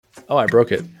Oh, I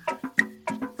broke it.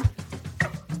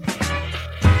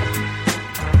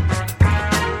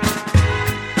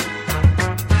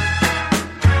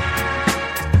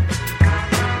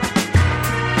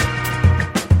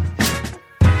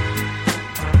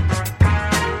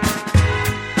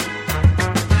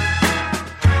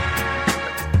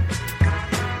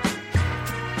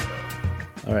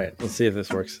 All right, let's see if this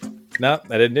works. No,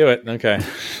 I didn't do it. Okay.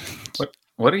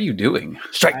 What are you doing?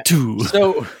 Strike two.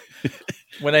 So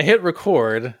when I hit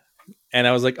record and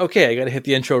I was like, okay, I got to hit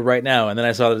the intro right now. And then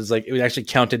I saw that it actually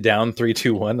counted down 3,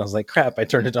 2, 1. I was like, crap, I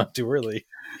turned it on too early.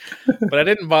 But I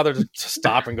didn't bother to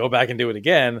stop and go back and do it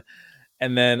again.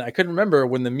 And then I couldn't remember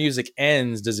when the music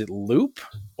ends, does it loop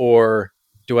or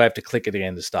do I have to click it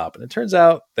again to stop? And it turns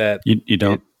out that You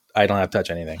don't? I don't have to touch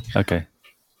anything. Okay.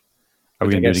 Are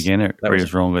we going to do it again or are we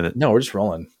just rolling with it? No, we're just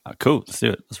rolling. Oh, cool. Let's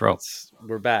do it. Let's roll.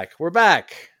 We're back. We're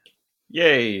back.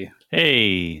 Yay.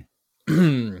 Hey.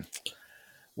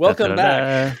 Welcome Da-da-da-da.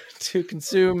 back to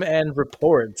Consume and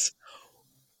Reports.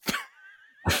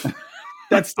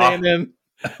 That's staying in.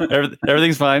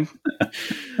 Everything's fine.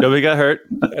 Nobody got hurt.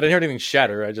 I didn't hear anything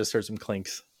shatter. I just heard some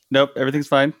clinks. Nope. Everything's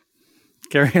fine.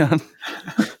 Carry on.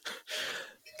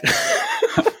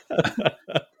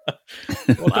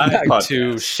 Welcome back podcast.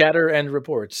 to Shatter and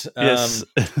Reports. Yes.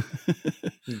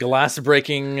 Glass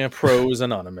Breaking Pros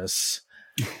Anonymous.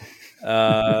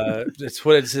 It's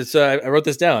what it's. I wrote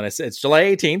this down. It's July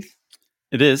 18th,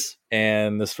 It is.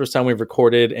 and this is the first time we've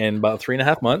recorded in about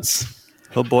 3.5 months,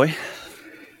 Oh, boy.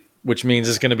 which means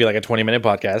it's going to be like a 20-minute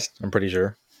podcast. I'm pretty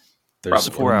sure. There's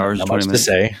Probably 4 hours, not 20 much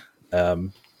to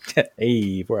minutes. say.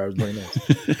 Hey, 4 hours, 20 minutes.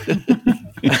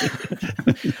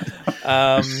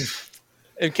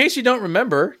 In case you don't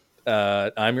remember,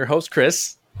 I'm your host,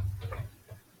 Chris.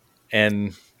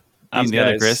 And I'm these the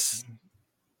other guys- Chris.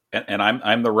 And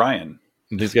I'm the Ryan.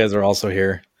 These guys are also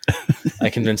here. I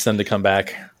convinced them to come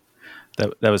back.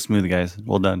 That was smooth, guys.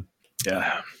 Well done.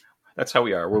 Yeah. That's how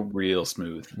we are. We're real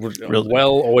smooth. We're Really?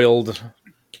 well-oiled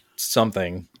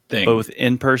something. Thing. Both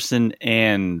in person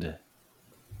and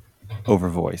over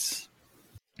voice.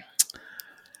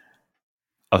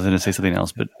 I was going to say something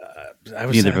else, but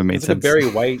Neither of them made it's sense. a Barry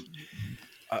White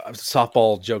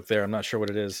softball joke there. I'm not sure what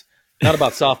it is. Not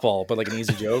about softball, but like an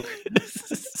easy joke.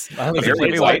 I don't think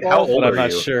Barry he played White, softball, how old but I'm are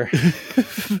not you? sure.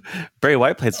 Barry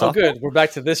White played Oh, softball. good. We're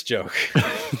back to this joke.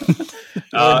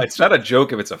 It's not a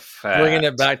joke if it's a fact. Bringing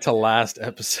it back to last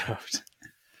episode.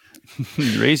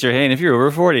 Raise your hand if you're over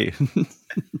 40.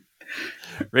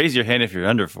 Raise your hand if you're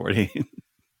under 40.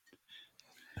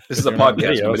 This is a We're on podcast.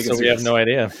 video, Nobody so can we see have this. no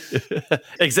idea.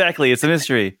 Exactly. It's a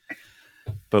mystery.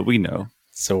 But we know.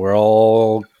 So we're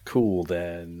all cool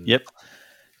then. Yep.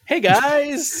 Hey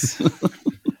guys,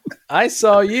 I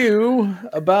saw you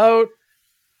about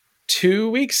 2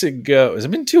 weeks ago. Has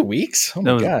it been 2 weeks? Oh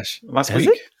my No. gosh. Last Has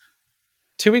week. it?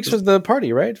 2 weeks was the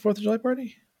party, right? 4th of July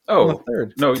party? Oh, On the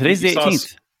 3rd. no. Today's you the saw us-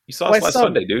 18th. You saw Oh, I us last saw-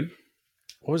 Sunday, dude.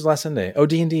 What was last Sunday? Oh,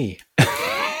 D&D.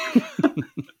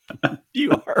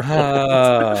 You are.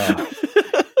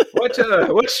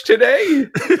 What's today?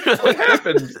 What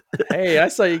happened? Hey, I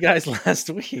saw you guys last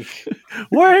week.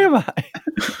 Where am I?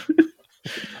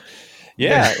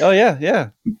 Yeah. Oh yeah. Yeah.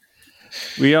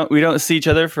 We don't see each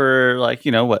other for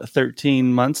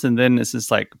 13 months, and then it's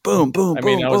just like boom, boom, I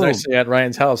boom, mean, I was boom. actually at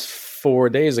Ryan's house 4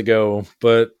 days ago,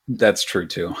 but That's true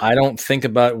too. I don't think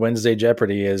about Wednesday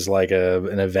Jeopardy as like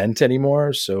an event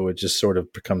anymore, so it just sort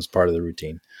of becomes part of the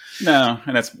routine. No,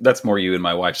 and that's more you and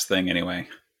my wife's thing anyway.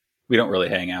 We don't really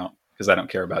hang out because I don't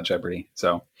care about Jeopardy.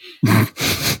 So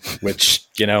Which,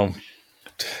 I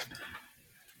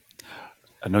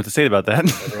don't know what to say about that.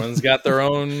 everyone's got their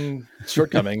own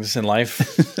shortcomings in life.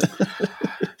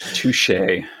 touche.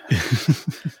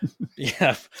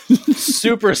 Yeah.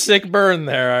 Super sick burn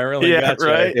there. I really Yeah, got you.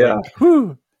 right. Yeah.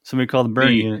 Whew. Somebody called the burn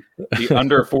The- unit. The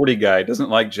under 40 guy doesn't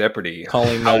like Jeopardy.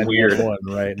 Calling How weird.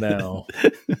 911 right now.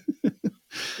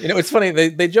 It's funny.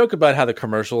 They joke about how the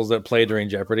commercials that play during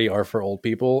Jeopardy are for old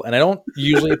people. And I don't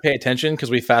usually pay attention because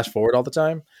we fast forward all the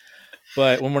time.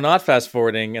 But when we're not fast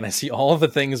forwarding and I see all of the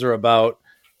things are about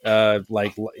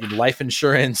like life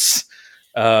insurance,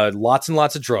 lots and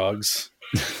lots of drugs,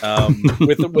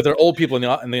 with their old people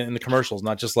in the commercials,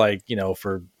 not just like,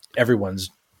 for everyone's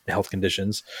health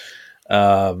conditions.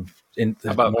 How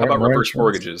about reverse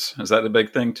mortgages? Is that a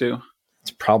big thing too?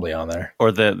 It's probably on there.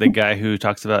 Or the guy who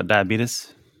talks about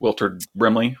diabetes. Wilford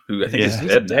Brimley, who I think Yeah. is He's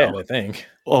dead dead, now. I think.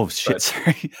 Oh shit! But-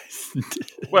 Sorry.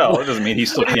 Well, it doesn't mean he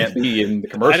still can't be in the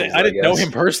commercials. I didn't know guess.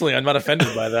 him personally. I'm not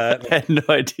offended by that. I had no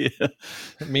idea.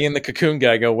 Me and the cocoon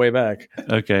guy go way back.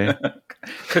 Okay.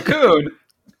 Cocoon.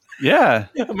 Yeah.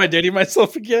 Am I dating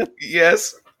myself again?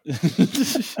 Yes.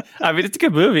 I mean, it's a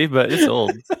good movie, but it's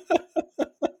old.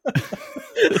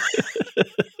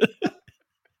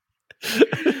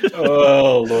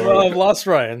 Oh Lord! Well, I've lost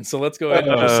Ryan, so let's go ahead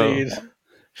and proceed.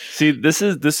 See, this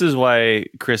is why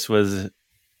Chris was.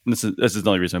 This is the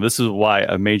only reason. This is why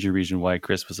a major reason why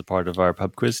Chris was a part of our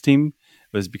pub quiz team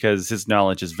was because his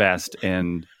knowledge is vast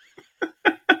and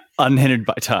unhindered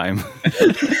by time.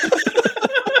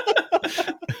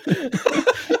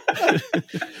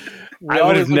 I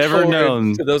would have never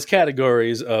known to those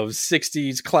categories of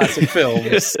 60s classic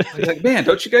films. Like, man,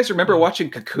 don't you guys remember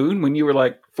watching Cocoon when you were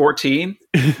like 14?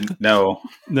 No.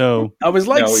 I was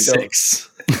like No, we 6.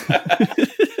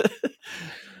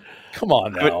 Come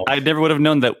on now. I never would have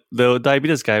known that the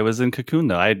diabetes guy was in Cocoon,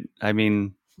 though. I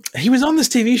mean, he was on this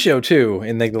TV show too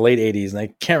in like the late 80s, and I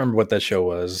can't remember what that show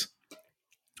was.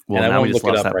 Well, and now we just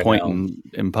lost that right point now.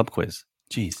 in pub quiz.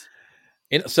 Jeez.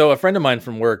 So a friend of mine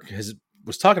from work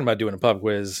was talking about doing a pub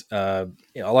quiz. A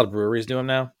lot of breweries do them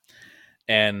now.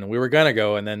 And we were going to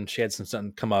go, and then she had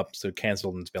something come up, so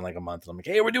canceled, and it's been like a month. And I'm like,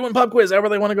 hey, we're doing pub quiz. I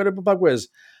really want to go to a pub quiz.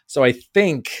 So I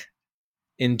think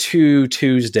in 2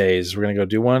 Tuesdays, we're going to go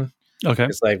do one. Okay.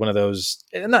 It's like one of those,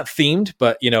 not themed,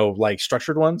 but, like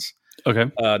structured ones.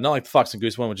 Okay. Not like the Fox and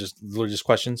Goose one, which is literally just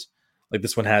questions. Like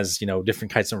this one has,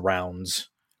 different kinds of rounds.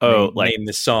 Oh, name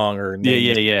this song or name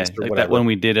yeah. this or Like whatever. that one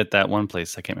we did at that one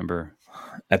place. I can't remember.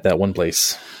 At that one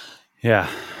place. Yeah.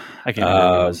 I can't remember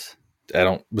what it was.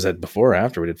 Was that before or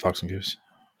after we did Fox and Goose?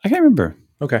 I can't remember.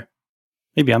 Okay.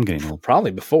 Maybe I'm getting old. Probably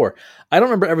before. I don't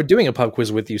remember ever doing a pub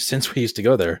quiz with you since we used to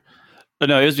go there. But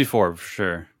no, it was before for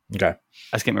sure. Okay. I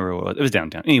just can't remember what it was. It was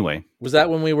downtown. Anyway. Was that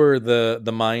when we were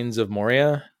the Mines of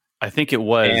Moria? I think it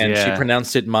was. And yeah. she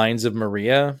pronounced it Mines of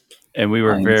Maria? And we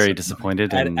were very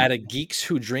disappointed. At a Geeks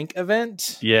Who Drink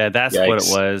event? Yeah, that's what it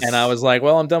was. And I was like,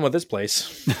 well, I'm done with this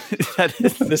place.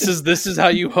 This is how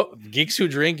you Geeks Who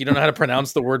Drink. You don't know how to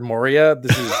pronounce the word Moria.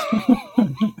 This is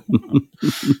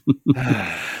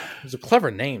it was a clever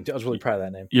name. I was really proud of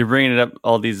that name. You're bringing it up,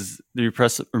 all these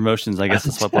repressed emotions. I guess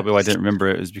that's probably why I didn't remember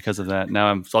it. It was because of that.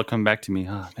 Now it's all coming back to me.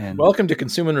 Oh, man. Welcome to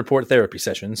Consume and Report therapy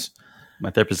sessions. My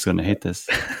therapist is going to hate this.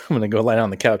 I'm going to go lie down on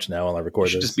the couch now while I record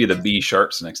Should this. just be the B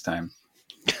sharps next time.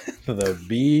 The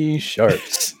B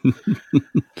sharps.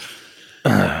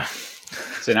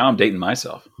 So now I'm dating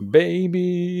myself.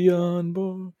 Baby on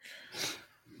board.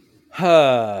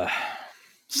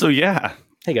 So yeah,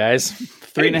 Hey guys,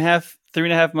 three and a half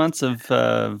months of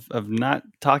not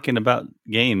talking about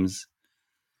games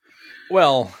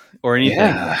well, or anything.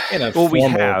 Yeah. in a Well, we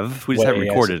formal have. We just haven't way,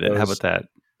 I recorded it. How suppose. about that?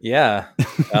 Yeah.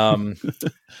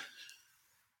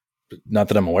 Not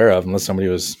that I'm aware of, unless somebody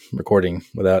was recording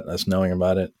without us knowing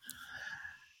about it.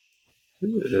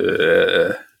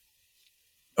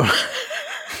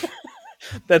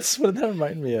 That's what that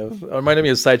reminded me of. It reminded me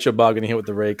of Sideshow Bob getting hit with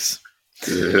the rakes.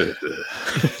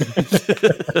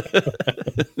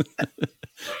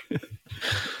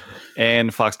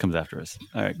 And Fox comes after us.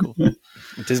 All right, cool.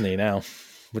 Disney now,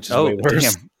 which is Oh, way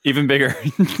worse. damn. Even bigger.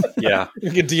 Yeah. You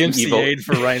get DMCA'd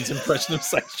for Ryan's impression of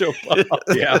Sideshow Bob.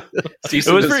 Yeah. Cease It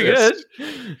and was pretty desist.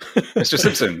 good. Mr.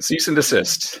 Simpson, cease and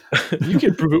desist. You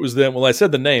can prove it was them. Well, I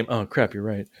said the name. Oh crap, you're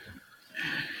right.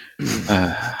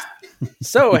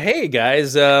 So hey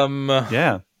guys,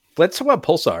 Yeah. let's talk about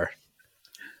Pulsar.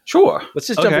 Sure. Let's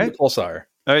just jump Okay. into Pulsar.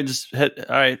 All right, just hit.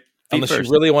 All right. Unless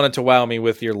you really wanted to wow me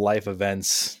with your life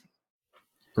events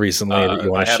recently that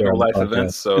you want I to have share no on the life podcast.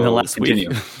 events, so in the last continue.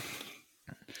 week.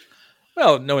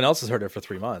 Well, no one else has heard it for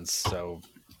 3 months. So,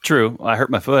 True. I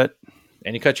hurt my foot.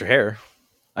 and you cut your hair.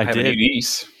 I have a new did.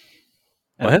 niece.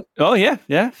 What? Oh yeah.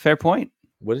 Fair point.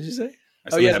 What did you say? I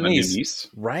said yeah, I have a new niece. niece.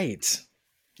 Right.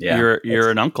 Yeah.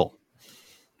 You're an uncle.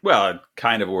 Well, it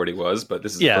kind of already was, but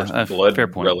this is Yeah, the first blood fair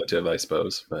point. relative, I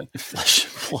suppose. But Flesh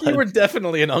and You blood. were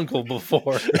definitely an uncle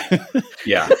before.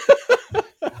 yeah.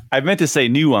 I meant to say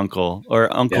new uncle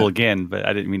or uncle Yeah. again, but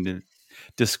I didn't mean to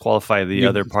disqualify the You-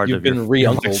 other part you've of your been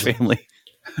re-uncled. family.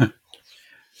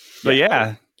 But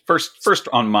yeah. First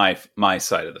on my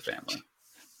side of the family.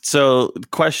 So the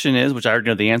question is, which I already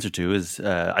know the answer to, is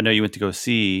I know you went to go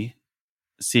see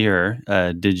her.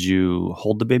 Did you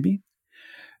hold the baby?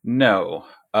 No.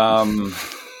 I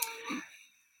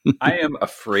am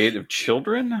afraid of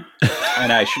children,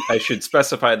 and I should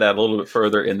specify that a little bit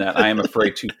further in that I am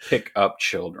afraid to pick up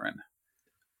children.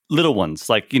 Little ones,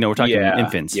 like we're talking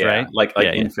infants, yeah, right? Like Yeah,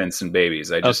 yeah. infants and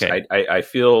babies. I just Okay. I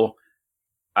feel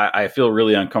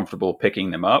really uncomfortable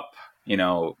picking them up. When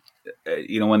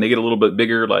they get a little bit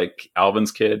bigger, like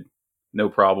Alvin's kid, no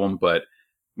problem. But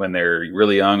when they're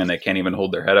really young and they can't even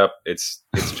hold their head up, it's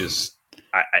just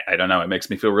I don't know. It makes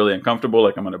me feel really uncomfortable,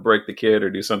 like I'm going to break the kid or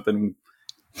do something.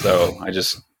 So I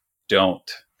just don't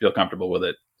feel comfortable with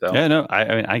it. So Yeah, no,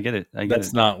 I mean, I get it.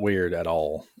 That's not weird at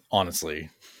all, honestly.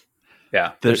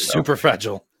 yeah, They're super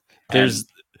fragile. There's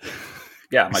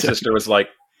yeah, my sister was like,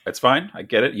 "It's fine. I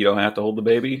get it. You don't have to hold the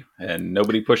baby," and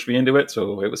nobody pushed me into it,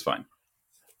 so it was fine.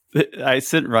 I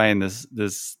sent Ryan this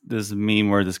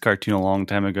meme or this cartoon a long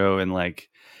time ago, and like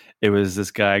it was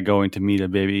this guy going to meet a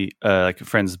baby, like a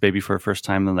friend's baby for the first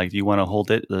time, and like, do you want to hold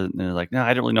it? And they're like, no,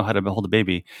 I don't really know how to hold a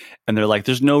baby. And they're like,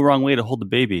 there's no wrong way to hold the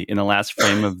baby. In the last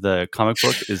frame of the comic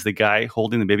book is the guy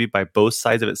holding the baby by both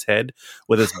sides of its head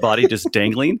with his body just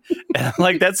dangling. And I'm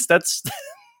like, that's right.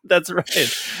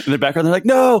 In the background, they're like,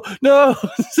 no.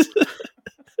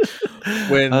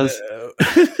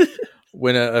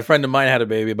 When a friend of mine had a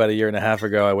baby about a year and a half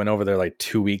ago, I went over there like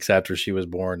 2 weeks after she was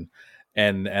born,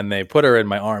 and they put her in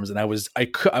my arms, and I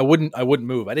wouldn't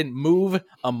move. I didn't move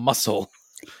a muscle.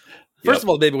 First of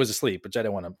all, the baby was asleep, which I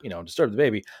didn't want to, disturb the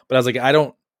baby. But I was like,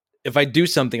 if I do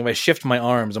something, if I shift my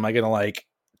arms, am I going to like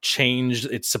change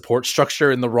its support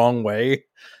structure in the wrong way?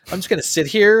 I'm just going to sit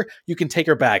here. You can take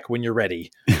her back when you're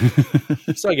ready.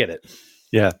 So I get it.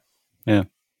 Yeah.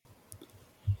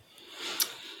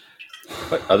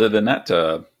 But other than that,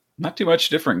 not too much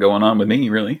different going on with me,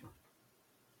 really.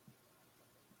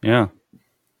 Yeah.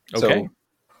 Okay.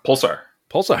 So,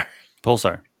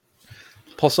 Pulsar.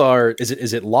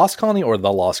 Is it Lost Colony or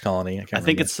the Lost Colony? I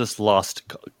think it's just Lost.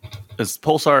 It's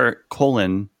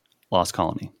Pulsar : Lost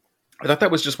Colony. I thought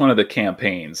that was just one of the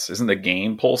campaigns. Isn't the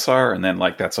game Pulsar, and then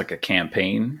like that's like a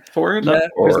campaign for it?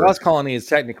 Because Lost Colony is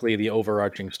technically the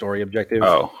overarching story objective.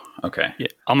 Oh, okay. Yeah,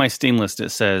 on my Steam list it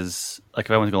says, like,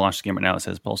 if I want to go launch the game right now, it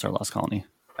says Pulsar Lost Colony.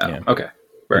 Oh, yeah. Okay,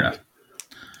 fair enough.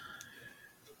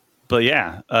 But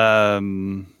yeah,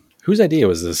 whose idea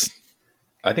was this?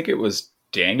 I think it was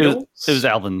Daniel. It was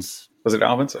Alvin's. Was it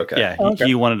Alvin's? Okay. Yeah,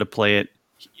 he wanted to play it.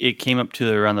 It came up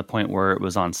to around the point where it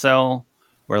was on sale.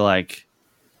 We're like,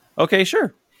 okay,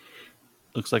 sure.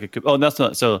 Looks like it could. Oh, that's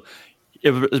not. So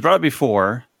it was brought up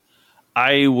before.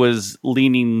 I was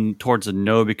leaning towards a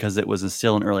no because it was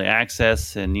still in early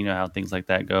access, and you know how things like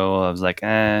that go. I was like,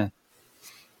 I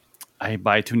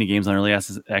buy too many games on early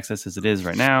access as it is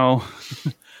right now.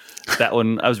 That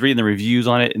one, I was reading the reviews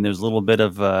on it, and there's a little bit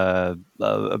of a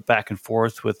back and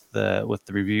forth with the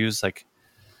reviews. Like,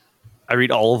 I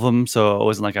read all of them, so it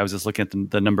wasn't like I was just looking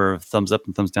at the number of thumbs up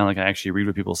and thumbs down. Like, I actually read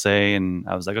what people say, and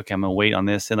I was like, okay, I'm gonna wait on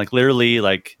this. And like, literally,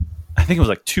 like, I think it was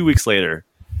like 2 weeks later,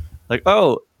 like,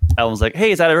 oh, I was like,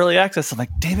 hey, it's out of early access. I'm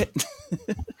like, damn it.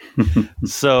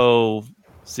 so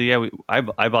yeah,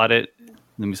 I bought it, and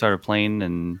then we started playing.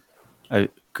 And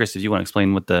Chris, did you want to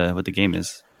explain what the game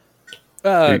is?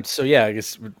 So yeah, I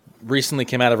guess recently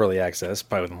came out of early access,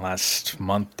 probably within the last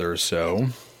month or so.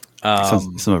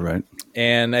 Some of right.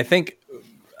 And I think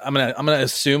I'm gonna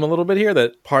assume a little bit here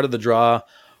that part of the draw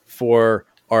for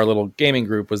our little gaming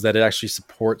group was that it actually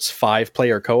supports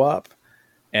 5-player co-op,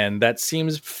 and that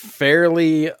seems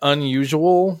fairly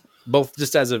unusual, both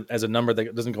just as a number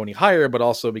that doesn't go any higher, but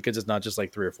also because it's not just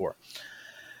like 3 or 4.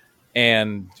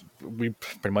 And we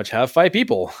pretty much have 5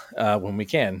 people when we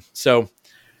can. So.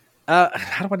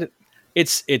 How do I do?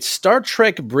 It's Star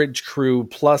Trek Bridge Crew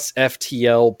plus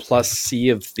FTL plus Sea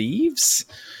of Thieves,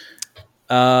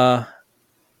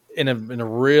 in a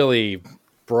really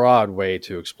broad way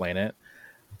to explain it.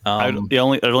 I'd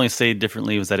only say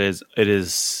differently was that it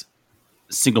is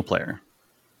single player.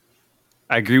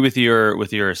 I agree with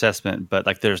your assessment, but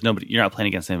like, there's nobody. You're not playing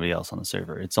against anybody else on the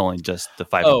server. It's only just the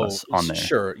 5 of us on there.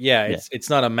 Sure, yeah. It's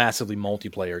not a massively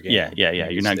multiplayer game. Yeah.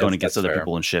 You're not going against other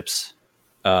people in ships.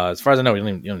 As far as I know,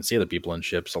 you don't see other people in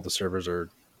ships. All the servers are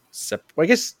separate. Well, I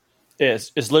guess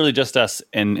it's literally just us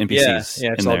and NPCs.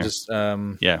 Yeah, it's all there. just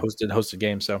hosted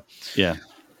games. So yeah.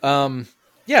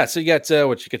 So you got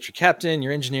your captain,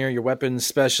 your engineer, your weapons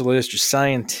specialist, your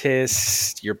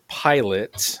scientist, your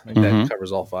pilot. I think that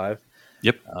covers all 5.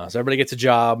 Yep. So everybody gets a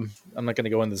job. I'm not going to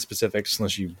go into the specifics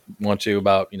unless you want to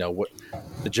about what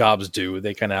the jobs do.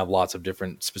 They kind of have lots of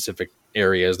different specific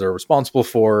areas they're responsible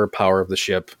for: power of the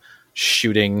ship,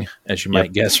 shooting, as you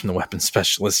might guess from the weapons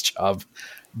specialist job,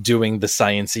 doing the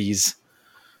sciences,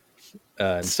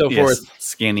 and so forth,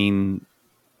 scanning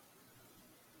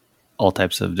all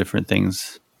types of different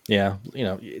things. Yeah,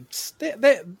 it's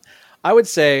I would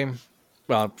say,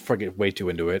 well, before I get way too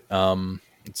into it, let's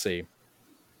see.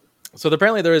 So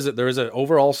apparently there is an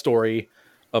overall story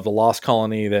of the Lost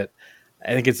Colony that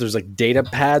I think there's like data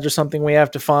pads or something we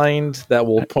have to find that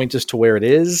will point us to where it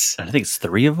is. I think it's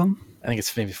 3 of them. I think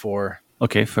it's maybe 4.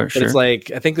 Okay, for sure. It's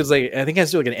like I think it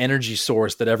has to do like an energy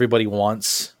source that everybody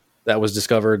wants that was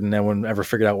discovered and no one ever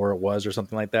figured out where it was or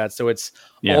something like that. So it's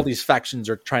all these factions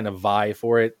are trying to vie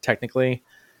for it technically.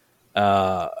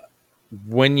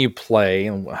 when you play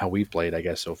and how we've played, I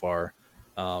guess so far,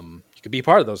 you could be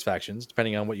part of those factions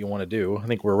depending on what you want to do. I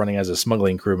think we're running as a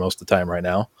smuggling crew most of the time right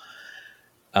now,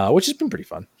 which has been pretty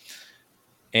fun.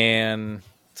 And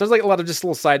so there's like a lot of just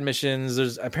little side missions.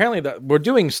 There's apparently we're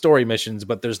doing story missions,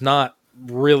 but there's not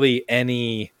really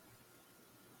any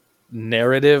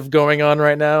narrative going on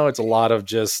right now. It's a lot of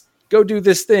just go do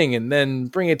this thing and then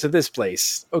bring it to this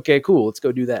place. Okay, cool. Let's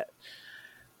go do that.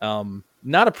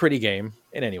 Not a pretty game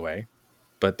in any way,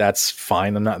 but that's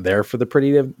fine. I'm not there for the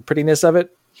prettiness of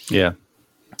it. Yeah.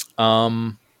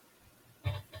 I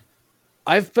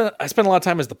spent a lot of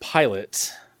time as the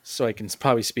pilot, so I can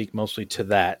probably speak mostly to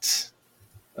that.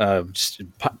 Just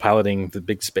piloting the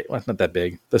big space, well, not that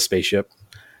big, the spaceship,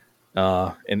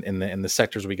 in the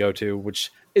sectors we go to,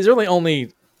 which is really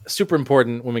only super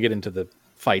important when we get into the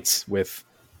fights with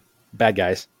bad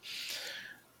guys,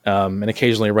 and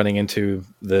occasionally running into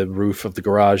the roof of the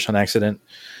garage on accident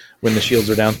when the shields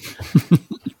are down.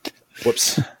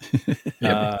 Whoops.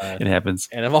 It happens.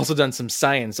 And I've also done some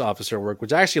science officer work,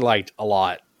 which I actually liked a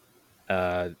lot.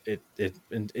 I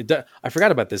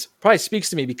forgot about this. Probably speaks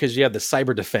to me because you have the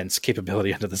cyber defense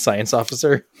capability under the science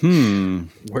officer,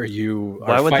 where you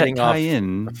are fighting off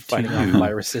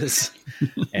viruses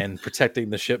and protecting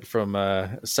the ship from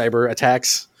cyber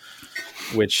attacks.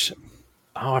 Which,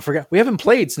 I forgot. We haven't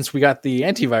played since we got the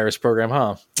antivirus program,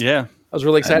 huh? Yeah, I was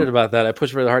really excited about that. I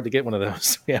pushed really hard to get one of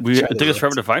those. It took us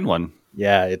forever to find one.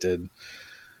 Yeah, it did.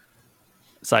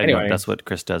 Side note, that's what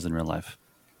Chris does in real life.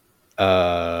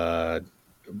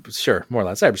 Sure, more or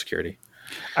less cybersecurity.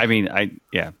 I mean,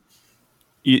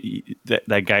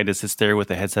 that guy that sits there with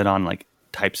the headset on, like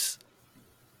types,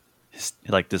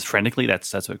 like this frantically.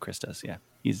 That's what Chris does. Yeah,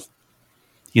 he's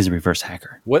a reverse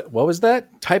hacker. What was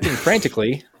that? Typing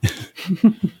frantically.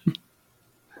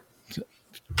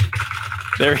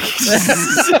 There he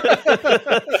is.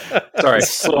 Sorry,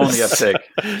 slow on the uptake.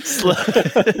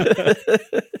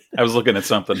 I was looking at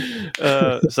something.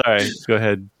 Sorry, go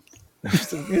ahead.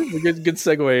 good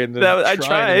segue into I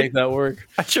tried to make that work.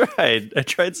 I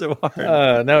tried so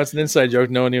hard. Now it's an inside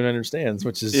joke no one even understands,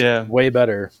 which is way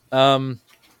better. I mean,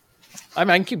 I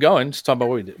can keep going. Just talk about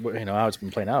what we did, how it's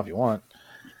been playing out if you want.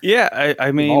 Yeah,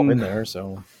 I mean, we've all been there,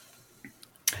 so.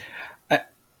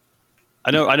 I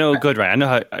know. Good, Ryan.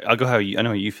 I know how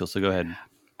you feel. So go ahead.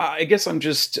 I guess I'm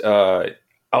just a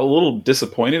little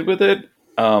disappointed with it.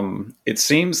 It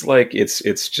seems like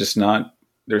it's just not.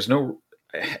 There's no.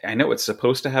 I know it's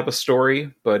supposed to have a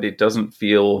story, but it doesn't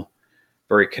feel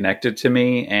very connected to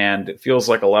me, and it feels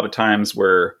like a lot of times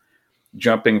we're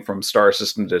jumping from star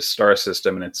system to star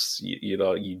system, and it's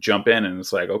you jump in and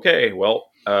it's like, okay, well,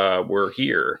 we're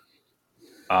here.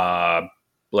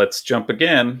 Let's jump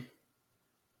again.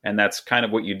 And that's kind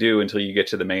of what you do until you get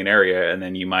to the main area, and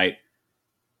then you might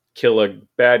kill a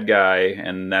bad guy,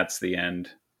 and that's the end.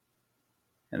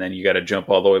 And then you got to jump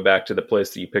all the way back to the place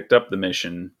that you picked up the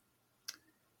mission.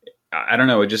 I don't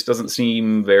know. It just doesn't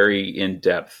seem very in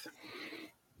depth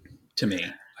to me.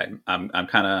 I'm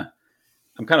kind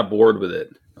of bored with it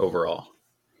overall.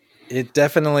 It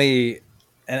definitely,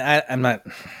 and I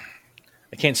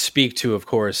can't speak to, of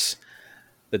course,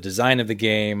 the design of the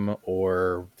game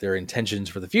or their intentions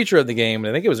for the future of the game.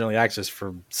 I think it was in early access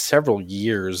for several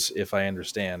years, if I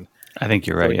understand. I think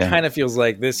you're right. So it kind of feels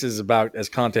like this is about as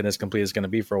content as complete as going to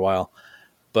be for a while.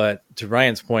 But to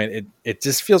Ryan's point, it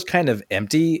just feels kind of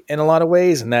empty in a lot of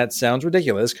ways, and that sounds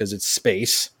ridiculous because it's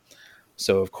space.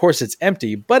 So of course it's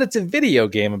empty, but it's a video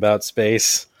game about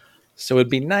space. So it'd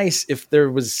be nice if there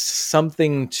was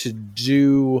something to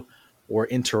do or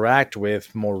interact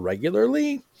with more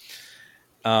regularly.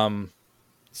 Because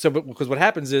what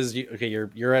happens is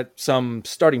you're at some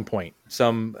starting point,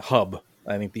 some hub.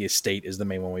 I think the estate is the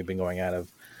main one we've been going out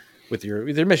of with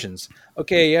your missions.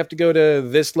 Okay, you have to go to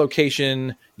this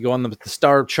location. You go on the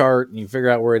star chart and you figure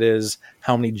out where it is,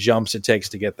 how many jumps it takes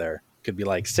to get there. Could be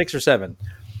like 6 or 7.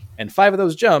 And 5 of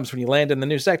those jumps, when you land in the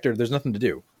new sector, there's nothing to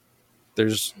do.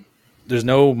 There's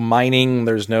no mining,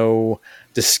 there's no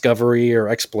discovery or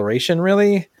exploration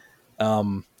really.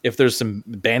 If there's some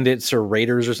bandits or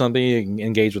raiders or something, you can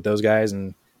engage with those guys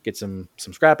and get some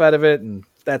scrap out of it, and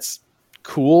that's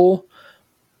cool,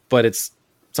 but it's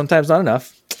sometimes not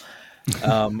enough.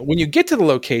 When you get to the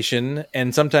location,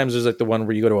 and sometimes there's like the one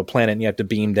where you go to a planet and you have to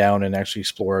beam down and actually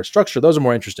explore a structure, those are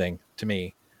more interesting to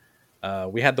me.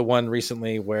 We had the one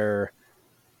recently where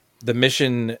the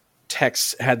mission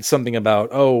text had something about,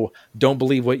 don't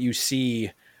believe what you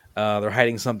see. They're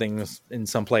hiding something in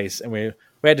some place, and we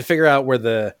had to figure out where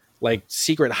the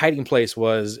secret hiding place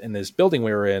was in this building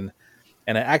we were in,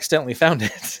 and I accidentally found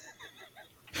it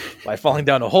by falling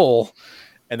down a hole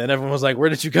And then everyone was like, "Where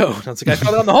did you go?" And I was like, "I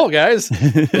fell down the hole, guys."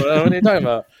 What are you talking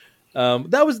about?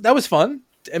 That was fun.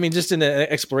 I mean, just in an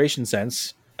exploration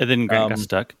sense. And then Grant got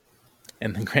stuck.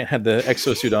 And then Grant had the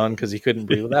exosuit on because he couldn't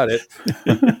breathe without it.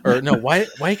 Or no, why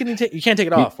can you take? You can't take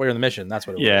it off while you're on the mission. That's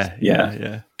what it was.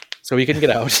 Yeah. So he couldn't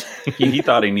get out. he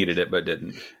thought he needed it, but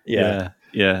didn't. Yeah.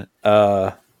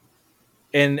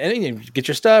 And you get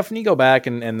your stuff, and you go back,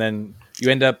 and then you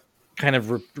end up kind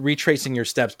of retracing your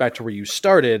steps back to where you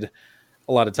started.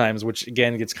 A lot of times, which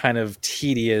again gets kind of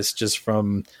tedious, just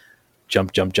from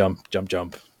jump,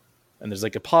 and there's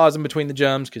like a pause in between the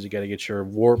jumps because you got to get your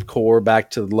warp core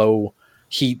back to low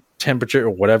heat temperature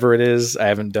or whatever it is. I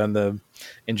haven't done the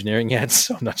engineering yet,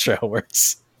 so I'm not sure how it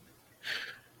works.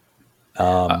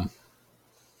 Go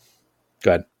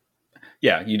ahead.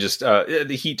 Yeah, you just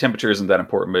the heat temperature isn't that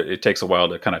important, but it takes a while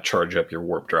to kind of charge up your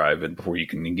warp drive and before you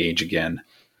can engage again,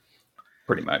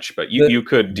 pretty much. But you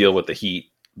could deal with the heat,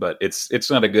 but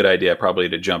it's not a good idea probably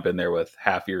to jump in there with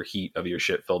half your heat of your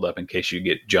ship filled up in case you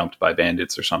get jumped by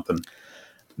bandits or something.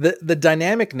 The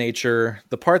dynamic nature,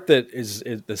 the part that is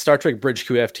the Star Trek Bridge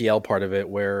QFTL part of it,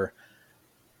 where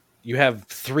you have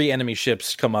 3 enemy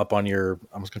ships come up on your,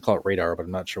 I'm just going to call it radar, but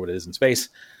I'm not sure what it is in space,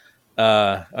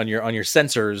 on your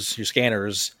sensors, your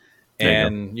scanners,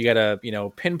 and you got to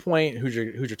pinpoint who's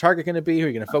your target going to be, who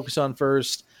you're going to focus on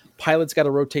first. Pilot's got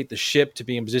to rotate the ship to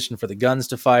be in position for the guns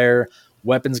to fire.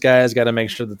 Weapons guys got to make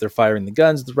sure that they're firing the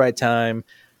guns at the right time.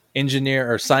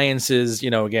 Engineer or sciences,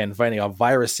 again, finding out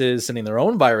viruses, sending their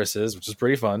own viruses, which is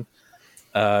pretty fun.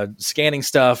 Scanning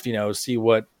stuff, see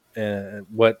what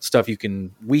stuff you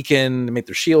can weaken to make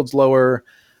their shields lower.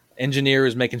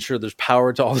 Engineers making sure there's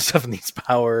power to all the stuff that needs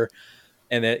power.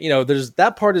 And that, there's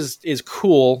that part is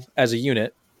cool as a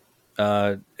unit.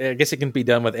 I guess it can be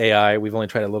done with AI. We've only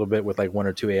tried a little bit with like 1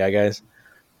 or 2 AI guys.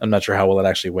 I'm not sure how well it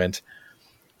actually went.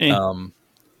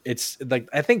 It's like,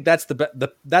 I think that's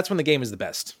that's when the game is the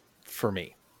best for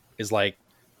me, is like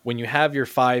when you have your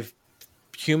 5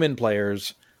 human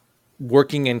players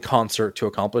working in concert to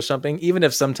accomplish something, even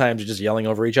if sometimes you're just yelling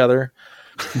over each other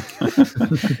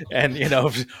and,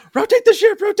 rotate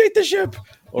the ship,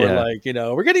 or like,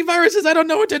 we're getting viruses. I don't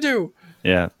know what to do.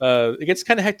 Yeah. It gets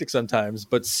kind of hectic sometimes,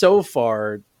 but so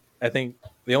far, I think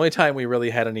the only time we really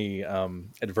had any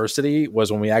adversity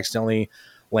was when we accidentally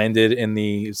landed in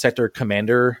the sector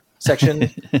commander section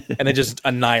and they just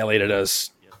annihilated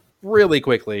us really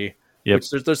quickly,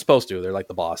 which they're supposed to. They're like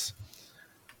the boss.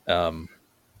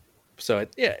 So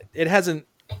it hasn't,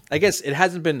 I guess it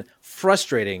hasn't been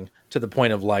frustrating to the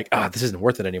point of like, this isn't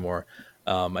worth it anymore.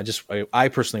 I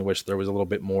personally wish there was a little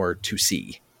bit more to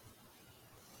see.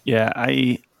 Yeah,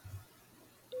 I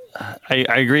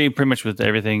agree pretty much with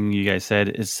everything you guys said.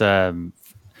 It's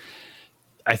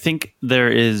I think there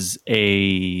is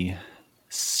a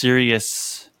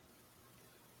serious,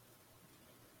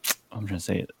 I'm trying to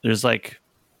say it. There's like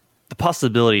the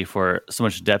possibility for so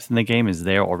much depth in the game is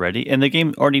there already, and the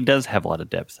game already does have a lot of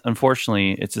depth.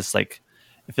 Unfortunately, it's just like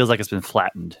it feels like it's been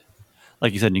flattened.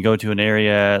 Like you said, you go to an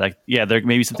area, like there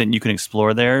may be something you can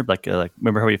explore there. Like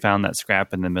remember how we found that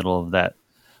scrap in the middle of that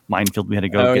minefield? We had to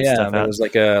go get stuff out. It was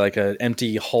like an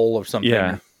empty hole of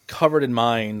something covered in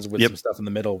mines with some stuff in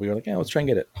the middle. We were like, let's try and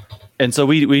get it. And so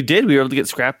we were able to get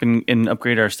scrap and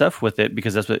upgrade our stuff with it,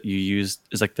 because that's what you use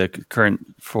is like the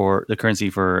currency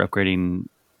for upgrading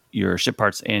your ship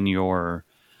parts and your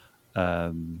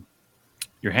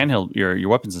handheld, your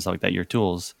weapons and stuff like that, your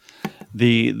tools.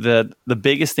 The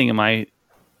biggest thing in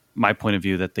my point of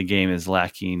view that the game is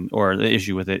lacking, or the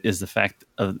issue with it, is the fact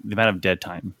of the amount of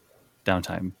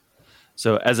downtime.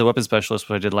 So as a weapon specialist,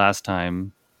 what I did last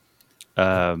time,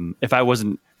 if I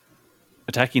wasn't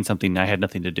attacking something, I had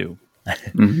nothing to do.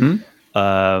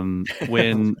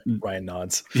 When Ryan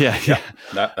nods. Yeah.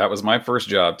 That was my first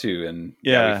job too. And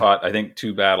we fought, I think,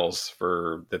 2 battles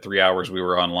for the 3 hours we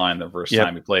were online the first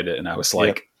time we played it. And I was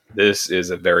like, this is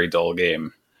a very dull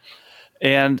game.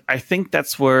 And I think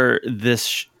that's where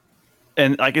this,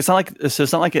 and like, it's not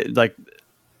like it, like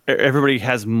everybody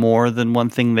has more than one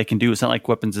thing they can do. It's not like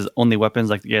weapons is only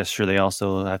weapons. Like, yeah, sure. They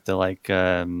also have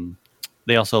to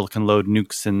they also can load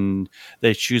nukes, and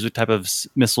they choose what type of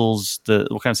missiles,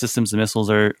 what kind of systems the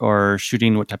missiles are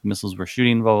shooting, what type of missiles we're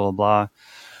shooting, blah, blah,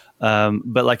 blah.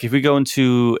 But like if we go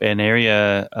into an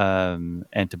area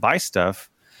and to buy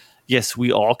stuff, yes,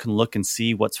 we all can look and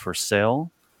see what's for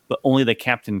sale, but only the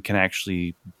captain can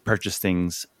actually purchase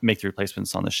things, make the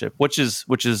replacements on the ship, which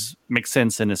makes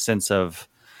sense in a sense of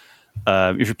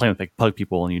if you're playing with like pug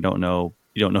people and you don't know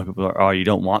who people are, you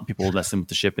don't want people messing with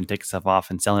the ship and taking stuff off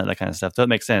and selling it, that kind of stuff. That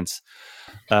makes sense.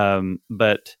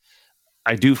 But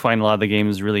I do find a lot of the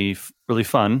games really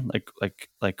fun.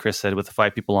 Like Chris said, with the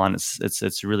 5 people on, it's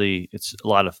a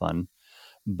lot of fun.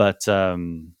 But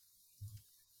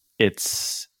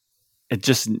it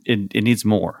needs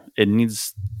more. It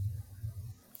needs,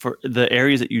 for the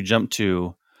areas that you jump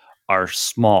to are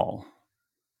small.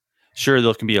 Sure,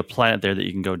 there can be a planet there that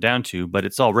you can go down to, but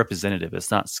it's all representative. It's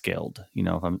not scaled. You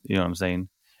know what I'm saying?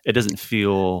 It doesn't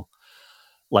feel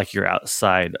like you're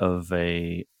outside of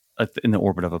in the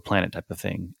orbit of a planet type of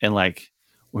thing. And like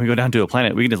when we go down to a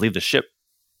planet, we can just leave the ship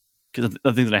because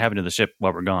the things that happen to the ship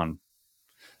while we're gone.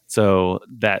 So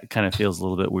that kind of feels a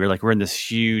little bit weird. Like we're in this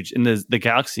huge, and the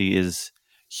galaxy is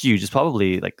huge. It's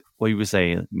probably like what you would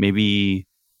say, maybe,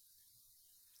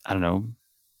 I don't know.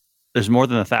 There's more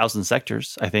than 1,000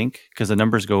 sectors, I think, because the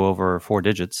numbers go over 4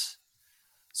 digits.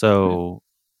 So,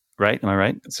 right? Am I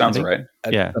right? It sounds right.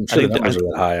 Yeah. I'm sure the numbers are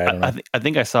that high. I don't know. I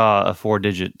think I saw a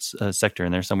 4-digit sector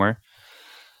in there somewhere.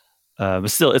 But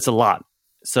still, it's a lot.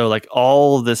 So, like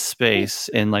all of this space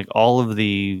and like all of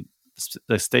the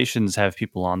stations have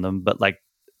people on them, but like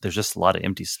there's just a lot of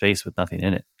empty space with nothing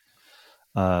in it.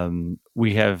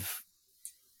 We have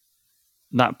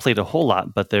not played a whole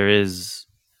lot, but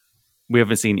we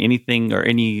haven't seen anything or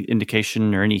any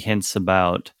indication or any hints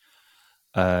about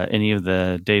any of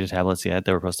the data tablets yet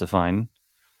that we're supposed to find.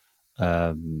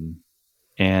 And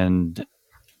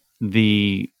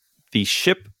the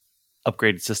ship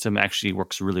upgraded system actually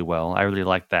works really well. I really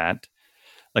like that.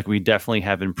 Like we definitely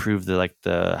have improved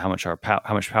how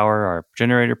much power our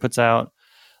generator puts out,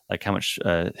 like how much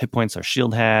hit points our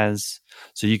shield has.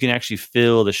 So you can actually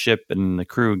feel the ship and the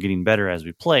crew getting better as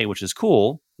we play, which is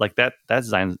cool. Like that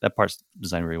part's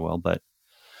designed very well, but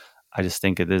I just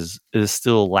think it is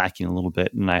still lacking a little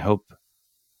bit. And I hope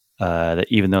that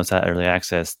even though it's at early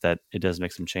access, that it does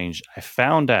make some change. I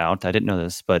found out, I didn't know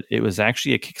this, but it was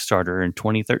actually a Kickstarter in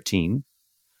 2013,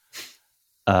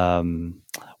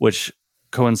 which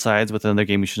coincides with another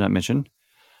game we should not mention,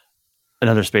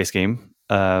 another space game.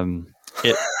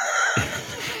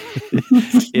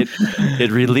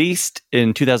 It released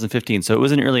in 2015, so it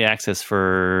was in early access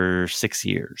for 6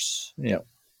 years. Yeah,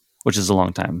 which is a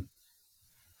long time.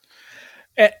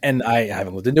 And I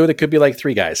haven't looked into it. It could be like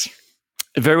 3 guys.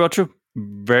 Very well true.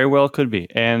 Very well could be.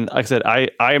 And like I said, I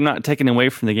am not taking away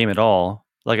from the game at all.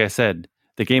 Like I said,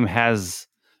 the game has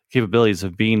capabilities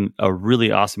of being a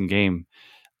really awesome game.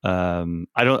 I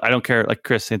don't care. Like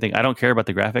Chris, same thing. I don't care about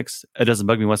the graphics. It doesn't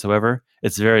bug me whatsoever.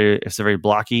 It's very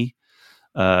blocky.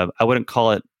 I wouldn't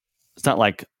call it. It's not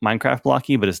like Minecraft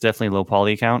blocky, but it's definitely low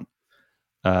poly count.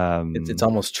 It's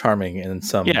almost charming in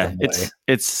some way.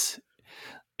 It's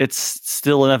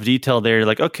still enough detail there.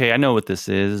 Like, okay, I know what this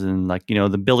is, and like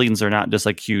the buildings are not just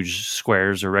like huge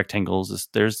squares or rectangles.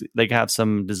 They have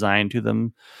some design to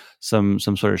them, some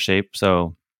sort of shape.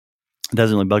 So it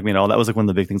doesn't really bug me at all. That was like one of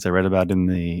the big things I read about in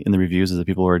the reviews, is that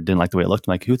people didn't like the way it looked.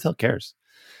 I'm like, who the hell cares?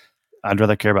 I'd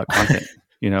rather care about content,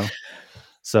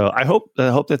 So I hope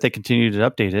that they continue to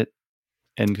update it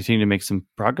and continue to make some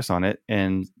progress on it,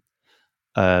 and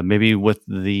maybe with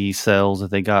the sales that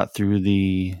they got through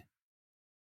the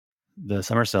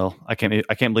summer sale, I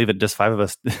can't believe it. Just 5 of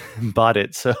us bought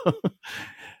it, so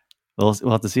we'll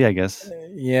have to see, I guess.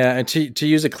 Yeah, and to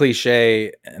use a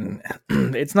cliche, and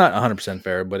it's not 100%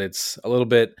 fair, but it's a little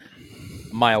bit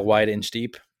mile wide, inch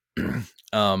deep.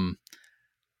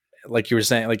 Like you were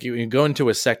saying, like you go into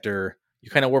a sector, you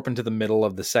kind of warp into the middle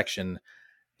of the section.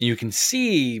 You can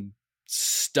see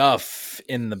stuff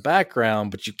in the background,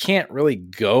 but you can't really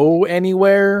go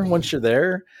anywhere once you're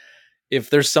there. If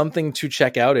there's something to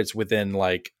check out, it's within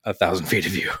like 1,000 feet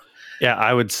of you. Yeah,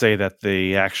 I would say that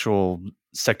the actual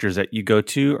sectors that you go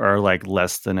to are like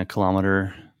less than a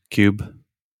kilometer cube.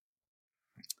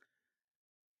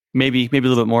 Maybe a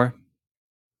little bit more.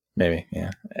 Maybe,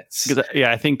 yeah.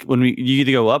 I think you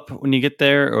either go up when you get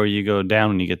there, or you go down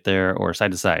when you get there, or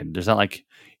side to side. There's not like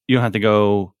you don't have to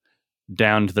go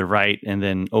down to the right and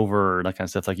then over, that kind of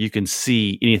stuff. Like you can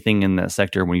see anything in that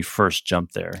sector when you first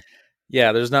jump there.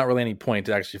 Yeah, there's not really any point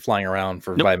to actually flying around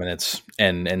for 5 minutes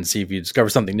and see if you discover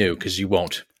something new, because you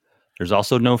won't. There's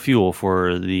also no fuel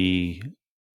for the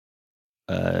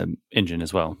engine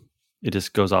as well. It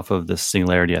just goes off of the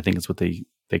singularity. I think it's what they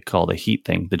call the heat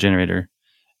thing, the generator.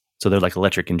 So they're like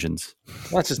electric engines.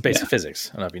 Well, that's just basic physics.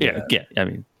 I don't know if you know that. Yeah. I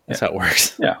mean, that's how it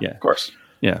works. Yeah, of course.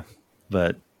 Yeah,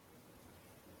 but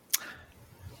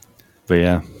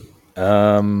yeah.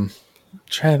 Trying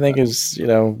to think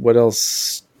what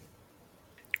else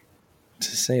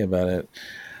to say about it.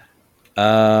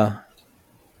 That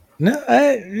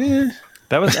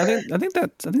was. I think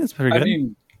that's pretty good. I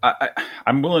mean,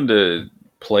 I'm willing to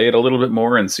play it a little bit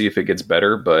more and see if it gets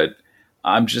better, but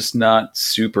I'm just not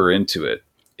super into it.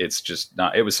 It's just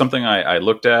not. It was something I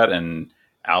looked at, and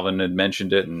Alvin had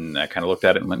mentioned it, and I kind of looked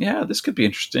at it and went, "Yeah, this could be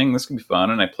interesting. This could be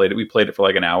fun." And I played it. We played it for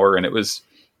like an hour, and it was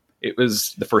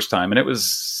the first time, and it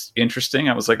was interesting.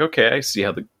 I was like, "Okay, I see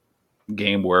how the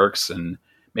game works, and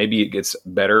maybe it gets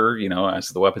better." As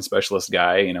the weapon specialist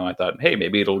guy, I thought, "Hey,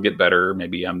 maybe it'll get better.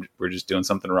 Maybe we're just doing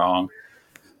something wrong."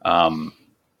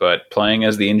 But playing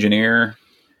as the engineer,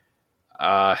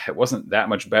 it wasn't that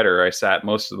much better. I sat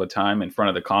most of the time in front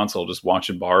of the console just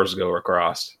watching bars go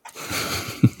across.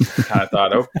 Kind of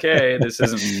thought, okay, this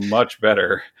isn't much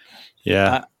better.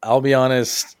 Yeah. I'll be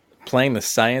honest, playing the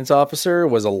science officer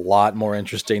was a lot more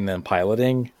interesting than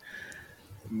piloting.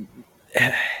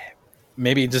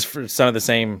 Maybe just for some of the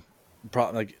same,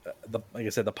 like I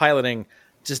said, the piloting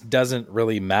just doesn't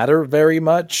really matter very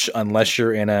much unless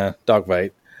you're in a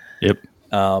dogfight. Yep.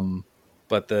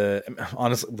 But the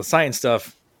science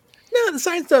stuff, the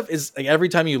science stuff is like every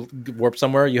time you warp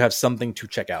somewhere, you have something to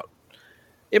check out.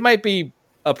 It might be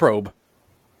a probe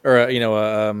or,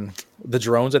 the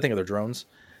drones. I think they're drones,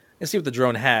 and see what the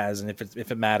drone has. And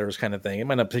if it matters kind of thing, it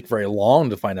might not take very long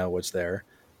to find out what's there,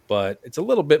 but it's a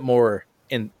little bit more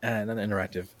not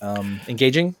interactive,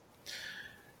 engaging.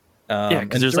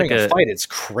 Because there's like a fight, it's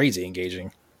crazy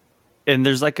engaging. And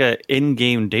there's like a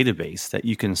in-game database that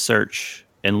you can search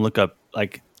and look up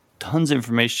like tons of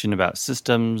information about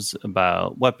systems,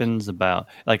 about weapons, about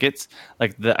like it's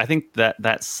like I think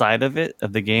that side of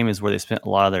the game is where they spent a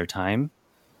lot of their time.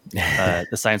 The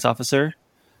science officer.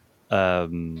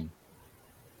 But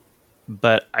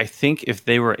I think if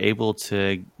they were able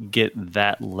to get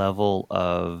that level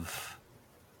of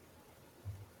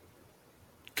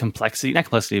not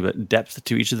complexity, but depth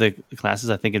to each of the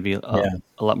classes, I think it'd be a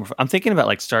lot more fun. I'm thinking about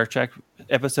like Star Trek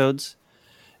episodes,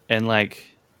 and like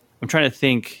I'm trying to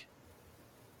think.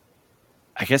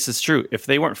 I guess it's true. If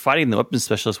they weren't fighting, the weapons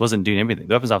specialist wasn't doing anything.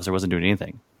 The weapons officer wasn't doing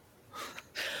anything.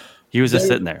 He was just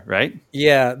sitting there, right?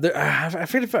 Yeah, I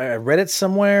forget if I read it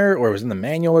somewhere or it was in the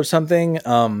manual or something.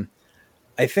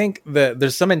 I think that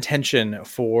there's some intention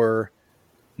for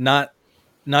not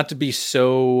to be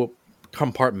so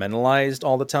compartmentalized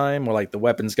all the time, where like the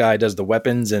weapons guy does the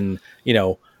weapons and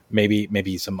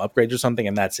maybe some upgrades or something,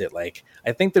 and that's it. Like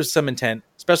I think there's some intent,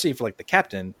 especially for like the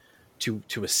captain, to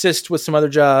assist with some other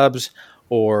jobs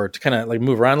or to kind of like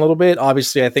move around a little bit.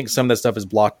 Obviously, I think some of that stuff is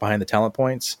blocked behind the talent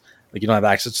points. Like you don't have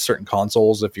access to certain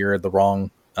consoles if you're at the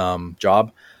wrong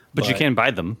job, but you can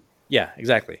buy them. Yeah,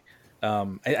 exactly.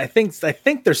 I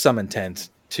think there's some intent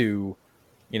to,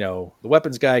 the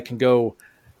weapons guy can go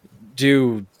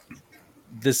do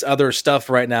this other stuff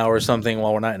right now or something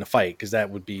while we're not in a fight, because that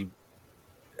would be.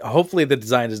 Hopefully, the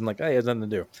design isn't like, hey, it has nothing to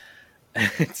do.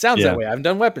 It sounds that way. I haven't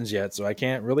done weapons yet, so I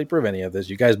can't really prove any of this.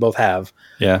 You guys both have.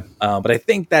 Yeah. But I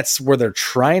think that's where they're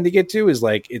trying to get to, is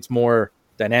like it's more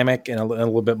dynamic and a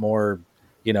little bit more,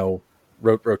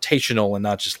 rotational, and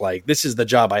not just like, this is the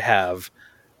job I have.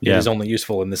 It is only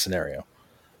useful in this scenario.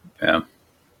 Yeah.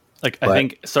 I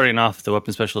think starting off, the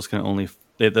weapon specialist can only,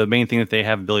 the main thing that they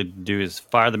have ability to do is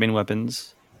fire the main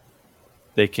weapons.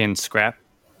 They can scrap.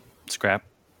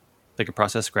 They can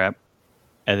process scrap.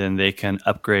 And then they can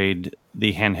upgrade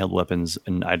the handheld weapons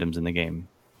and items in the game.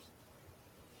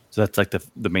 So that's like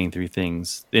the main three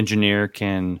things. The engineer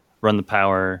can run the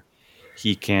power.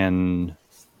 He can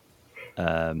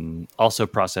also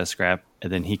process scrap.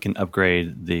 And then he can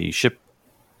upgrade the ship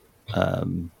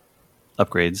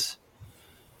upgrades.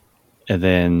 And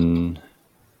then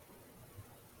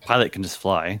pilot can just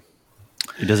fly.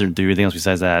 He doesn't do anything else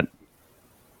besides that.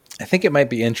 I think it might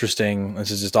be interesting,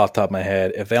 this is just off the top of my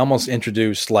head, if they almost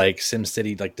introduced like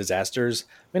SimCity like disasters.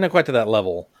 I mean, not quite to that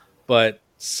level, but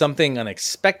something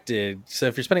unexpected. So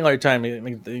if you're spending all your time,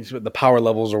 the power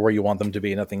levels are where you want them to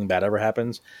be, nothing bad ever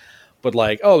happens. But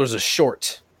like, there's a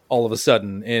short all of a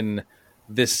sudden in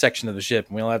this section of the ship,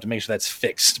 and we'll have to make sure that's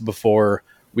fixed before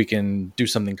we can do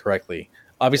something correctly.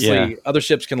 Obviously, other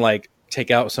ships can like take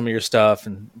out some of your stuff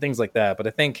and things like that. But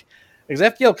I think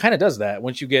because FTL kind of does that.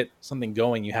 Once you get something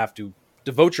going, you have to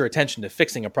devote your attention to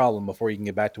fixing a problem before you can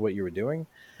get back to what you were doing.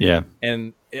 Yeah.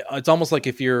 And it's almost like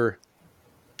if you're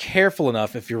careful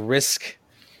enough, if your risk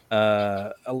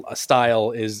a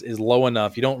style is low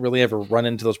enough, you don't really ever run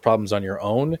into those problems on your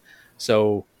own.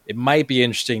 So it might be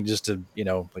interesting just to,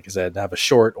 like I said, have a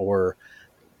short or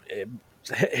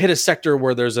hit a sector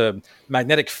where there's a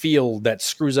magnetic field that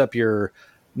screws up your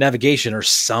navigation or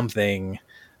something.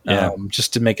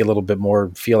 Just to make it a little bit more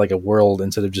feel like a world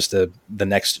instead of just the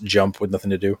next jump with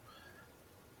nothing to do.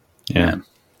 Yeah.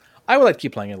 I would like to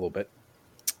keep playing it a little bit.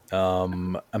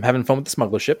 I'm having fun with the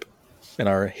smuggler ship in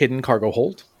our hidden cargo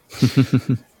hold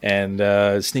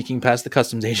and sneaking past the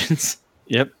customs agents.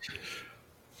 Yep.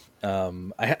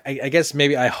 I guess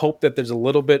maybe I hope that there's a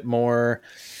little bit more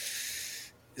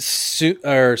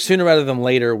sooner rather than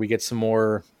later we get some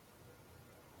more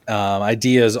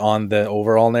ideas on the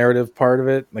overall narrative part of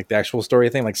it, like the actual story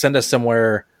thing. Like send us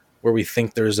somewhere where we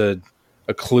think there's a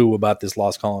clue about this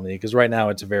lost colony, because right now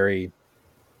it's very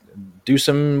do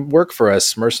some work for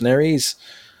us, mercenaries.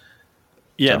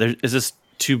 Yeah, so. Is this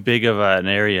too big of an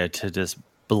area to just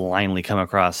blindly come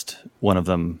across one of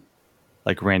them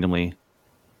like randomly?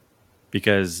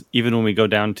 Because even when we go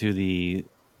down to the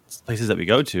places that we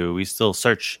go to, we still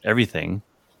search everything.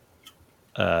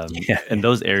 And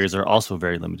those areas are also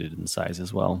very limited in size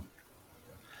as well.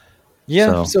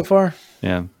 Yeah, so far.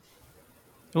 Yeah.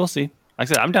 We'll see. Like I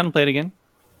said, I'm down to play it again.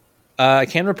 I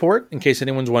can report, in case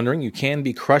anyone's wondering, you can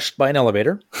be crushed by an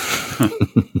elevator.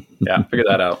 Yeah, figure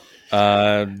that out.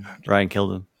 Ryan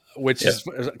killed him. Which is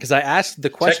because I asked the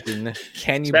question,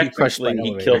 can you be crushed by an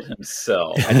elevator? He killed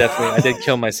himself. I did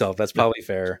kill myself. That's probably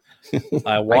fair.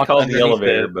 I walked on the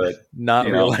elevator, but not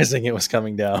realizing it was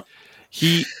coming down.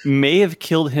 He may have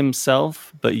killed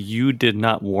himself, but you did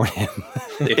not warn him.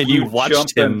 If you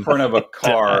watched him in front of a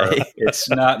car, it's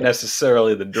not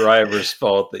necessarily the driver's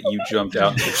fault that you jumped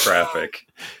out into traffic.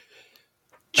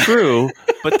 True,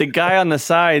 but the guy on the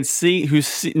side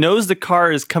knows the car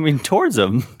is coming towards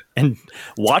him and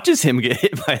watches him get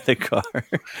hit by the car.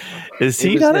 Is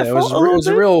he not at fault? It was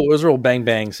a real bang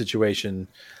bang situation.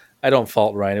 I don't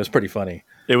fault Ryan. It was pretty funny.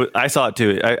 I saw it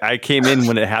too. I came in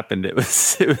when it happened. It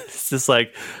was just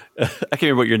like I can't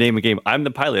remember what your name of the game. I'm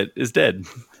the pilot is dead.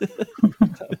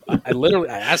 I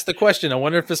asked the question. I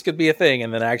wonder if this could be a thing,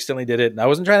 and then I accidentally did it. And I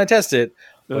wasn't trying to test it.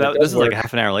 This is like a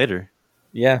half an hour later.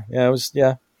 Yeah, it was.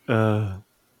 Yeah.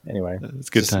 Anyway, it's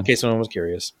good time. In case someone was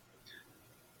curious.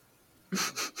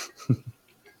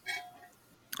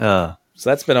 So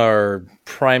that's been our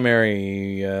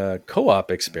primary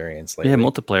co-op experience lately. Yeah,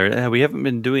 multiplayer. We haven't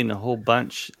been doing a whole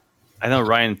bunch. I know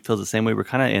Ryan feels the same way. We're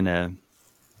kind of in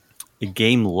a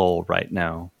game lull right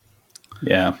now.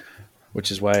 Yeah.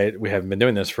 Which is why we haven't been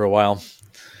doing this for a while.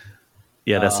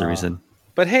 Yeah, that's the reason.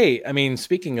 But hey, I mean,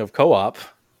 speaking of co-op,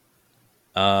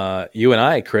 you and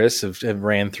I, Chris, have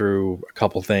ran through a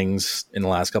couple things in the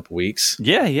last couple weeks.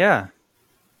 Yeah.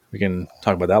 We can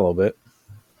talk about that a little bit.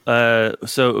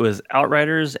 So it was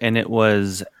Outriders, and it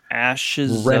was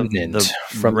Ashes. Remnant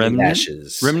from the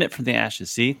Ashes. Remnant from the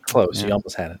Ashes. See, close. Yeah. You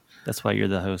almost had it. That's why you're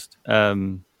the host.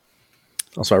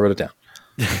 Also, I wrote it down.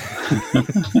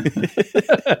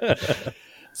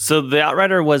 So the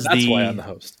Outrider was That's why I'm the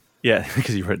host. Yeah,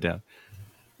 because you wrote it down.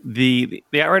 The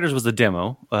Outriders was the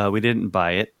demo. We didn't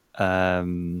buy it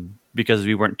because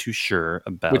we weren't too sure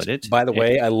about it. By the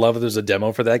way, I love there's a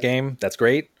demo for that game. That's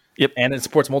great. Yep. And it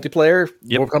supports multiplayer.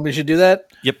 Yep. More companies should do that.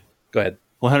 Yep. Go ahead.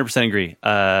 100% agree.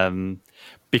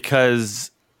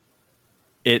 Because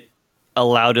it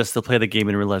allowed us to play the game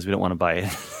and realize we don't want to buy it.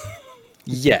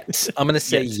 Yet. I'm going to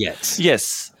say yet.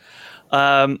 Yes.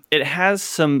 It has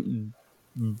some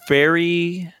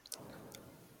very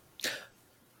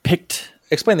picked...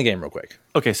 Explain the game real quick.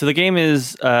 Okay, so the game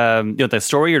is the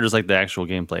story or just like the actual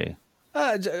gameplay?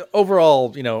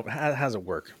 Overall, how does it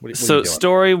work? What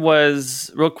story was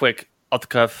real quick off the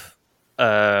cuff.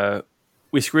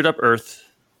 We screwed up Earth.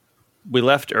 We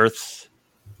left Earth.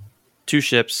 2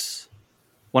 ships.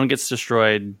 One gets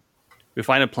destroyed. We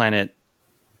find a planet.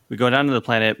 We go down to the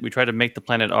planet. We try to make the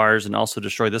planet ours and also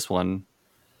destroy this one.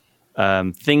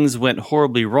 Things went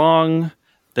horribly wrong.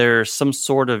 There's some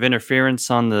sort of interference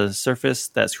on the surface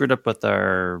that screwed up with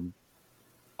our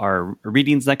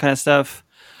readings and that kind of stuff.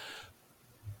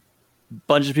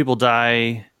 Bunch of people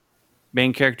die.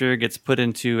 Main character gets put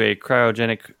into a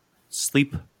cryogenic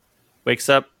sleep. Wakes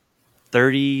up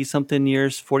 30-something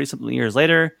years, 40-something years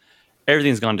later.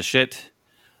 Everything's gone to shit.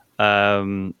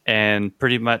 And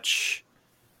pretty much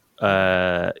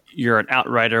you're an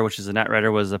outrider, which is an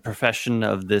outrider was a profession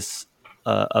of this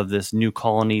new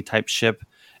colony type ship.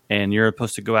 And you're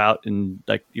supposed to go out and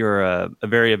you're a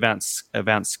very advanced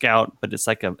scout, but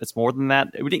it's more than that.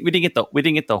 We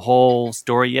didn't get the whole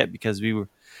story yet because didn't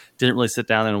really sit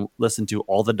down and listen to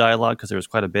all the dialogue because there was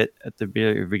quite a bit at the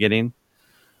beginning.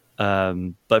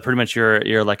 But pretty much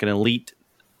you're like an elite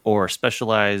or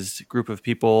specialized group of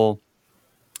people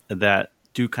that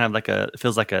do kind of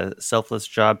feels like a selfless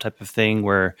job type of thing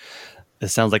where it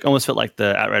sounds like almost felt like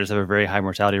the Outriders have a very high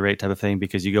mortality rate type of thing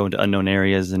because you go into unknown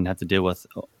areas and have to deal with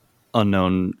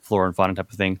unknown flora and fauna type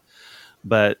of thing.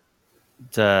 But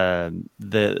the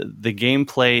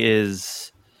gameplay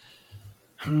is,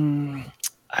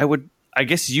 I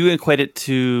guess you equate it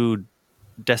to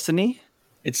Destiny.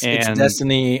 It's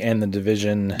Destiny and the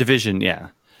Division. Yeah.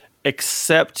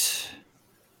 Except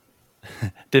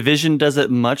Division does it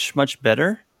much, much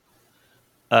better.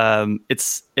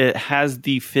 It has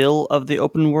the feel of the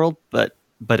open world, but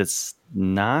it's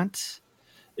not.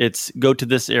 It's go to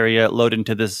this area, load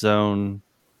into this zone,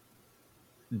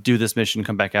 do this mission,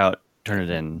 come back out, turn it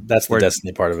in. That's the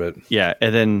Destiny part of it. Yeah,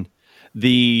 and then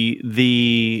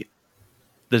the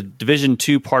Division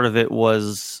 2 part of it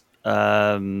was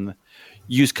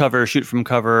use cover, shoot from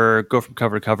cover, go from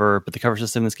cover to cover. But the cover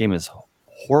system in this game is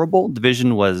horrible.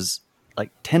 Division was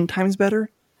like 10 times better.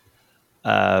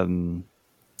 But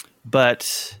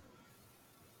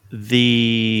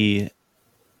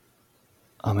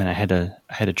I had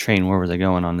a train. Where was I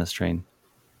going on this train?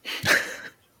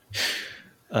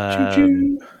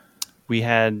 We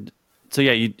had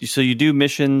you do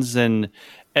missions and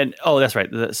oh, that's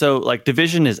right. So like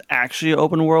Division is actually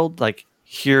open world. Like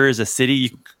here is a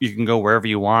city, you can go wherever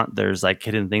you want. There's like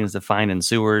hidden things to find in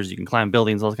sewers. You can climb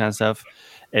buildings, all that kind of stuff.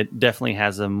 It definitely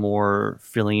has a more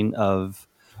feeling of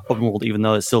open world, even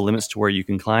though it still limits to where you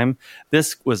can climb.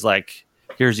 This was like,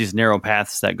 here's these narrow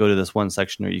paths that go to this one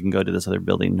section, or you can go to this other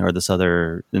building or this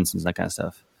other instance, that kind of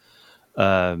stuff.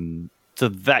 So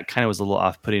that kind of was a little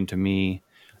off-putting to me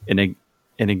in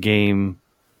a game.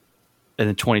 And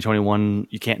in 2021,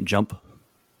 you can't jump.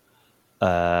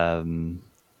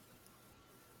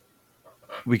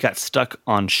 We got stuck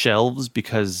on shelves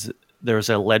because there was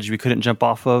a ledge we couldn't jump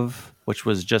off of, which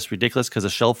was just ridiculous because the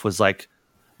shelf was like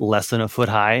less than a foot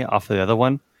high off the other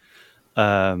one.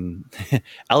 I'll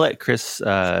let Chris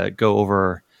go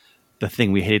over the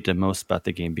thing we hated the most about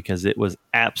the game because it was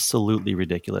absolutely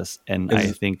ridiculous and I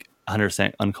think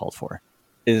 100% uncalled for.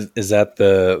 Is that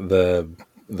the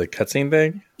cutscene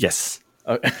thing? Yes.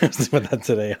 I was about that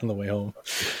today on the way home.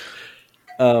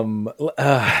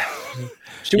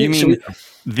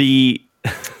 The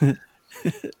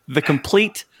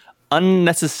complete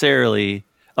unnecessary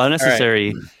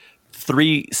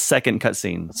 3-second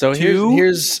cutscene? So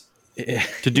here's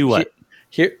to do what?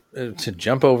 Here to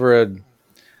jump over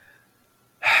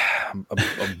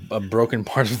a broken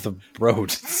part of the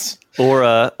road,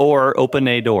 or open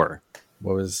a door.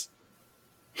 What was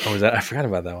that? I forgot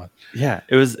about that one. Yeah,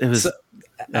 it was. So,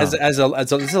 this is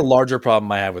a larger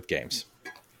problem I have with games,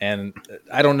 and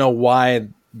I don't know why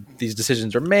these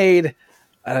decisions are made.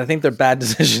 And I think they're bad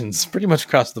decisions, pretty much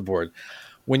across the board.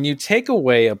 When you take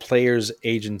away a player's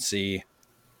agency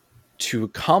to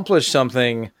accomplish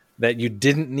something that you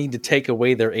didn't need to take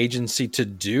away their agency to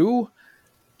do,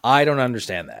 I don't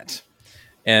understand that.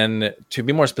 And to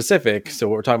be more specific, so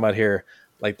what we're talking about here,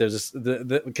 like there's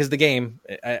this, because the game,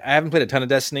 I haven't played a ton of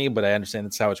Destiny, but I understand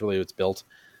that's how it's built.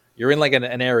 You're in like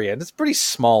an area, and it's a pretty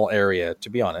small area, to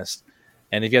be honest.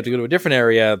 And if you have to go to a different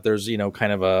area, there's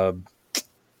kind of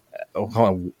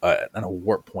not a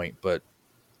warp point, but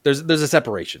there's a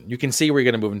separation. You can see where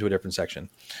you're going to move into a different section.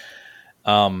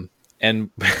 And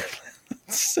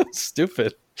it's so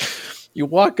stupid. You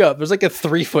walk up, there's like a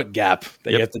 3-foot gap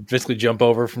that you have to basically jump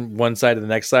over from one side to the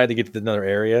next side to get to another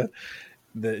area.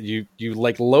 That you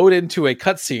like load into a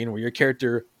cutscene where your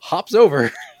character hops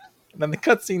over, and then the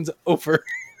cutscene's over,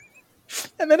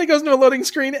 and then it goes into a loading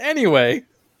screen anyway.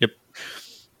 Yep.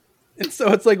 And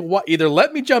so it's like, what? Either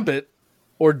let me jump it,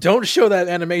 or don't show that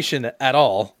animation at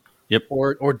all. Yep.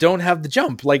 Or don't have the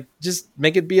jump. Like, just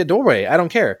make it be a doorway. I don't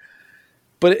care.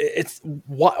 But it's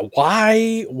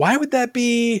why would that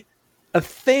be a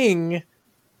thing?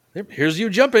 Here's you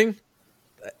jumping.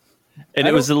 And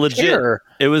it was a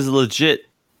legit.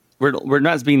 We're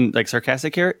not being like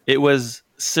sarcastic here. It was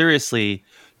seriously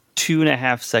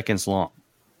 2.5 seconds long.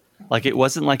 Like it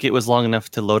wasn't like it was long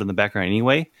enough to load in the background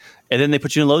anyway. And then they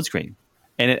put you in a load screen,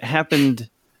 and it happened.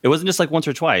 It wasn't just like once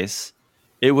or twice.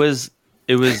 It was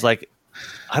like,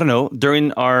 I don't know,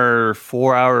 during our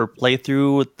 4-hour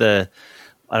playthrough with the,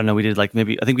 I don't know, we did like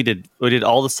we did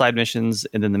all the side missions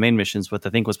and then the main missions, which I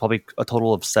think was probably a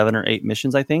total of 7 or 8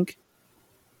 missions, I think.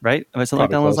 Right? Am I something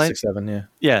probably like that? 6, 7, yeah.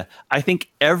 Yeah. I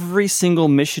think every single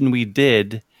mission we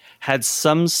did had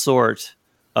some sort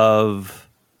of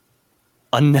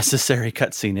unnecessary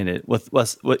cutscene in it with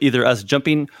either us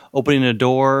jumping, opening a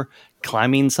door,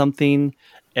 climbing something,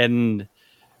 and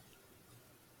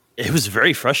it was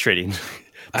very frustrating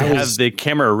to have the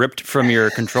camera ripped from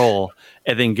your control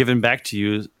and then given back to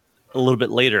you a little bit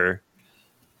later.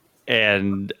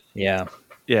 And yeah.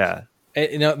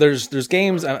 There's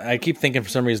games. I keep thinking for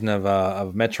some reason of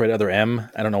Metroid Other M.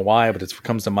 I don't know why, but it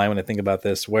comes to mind when I think about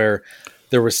this, where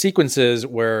there were sequences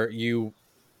where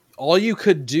all you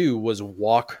could do was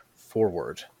walk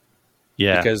forward.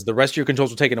 Yeah. Because the rest of your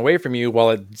controls were taken away from you while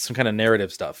it's some kind of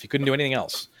narrative stuff. You couldn't do anything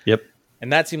else. Yep.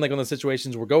 And that seemed like one of those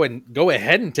situations where go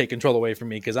ahead and take control away from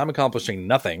me because I'm accomplishing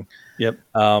nothing. Yep.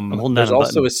 I'm holding There's down a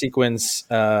also button. a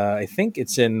sequence, I think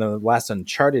it's in the last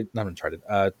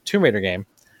Tomb Raider game,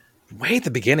 way at the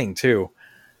beginning too,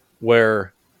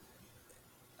 where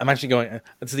I'm actually going,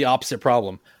 it's the opposite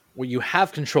problem, where you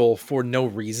have control for no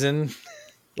reason.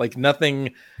 Like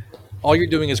nothing, all you're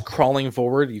doing is crawling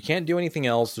forward. You can't do anything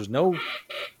else. There's no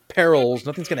perils.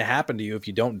 Nothing's going to happen to you if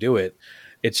you don't do it.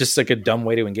 It's just like a dumb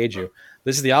way to engage you.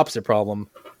 This is the opposite problem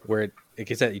where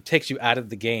it takes you out of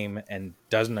the game and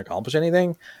doesn't accomplish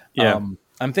anything. Yeah.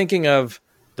 I'm thinking of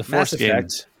The Mass Force game.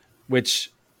 Effect,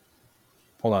 which,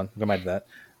 hold on, go back to that.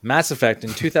 Mass Effect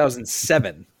in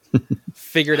 2007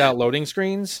 figured out loading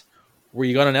screens where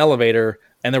you got an elevator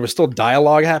and there was still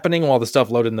dialogue happening while the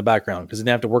stuff loaded in the background because it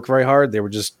didn't have to work very hard. They were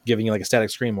just giving you like a static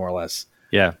screen more or less.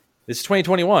 Yeah. This is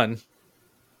 2021.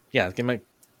 Yeah, it came out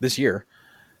this year.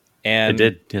 And It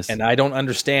did, yes. And I don't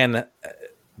understand.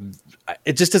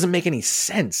 It just doesn't make any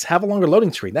sense. Have a longer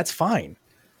loading screen. That's fine.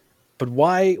 But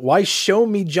why show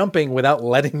me jumping without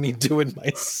letting me do it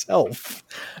myself?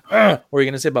 What were you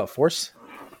going to say about Force?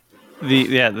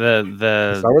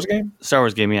 The Star Wars game? Star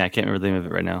Wars game, yeah, I can't remember the name of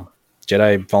it right now.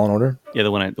 Jedi Fallen Order? Yeah,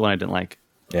 the one I didn't like.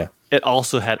 Yeah. It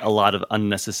also had a lot of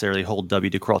unnecessarily hold W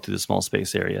to crawl through the small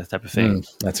space area type of thing.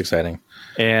 That's exciting.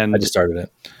 And I just started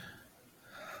it.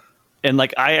 And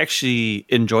like I actually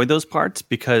enjoyed those parts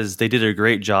because they did a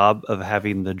great job of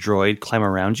having the droid climb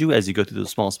around you as you go through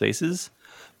those small spaces.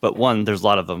 But one, there's a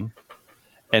lot of them.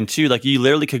 And two, like you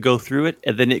literally could go through it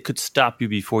and then it could stop you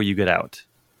before you get out.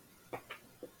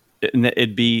 And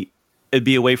it'd be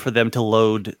a way for them to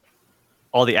load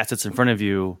all the assets in front of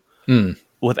you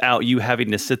without you having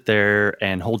to sit there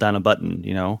and hold down a button,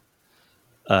 you know?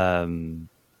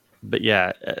 But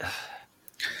yeah,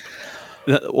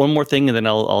 one more thing, and then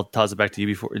I'll toss it back to you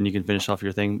before, and you can finish off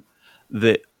your thing.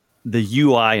 The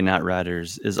UI in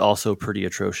Outriders is also pretty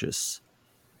atrocious,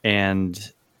 and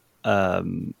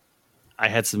we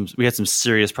had some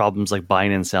serious problems like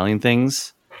buying and selling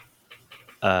things.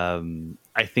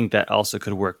 I think that also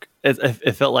could work.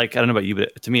 It felt like, I don't know about you,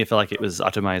 but to me, it felt like it was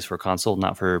optimized for console,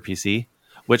 not for PC,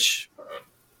 which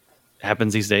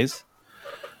happens these days.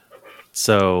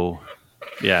 So,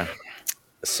 yeah.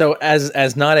 So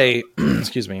as not a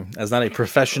as not a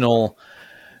professional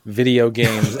video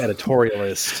games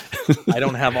editorialist, I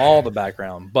don't have all the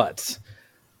background, but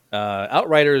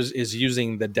Outriders is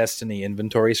using the Destiny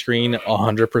inventory screen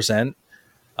 100%,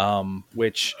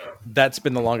 which that's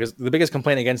been the biggest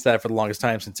complaint against that for the longest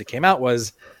time since it came out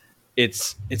was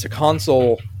it's a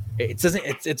console.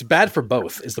 It's bad for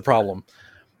both is the problem.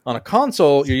 On a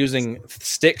console, you're using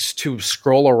sticks to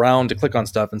scroll around to click on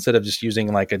stuff instead of just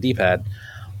using like a D-pad.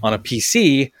 On a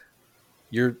PC,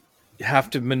 you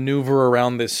have to maneuver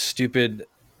around this stupid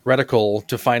reticle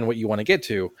to find what you want to get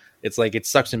to. It's like it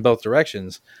sucks in both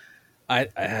directions.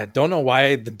 I don't know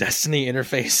why the Destiny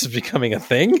interface is becoming a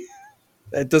thing.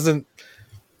 It doesn't.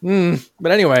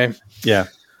 But anyway, yeah.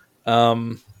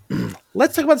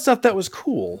 Let's talk about stuff that was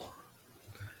cool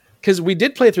because we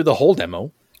did play through the whole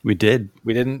demo. We did.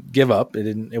 We didn't give up.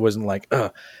 It wasn't like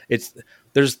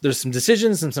there's some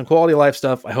decisions and some quality of life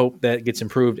stuff. I hope that gets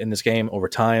improved in this game over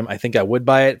time. I think I would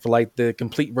buy it for like the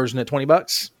complete version at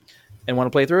 $20 and want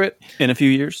to play through it in a few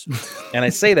years. And I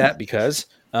say that because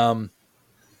without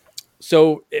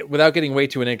getting way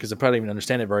too in it, because I probably don't even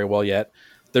understand it very well yet.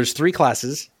 There's 3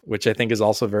 classes, which I think is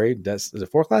also very. Is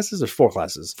it 4 classes? There's 4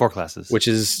 classes. 4 classes, which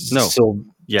is still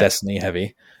Destiny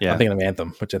heavy. Yeah, I'm thinking of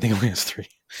Anthem, which I think only has 3.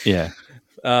 Yeah.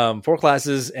 4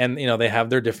 classes, and they have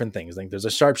their different things. Like there's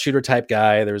a sharpshooter type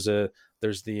guy. There's the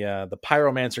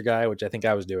pyromancer guy, which I think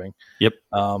I was doing. Yep.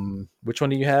 Which one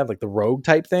do you have? Like the rogue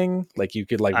type thing? Like you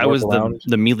could like I was around?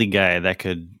 the melee guy that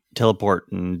could teleport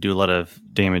and do a lot of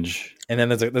damage. And then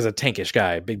there's a tankish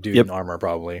guy, big dude in armor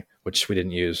probably, which we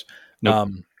didn't use. Nope.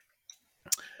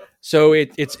 So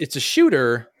it's a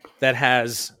shooter that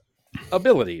has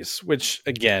abilities, which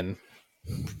again,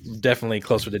 definitely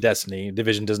closer to Destiny.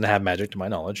 Division doesn't have magic to my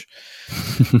knowledge.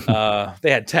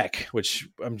 They had tech, which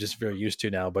I'm just very used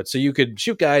to now. But so you could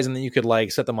shoot guys and then you could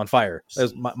like set them on fire.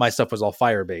 My stuff was all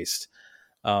fire based.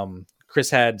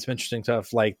 Chris had some interesting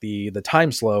stuff like the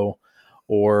time slow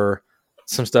or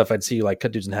some stuff I'd see like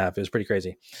cut dudes in half. It was pretty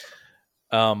crazy.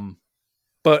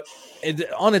 But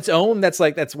on its own, that's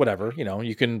whatever,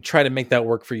 you can try to make that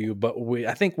work for you. But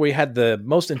I think we had the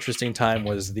most interesting time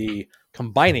was the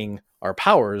combining our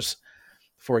powers.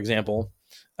 For example,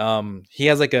 he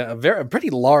has like a pretty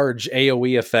large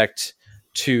AoE effect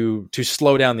to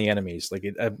slow down the enemies. Like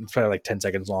it's probably like 10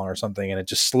 seconds long or something. And it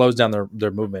just slows down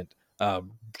their movement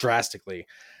drastically.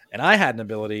 And I had an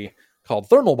ability called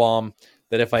Thermal Bomb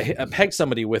that if I peg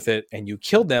somebody with it and you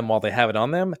kill them while they have it on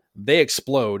them, they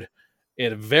explode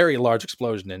in a very large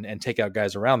explosion and take out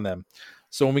guys around them.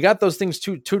 So when we got those things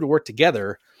two to work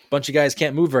together, a bunch of guys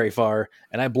can't move very far,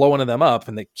 and I blow one of them up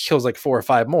and it kills like 4 or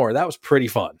 5 more. That was pretty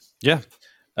fun. Yeah.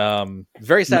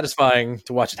 Very satisfying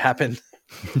to watch it happen.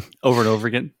 Over and over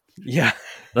again. Yeah.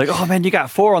 Like, oh man, you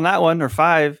got 4 on that one or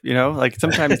 5, like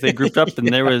sometimes they grouped up and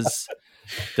there's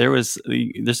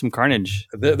some carnage.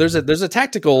 There's a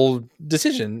tactical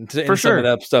decision in some of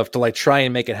that stuff to like try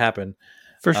and make it happen.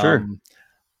 For sure.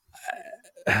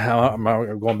 I'm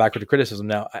going backward to criticism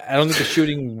now. I don't think the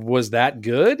shooting was that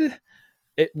good.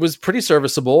 It was pretty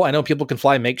serviceable. I know people can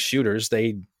fly make shooters.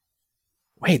 They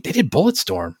did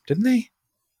Bulletstorm, didn't they?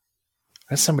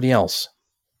 That's somebody else.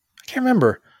 I can't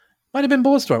remember. Might have been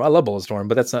Bulletstorm. I love Bulletstorm,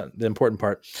 but that's not the important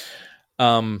part.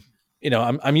 I'm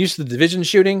used to the Division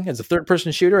shooting as a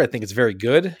third-person shooter. I think it's very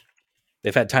good.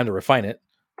 They've had time to refine it.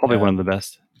 Probably one of the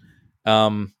best.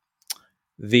 What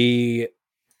do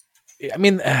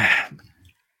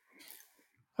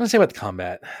I say about the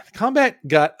combat? The combat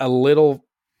got a little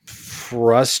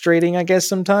frustrating, I guess,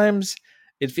 sometimes.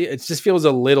 It just feels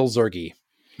a little Zergy,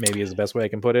 maybe is the best way I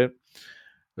can put it.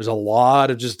 There's a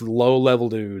lot of just low-level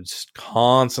dudes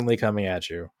constantly coming at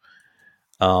you.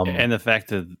 And the fact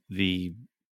that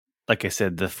like I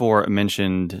said, the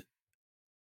aforementioned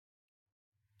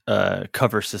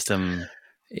cover system.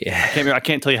 Yeah. I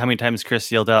can't tell you how many times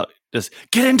Chris yelled out, just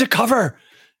get into cover.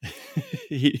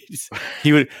 he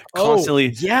would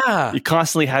constantly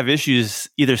constantly have issues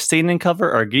either staying in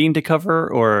cover or getting to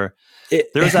cover, or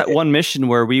there was that one mission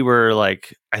where we were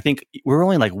like, I think we were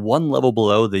only like one level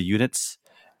below the units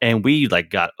and we like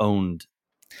got owned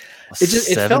it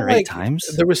 7 felt or 8 like times.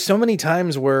 There was so many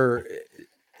times where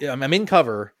I'm in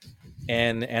cover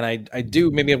and I do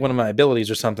maybe one of my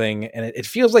abilities or something, and it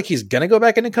feels like he's gonna go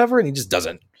back into cover and he just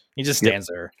doesn't. He just stands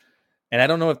there. And I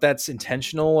don't know if that's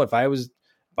intentional, if I was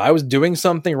doing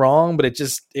something wrong, but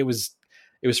it was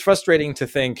frustrating to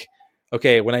think,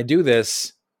 okay, when I do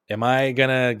this, am I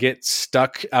gonna get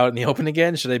stuck out in the open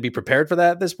again? Should I be prepared for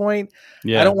that at this point?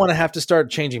 Yeah. I don't want to have to start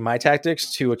changing my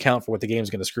tactics to account for what the game's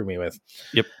going to screw me with.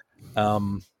 Yep.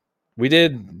 We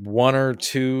did 1 or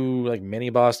 2 like mini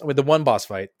boss with the one boss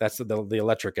fight. That's the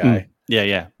electric guy.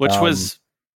 Yeah. Which was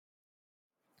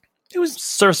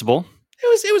serviceable.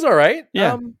 It was all right.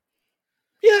 Yeah.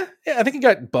 Yeah, I think he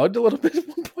got bugged a little bit at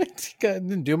one point. He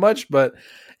didn't do much, but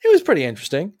it was pretty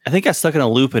interesting. I think I got stuck in a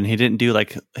loop and he didn't do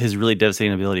like his really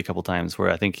devastating ability a couple times where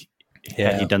I think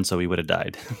had he done so, he would have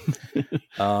died.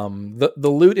 The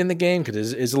loot in the game,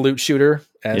 because it is a loot shooter,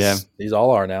 as these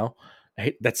all are now.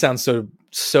 That sounds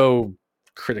so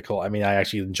critical. I mean, I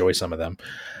actually enjoy some of them.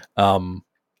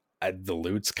 The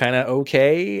loot's kind of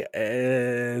okay.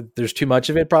 There's too much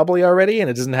of it probably already, and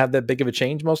it doesn't have that big of a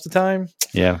change most of the time.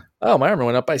 Yeah. Oh, my armor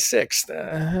went up by 6.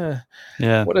 Yeah.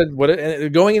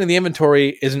 Going into the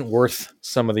inventory isn't worth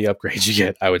some of the upgrades you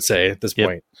get, I would say, at this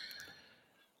point.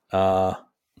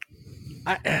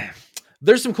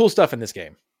 There's some cool stuff in this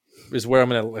game, is where I'm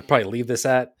going to probably leave this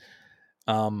at.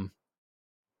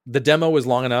 The demo was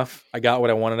long enough. I got what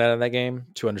I wanted out of that game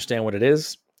to understand what it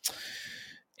is.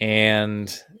 And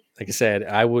like I said,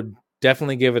 I would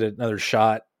definitely give it another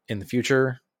shot in the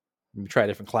future. Maybe try a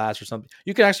different class or something.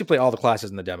 You can actually play all the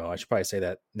classes in the demo. I should probably say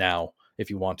that now if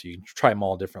you want to. You can try them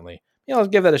all differently. I'll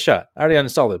give that a shot. I already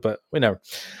uninstalled it, but we never.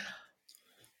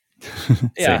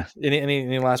 Yeah.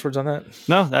 Any last words on that?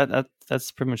 No,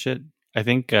 that's pretty much it. I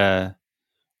think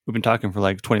we've been talking for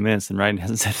like 20 minutes and Ryan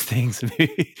hasn't said things.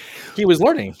 He was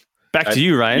learning. Back to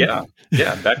you, Ryan.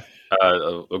 Yeah. Back.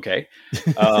 Okay.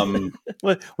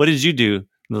 What did you do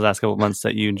in the last couple of months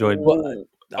that you enjoyed?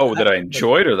 That I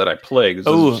enjoyed or that I played? Because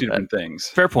those are 2 different things.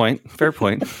 Fair point.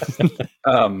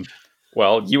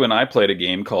 Well, you and I played a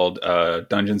game called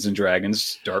Dungeons and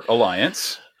Dragons Dark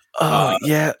Alliance.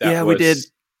 We did.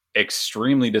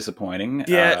 Extremely disappointing.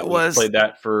 It was. We played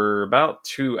that for about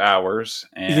 2 hours,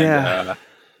 and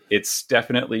it's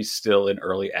definitely still an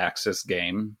early access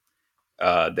game.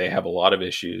 They have a lot of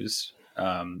issues.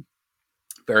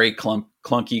 Very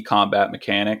clunky combat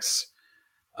mechanics.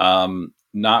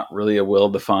 Not really a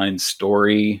well-defined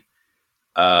story.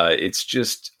 It's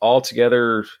just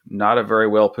altogether not a very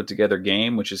well put together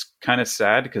game, which is kind of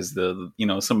sad because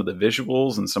some of the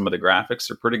visuals and some of the graphics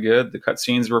are pretty good. The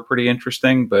cutscenes were pretty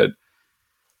interesting, but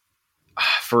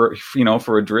for a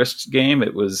Drizzt game,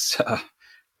 it was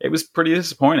pretty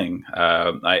disappointing.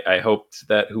 I hoped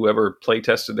that whoever play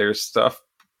tested their stuff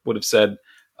would have said,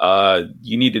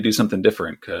 you need to do something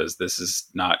different because this is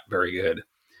not very good.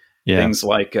 Yeah. Things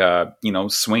like,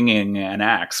 swinging an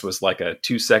axe was like a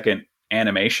 2-second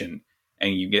animation,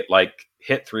 and you get like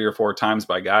hit 3 or 4 times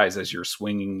by guys as you're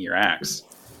swinging your axe.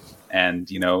 And,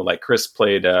 like Chris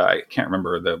played, I can't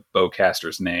remember the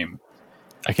bowcaster's name.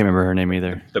 I can't remember her name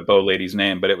either. The bow lady's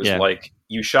name, but it was like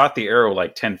you shot the arrow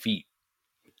like 10 feet.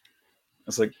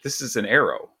 It's like, this is an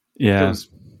arrow. Yeah. It goes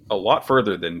a lot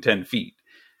further than 10 feet.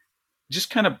 Just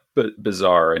kind of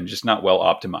bizarre and just not well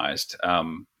optimized.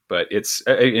 But it's,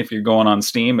 if you're going on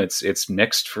Steam, it's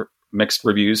mixed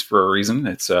reviews for a reason.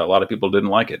 It's a lot of people didn't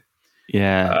like it.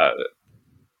 Yeah.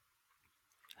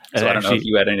 So I don't know if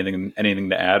you had anything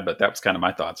to add, but that was kind of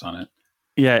my thoughts on it.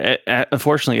 Yeah,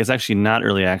 unfortunately, it's actually not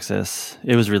early access.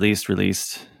 It was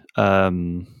released.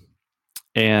 And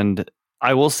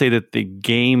I will say that the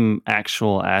game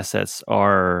actual assets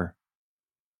are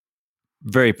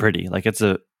very pretty. Like it's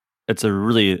a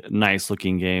really nice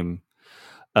looking game.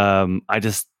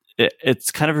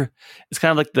 It's kind of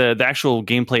like the actual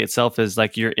gameplay itself is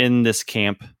like you're in this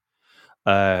camp.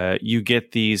 You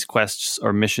get these quests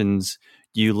or missions.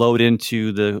 You load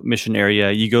into the mission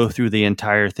area. You go through the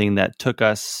entire thing that took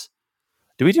us.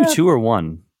 Did we do 2 or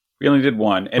 1? We only did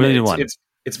 1, and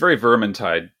it's very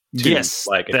Vermintide too. Yes,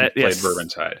 like if you played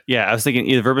Vermintide. Yeah, I was thinking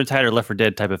either Vermintide or Left 4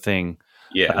 Dead type of thing.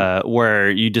 Yeah, where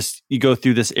you go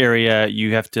through this area.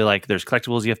 You have to there's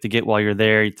collectibles you have to get while you're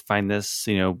there. You have to find this.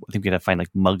 I think we had to find like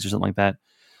mugs or something like that.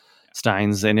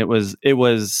 Steins, and it was.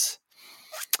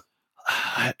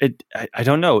 I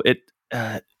don't know. It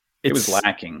was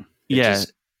lacking.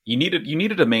 You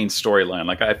needed a main storyline.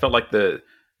 Like I felt like the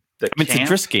it's a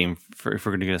Driss game for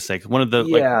we're going to say one of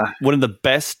the one of the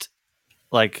best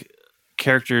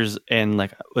characters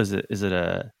and is it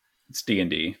it's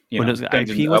D&D. What is it,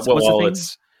 IP? What's the thing?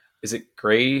 Is it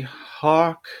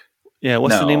Greyhawk? Yeah,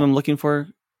 what's the name I'm looking for,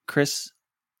 Chris?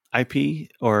 IP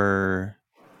or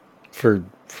for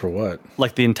what?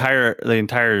 Like the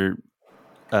entire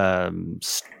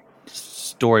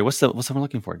story. What's the one I'm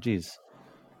looking for? Jeez.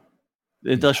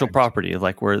 Intellectual property,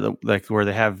 where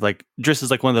they have Driss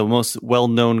is one of the most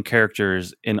well-known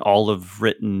characters in all of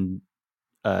written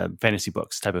fantasy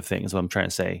books type of thing is what I'm trying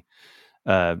to say.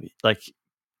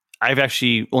 I've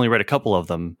actually only read a couple of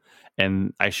them,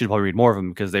 and I should probably read more of them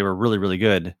because they were really, really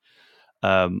good.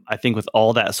 I think with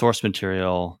all that source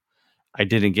material, I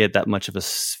didn't get that much of a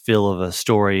feel of a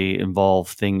story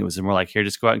involved thing. It was more like, here,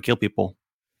 just go out and kill people.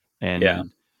 And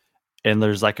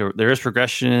there's there is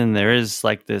progression. There is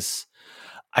this.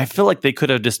 I feel like they could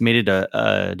have just made it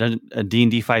a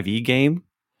D&D 5e game,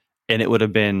 and it would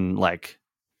have been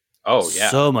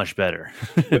so much better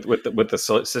with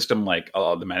the system. My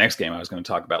next game I was going to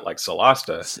talk about,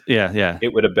 Solasta. Yeah,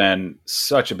 it would have been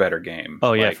such a better game.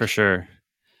 Oh yeah, for sure.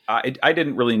 I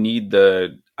didn't really need I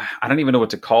don't even know what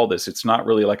to call this. It's not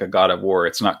really like a God of War.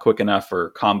 It's not quick enough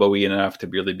or combo-y enough to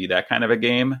really be that kind of a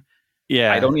game.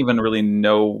 Yeah, I don't even really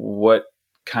know what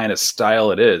kind of style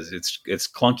it is. It's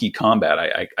clunky combat.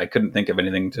 I couldn't think of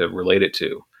anything to relate it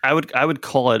to. I would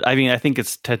call it. I mean, I think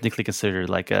it's technically considered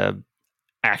a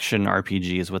action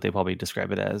RPG is what they probably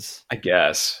describe it as. I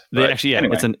guess. Anyway.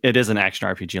 It is an action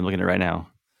RPG. I'm looking at it right now.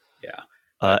 Yeah.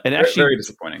 And actually, very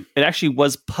disappointing. It actually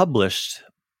was published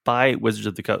by Wizards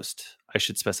of the Coast. I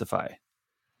should specify.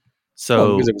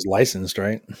 So because it was licensed,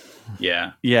 right?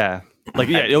 Yeah. Yeah.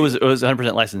 It was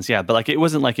 100% licensed. Yeah, but it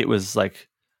wasn't it was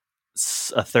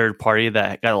a third party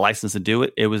that got a license to do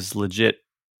it. It was legit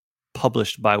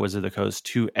published by Wizards of the Coast,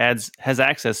 who has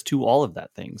access to all of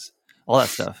that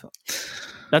stuff.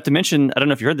 Not to mention, I don't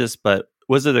know if you heard this, but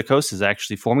Wizards of the Coast is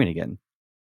actually forming again.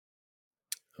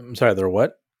 I'm sorry, they're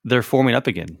what? They're forming up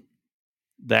again.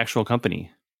 The actual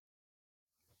company.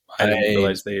 I didn't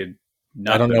realize they had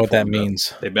not. I don't know what that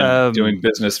means. They've been doing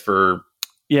business for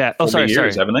sorry,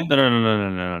 years, haven't they?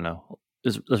 No.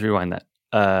 Let's rewind that.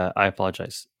 I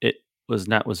apologize. It was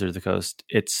not Wizard of the Coast.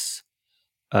 It's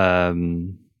oh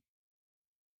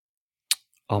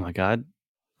my god,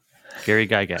 Gary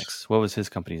Gygax. What was his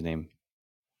company's name?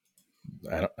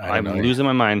 I'm losing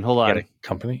my mind. Hold on.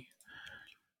 Company?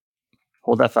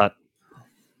 Hold that thought.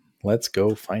 Let's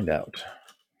go find out.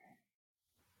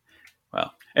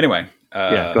 Well, anyway. Go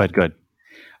ahead.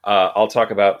 I'll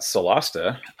talk about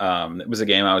Solasta. It was a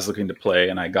game I was looking to play,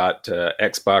 and I got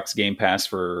Xbox Game Pass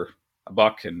for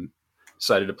 $1 and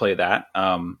decided to play that.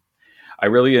 I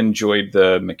really enjoyed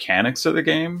the mechanics of the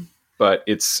game, but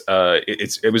it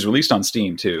was released on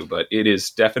Steam too, but it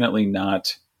is definitely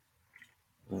not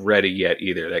ready yet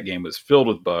either. That game was filled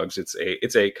with bugs.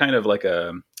 It's a kind of like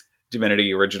a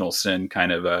Divinity Original Sin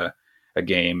kind of a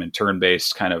game, and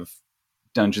turn-based kind of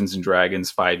Dungeons and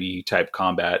Dragons 5e type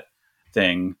combat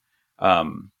thing.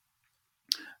 But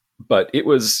it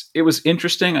was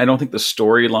interesting. I don't think the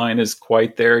storyline is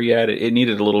quite there yet. It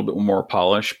needed a little bit more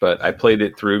polish, but I played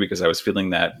it through because I was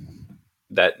feeling that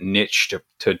that niche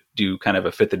to do kind of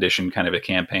a 5th edition kind of a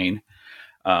campaign.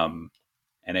 And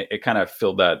it kind of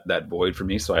filled that void for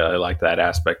me. So I like that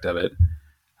aspect of it.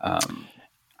 I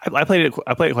played it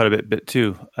quite a bit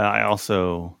too. I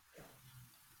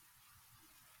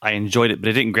enjoyed it, but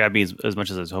it didn't grab me as much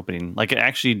as I was hoping. Like, it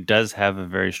actually does have a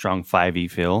very strong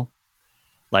 5e feel.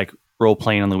 Like, role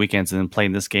playing on the weekends and then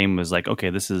playing this game was like,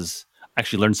 okay, this is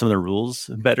actually learned some of the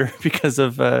rules better because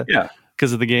of the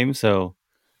game. So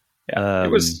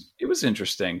it was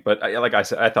interesting, but like I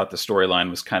said, I thought the storyline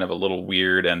was kind of a little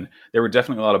weird, and there were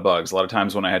definitely a lot of bugs. A lot of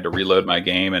times when I had to reload my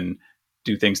game and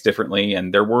do things differently,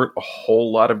 and there weren't a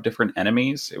whole lot of different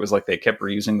enemies. It was like they kept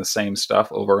reusing the same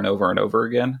stuff over and over and over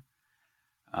again.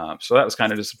 So that was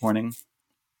kind of disappointing,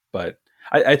 but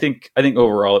I think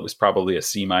overall it was probably a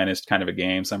C- kind of a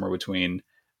game, somewhere between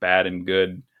bad and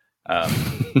good.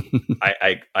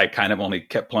 I kind of only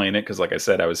kept playing it because, like I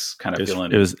said, I was kind of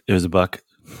feeling it was a buck.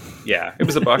 Yeah, it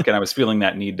was a buck, and I was feeling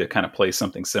that need to kind of play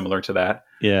something similar to that.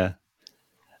 Yeah.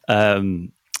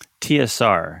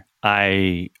 TSR,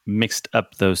 I mixed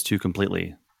up those two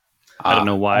completely. I don't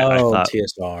know why. I thought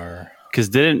TSR, because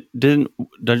didn't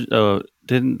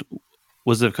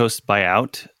Wizard of the Coast buy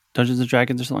out Dungeons and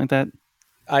Dragons or something like that?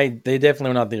 They definitely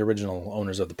were not the original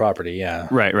owners of the property. Yeah.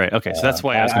 Right. Okay. So that's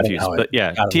why I was confused. But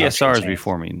yeah, TSR is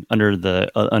reforming under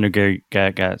Gary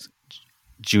Gygax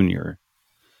Jr.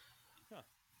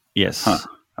 Yes. Huh.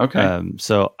 Okay.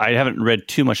 So I haven't read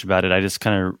too much about it. I just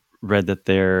kind of read that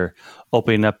they're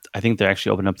opening up. I think they're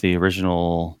actually opening up the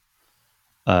original.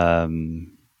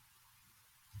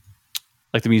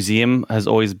 Like, the museum has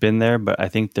always been there, but I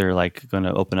think they're like going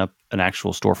to open up an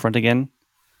actual storefront again.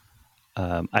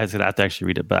 I have to actually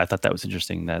read it, but I thought that was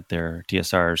interesting that their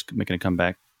TSR is making a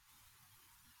comeback.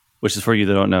 Which is, for you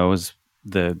that don't know, is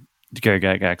the Gary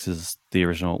Gygax is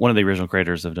one of the original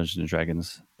creators of Dungeons and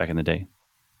Dragons back in the day.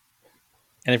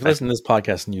 And if you listen to this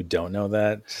podcast and you don't know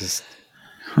that, just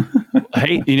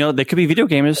hey, they could be video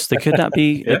gamers. They could not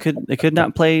be. Yeah. They could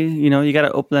not play. You got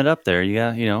to open that up there. You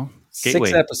got Gateway.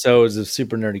 6 episodes of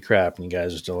super nerdy crap, and you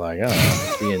guys are still like,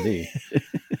 oh, D&D.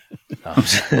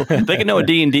 They can know what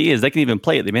D&D is. They can even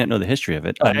play it. They may not know the history of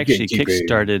it. I actually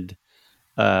kickstarted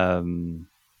a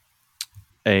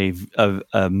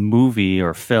movie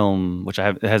or film, which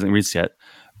it hasn't released yet,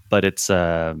 but it's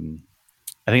I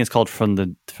think it's called From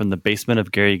the Basement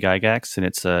of Gary Gygax, and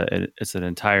it's an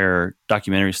entire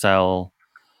documentary style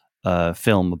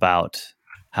film about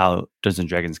how Dungeons and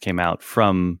Dragons came out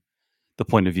from the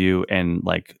point of view and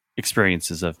like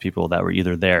experiences of people that were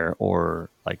either there or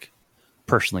like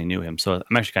personally knew him. So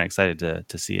I'm actually kind of excited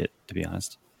to see it, to be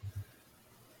honest,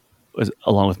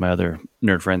 along with my other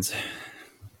nerd friends.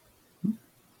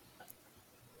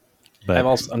 But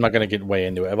I'm not going to get way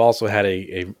into it. I've also had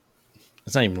a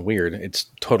it's not even weird. It's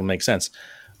totally makes sense.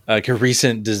 Like a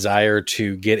recent desire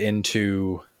to get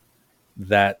into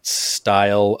that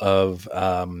style of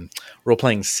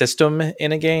role-playing system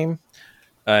in a game,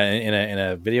 in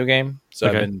a video game. So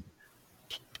okay. I've been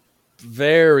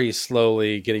very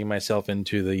slowly getting myself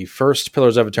into the first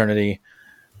Pillars of Eternity,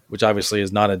 which obviously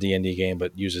is not a D&D game,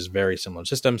 but uses very similar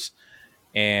systems,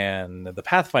 and the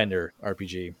Pathfinder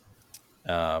RPG,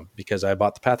 because I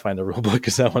bought the Pathfinder rulebook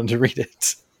because I wanted to read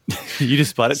it. You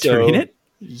just bought it to read it?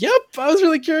 Yep, I was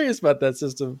really curious about that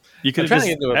system. You could have just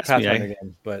into a Pathfinder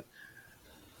game, but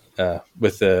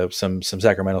with some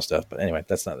Sacramento stuff. But anyway,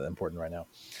 that's not that important right now.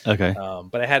 Okay.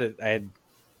 But I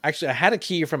had a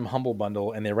key from Humble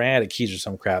Bundle, and they ran out of keys or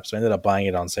some crap, so I ended up buying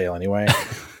it on sale anyway.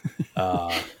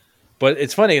 But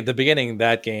it's funny at the beginning,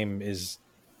 that game it's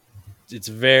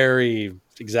very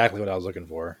exactly what I was looking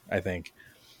for, I think.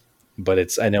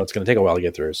 But I know it's going to take a while to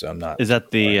get through, so I'm not. Is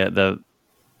that the?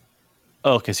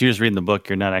 Oh, okay. So you're just reading the book.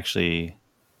 You're not actually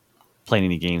playing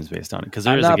any games based on it, because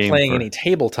I'm not playing any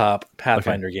tabletop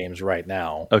Pathfinder games right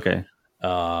now. Okay.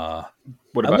 I'm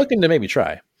looking to maybe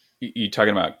try. You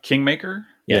talking about Kingmaker?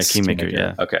 Yes, Kingmaker.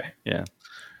 Yeah. Okay. Yeah.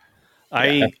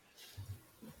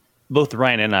 Both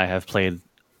Ryan and I have played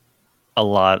a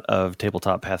lot of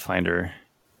tabletop Pathfinder.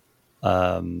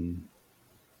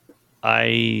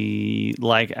 I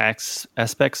like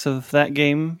aspects of that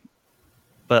game,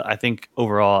 but I think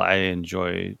overall I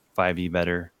enjoy 5e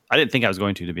better. I didn't think I was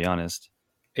going to be honest.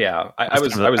 Yeah, I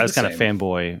was kind of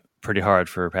fanboy pretty hard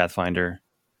for Pathfinder.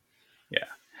 Yeah,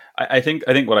 I think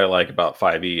what I like about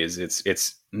 5e is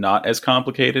it's not as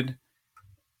complicated.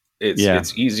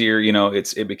 It's easier.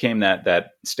 It became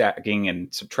that stacking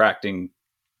and subtracting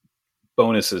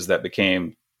bonuses that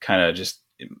became kind of just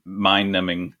mind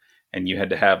numbing. And you had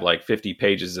to have like 50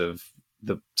 pages of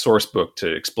the source book to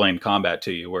explain combat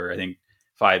to you, where I think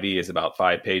 5e is about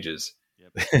 5 pages.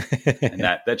 And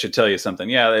that should tell you something.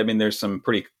 Yeah, I mean, there's some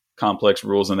pretty complex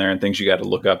rules in there and things you got to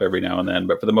look up every now and then.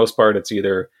 But for the most part, it's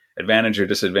either advantage or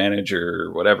disadvantage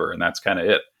or whatever, and that's kind of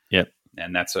it. Yep.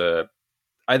 And that's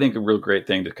I think, a real great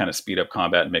thing to kind of speed up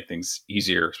combat and make things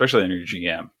easier, especially on your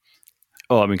GM.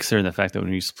 Oh, I mean, considering the fact that when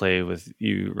we used to play with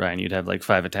you, Ryan, you'd have like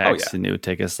 5 attacks, and it would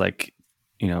take us like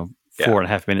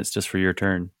 4.5 minutes just for your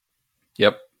turn.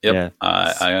 Yep. Yeah.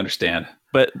 I understand.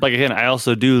 But like again, I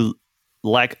also do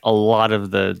like a lot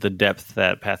of the depth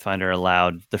that Pathfinder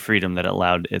allowed, the freedom that it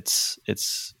allowed its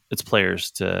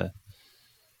players to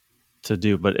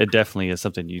do. But it definitely is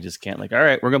something you just can't like. All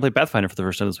right, we're gonna play Pathfinder for the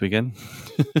first time this weekend.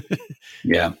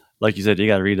 Yeah, like you said, you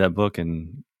got to read that book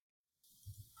and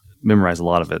memorize a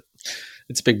lot of it.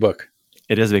 It's a big book.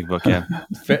 It is a big book. Yeah,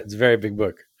 it's a very big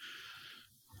book.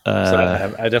 So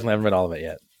I definitely haven't read all of it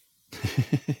yet.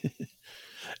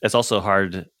 It's also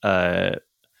hard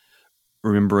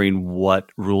remembering what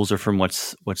rules are from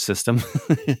which system.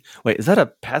 Wait, is that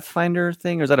a Pathfinder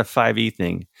thing or is that a 5e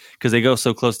thing? Because they go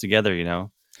so close together,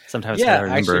 Sometimes I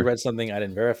actually read something. I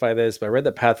didn't verify this, but I read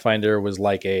that Pathfinder was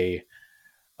like a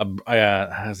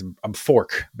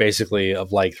fork, basically,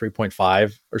 of like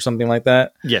 3.5 or something like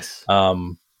that. Yes.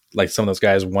 Like some of those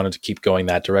guys wanted to keep going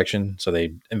that direction, so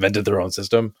they invented their own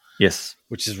system. Yes,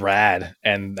 which is rad,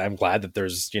 and I'm glad that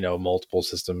there's multiple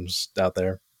systems out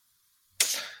there.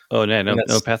 Oh no,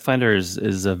 Pathfinder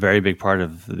is a very big part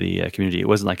of the community. It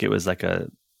wasn't like it was like a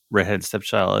redhead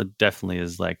stepchild. It definitely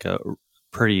is like a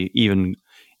pretty even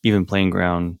playing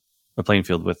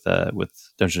field with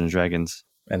Dungeons and Dragons,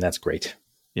 and that's great.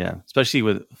 Yeah, especially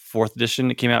with 4th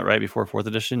edition. It came out right before 4th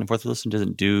edition, and 4th edition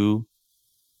doesn't do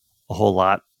a whole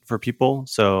lot for people.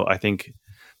 So I think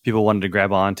people wanted to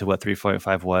grab on to what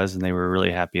 3.5 was, and they were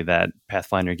really happy that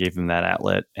Pathfinder gave them that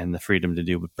outlet and the freedom to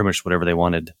do pretty much whatever they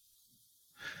wanted.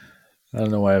 I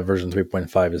don't know why version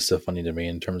 3.5 is so funny to me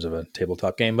in terms of a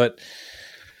tabletop game, but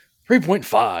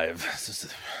 3.5,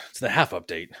 it's the half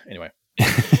update. Anyway.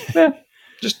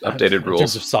 Just updated rules. In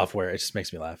terms of software, it just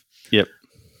makes me laugh. Yep.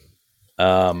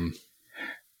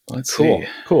 Let's see.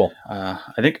 Cool.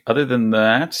 I think other than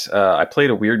that, I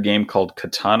played a weird game called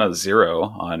Katana Zero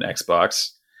on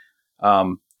Xbox.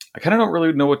 I kind of don't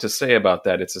really know what to say about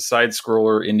that. It's a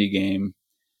side-scroller indie game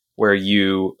where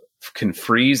you can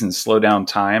freeze and slow down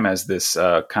time as this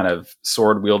kind of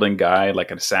sword-wielding guy,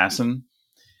 like an assassin.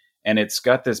 And it's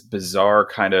got this bizarre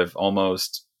kind of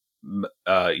almost... you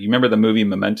remember the movie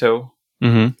Memento?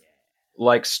 Mm-hmm.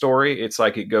 Like story. It's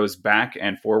like it goes back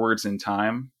and forwards in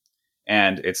time.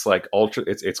 And it's like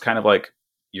it's kind of like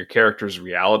your character's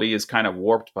reality is kind of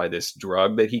warped by this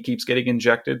drug that he keeps getting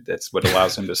injected. That's what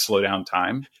allows him to slow down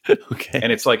time. Okay.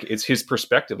 And it's like, it's his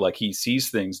perspective. Like he sees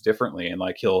things differently, and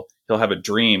like he'll have a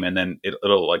dream, and then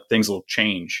it'll like things will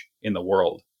change in the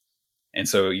world. And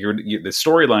so the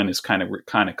storyline is kind of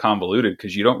convoluted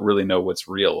because you don't really know what's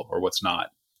real or what's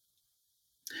not.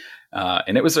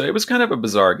 And it was kind of a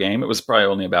bizarre game. It was probably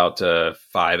only about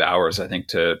 5 hours, I think,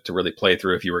 to really play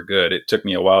through if you were good. It took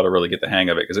me a while to really get the hang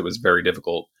of it because it was very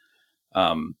difficult.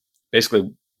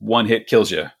 Basically, one hit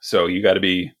kills you, so you got to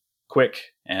be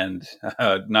quick and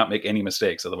not make any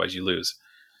mistakes, otherwise you lose.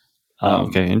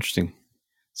 Okay, interesting.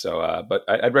 So, but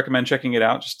I'd recommend checking it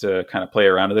out just to kind of play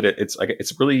around with it.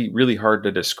 It's really, really hard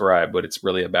to describe what it's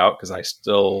really about because I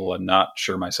still am not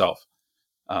sure myself.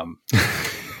 But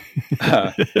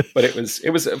it was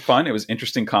fun. It was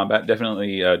interesting combat.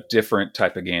 Definitely a different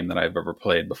type of game than I've ever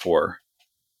played before.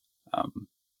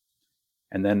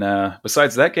 And then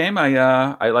besides that game,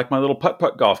 I like my little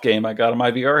putt-putt golf game I got on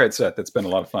my VR headset. That's been a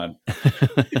lot of fun.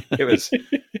 It was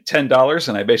 $10,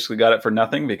 and I basically got it for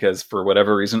nothing because for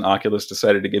whatever reason, Oculus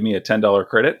decided to give me a $10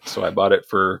 credit. So I bought it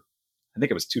for, I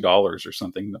think it was $2 or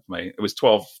something. It was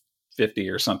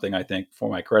 $12.50 or something, I think, for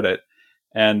my credit.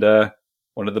 And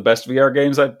one of the best VR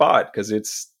games I've bought because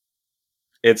it's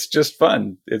just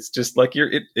fun. It's just like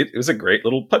it was a great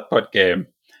little putt-putt game.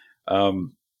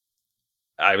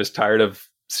 I was tired of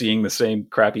seeing the same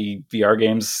crappy VR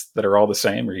games that are all the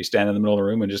same, where you stand in the middle of the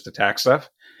room and just attack stuff.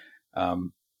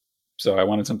 So I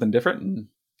wanted something different, and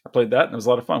I played that, and it was a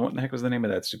lot of fun. What the heck was the name of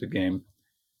that stupid game?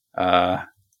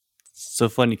 So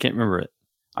fun you can't remember it.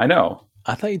 I know.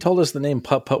 I thought you told us the name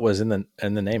putt-putt was in the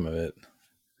name of it.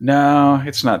 No,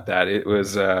 it's not that. It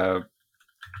was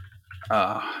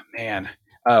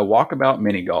Walkabout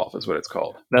Mini Golf is what it's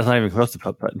called. That's not even close to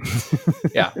putt-putt.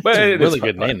 Yeah, but it's a it really is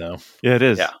good name though. Yeah, it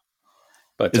is. Yeah,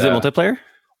 but is it multiplayer?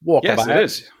 Yes, it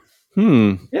is.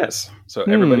 Yes, so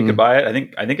everybody could buy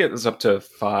it. I think it was up to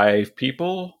 5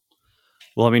 people.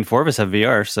 Well, I mean, 4 of us have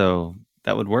VR, so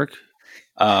that would work.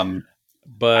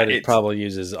 but it probably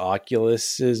uses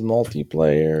Oculus's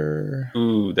multiplayer.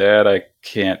 Ooh, that I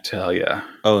can't tell you.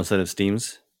 Oh, instead of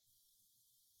Steam's?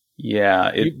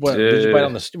 Yeah, did you buy it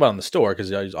on the store because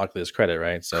you use Oculus credit,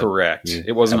 right? So correct.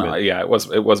 It wasn't.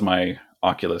 It was my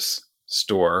Oculus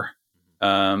store.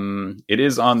 It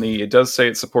is on the. It does say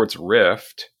it supports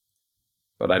Rift,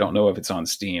 but I don't know if it's on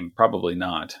Steam. Probably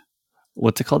not.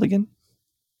 What's it called again?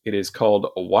 It is called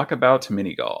Walkabout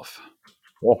Mini Golf.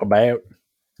 Walkabout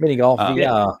Mini Golf VR.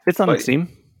 Yeah, it's on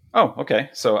Steam. Oh,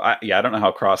 okay. So I don't know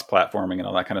how cross platforming and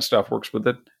all that kind of stuff works with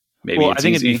it. Maybe I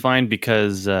think it'd be fine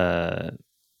because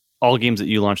all games that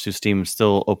you launch through Steam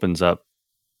still opens up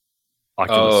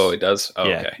Oculus. Oh, it does? Oh,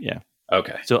 yeah, okay. Yeah.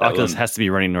 Okay. So Oculus has to be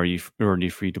running in order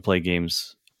for you to play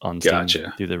games on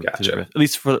Steam through the Rift. At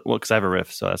least because I have a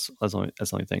Rift, so that's the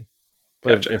only thing.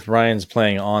 But if Ryan's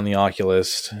playing on the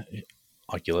Oculus,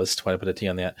 why did I put a T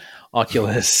on that?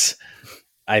 Oculus,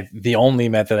 the only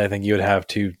method I think you would have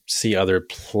to see other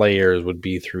players would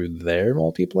be through their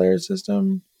multiplayer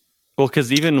system. Well,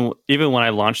 because even when I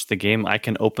launch the game, I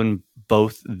can open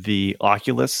both the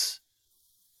Oculus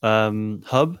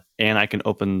hub and I can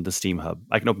open the Steam hub.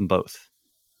 I can open both.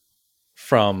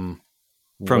 From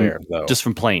where, though? Just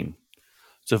from playing.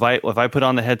 So if I put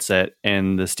on the headset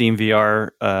and the Steam VR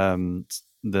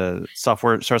the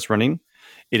software starts running,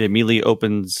 it immediately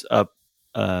opens up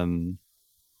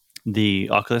the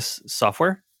Oculus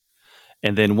software,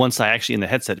 and then once I actually in the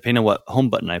headset, depending on what home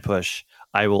button I push,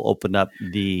 I will open up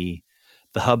the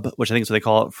hub, which I think is what they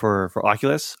call it for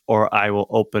Oculus, or I will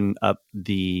open up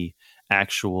the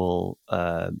actual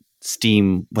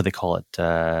Steam, what they call it,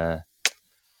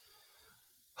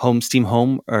 Steam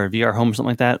Home or VR Home or something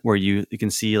like that, where you can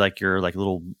see like your like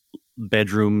little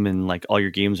bedroom and like all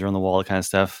your games are on the wall, that kind of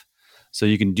stuff. So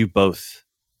you can do both.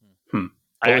 Well,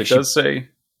 it does say.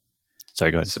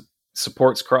 Sorry, go ahead.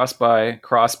 Supports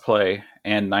crossplay,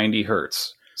 and 90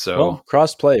 hertz. So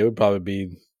crossplay would probably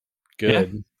be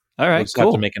good. Yeah. All right, cool.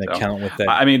 Have to make an account with that.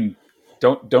 I mean,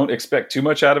 don't expect too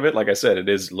much out of it. Like I said, it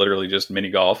is literally just mini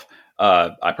golf.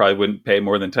 I probably wouldn't pay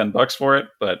more than $10 for it,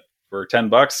 but for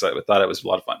 $10, I thought it was a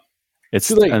lot of fun.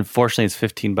 Unfortunately it's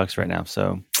 $15 right now.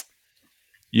 So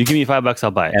you give me $5,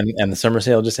 I'll buy it. And the summer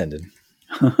sale just ended.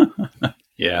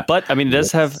 Yeah, but I mean, it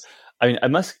does have. I mean,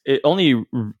 it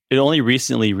only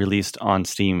recently released on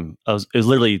Steam. It was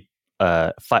literally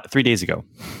 3 days ago.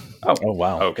 Oh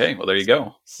wow. Okay, well there you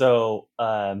go. So,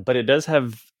 but it does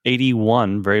have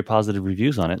 81 very positive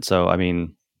reviews on it. So I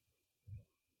mean,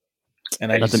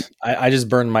 and I just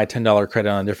burned my $10 credit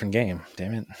on a different game.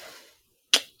 Damn it.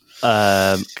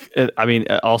 I mean,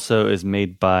 it also is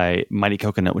made by Mighty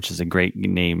Coconut, which is a great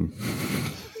name.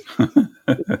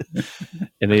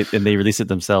 and they release it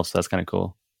themselves, so that's kind of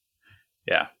cool.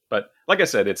 Yeah, but like I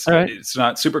said, it's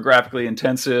not super graphically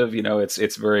intensive. You know,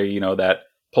 it's very that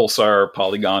Pulsar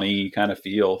polygon-y kind of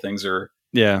feel. Things are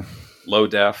low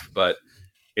def, but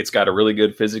it's got a really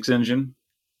good physics engine.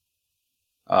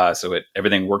 So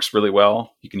everything works really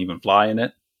well. You can even fly in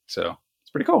it, so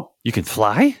it's pretty cool. You can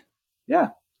fly? Yeah.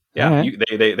 Right.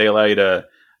 They allow you to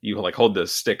hold the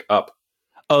stick up.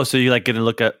 Oh, so you get a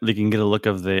look at you can get a look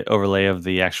of the overlay of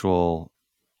the actual.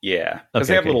 Yeah, because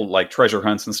they have little treasure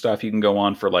hunts and stuff you can go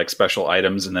on for special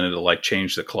items, and then it'll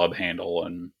change the club handle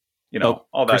and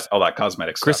all that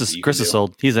cosmetic stuff. Chris is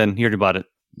sold. He's in. He already bought it.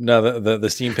 No, the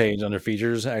Steam page under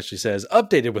features actually says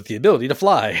updated with the ability to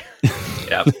fly.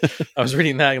 Yeah, I was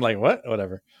reading that and what?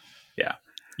 Whatever. Yeah,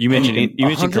 you mentioned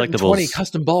collectibles. 120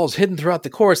 custom balls hidden throughout the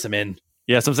course. I'm in.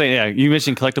 Yeah, so I'm saying, you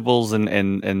mentioned collectibles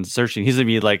and searching. He's gonna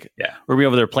be we're gonna be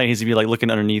over there playing. He's gonna be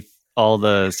looking underneath all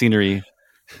the scenery.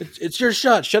 It's your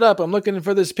shot. Shut up! I'm looking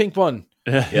for this pink one.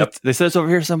 Yep, they said it's over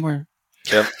here somewhere.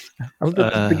 Yep, I looked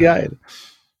at the guide.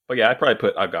 But yeah, I probably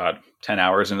put 10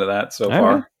 hours into that so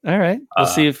far. All right. We'll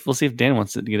see if Dan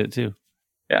wants to get it too.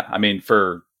 Yeah, I mean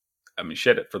for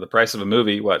the price of a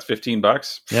movie, it's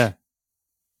 $15? Yeah.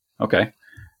 Okay.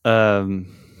 And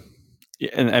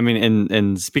I mean,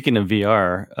 and speaking of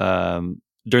VR,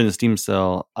 during the Steam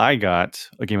sale, I got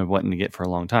a game I've wanted to get for a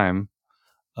long time,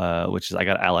 which is I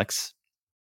got Alex.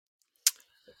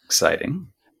 Exciting.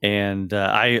 And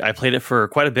I played it for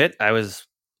quite a bit. I was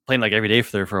playing every day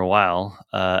for a while,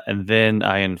 and then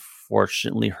I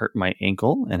unfortunately hurt my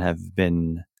ankle and have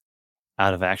been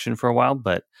out of action for a while.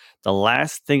 But the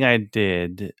last thing I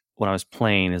did when I was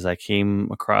playing is I came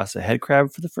across a head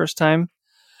crab for the first time.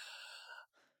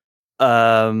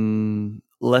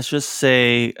 Let's just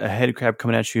say a head crab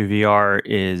coming at you VR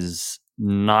is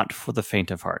not for the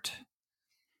faint of heart.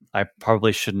 I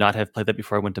probably should not have played that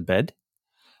before I went to bed.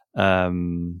 I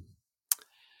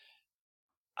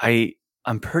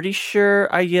I'm pretty sure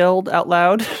I yelled out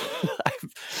loud.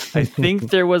 I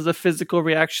think there was a physical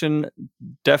reaction.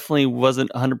 Definitely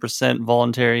wasn't 100%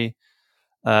 voluntary.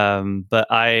 But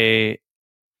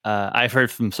I've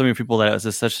heard from so many people that it was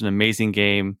just such an amazing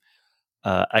game.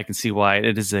 I can see why.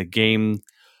 It is a game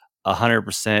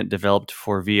 100% developed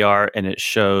for VR, and it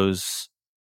shows.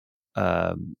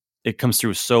 It comes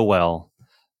through so well.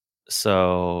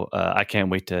 So I can't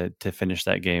wait to finish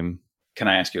that game. Can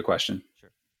I ask you a question?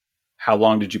 Sure. How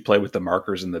long did you play with the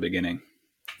markers in the beginning?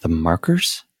 The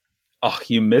markers? Oh,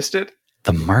 you missed it?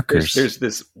 The markers? There's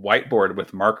this whiteboard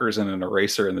with markers and an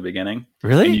eraser in the beginning.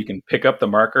 Really? And you can pick up the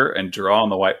marker and draw on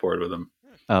the whiteboard with them.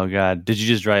 Oh, God. Did you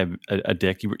just draw a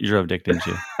dick? You drew a dick, didn't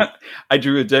you? I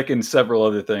drew a dick and several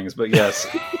other things, but yes.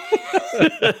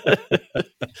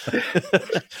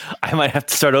 I might have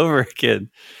to start over again.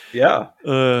 Yeah.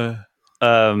 You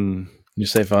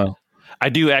save file. I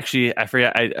do actually. I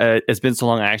forgot. It's been so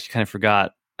long. I actually kind of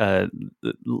forgot. Segues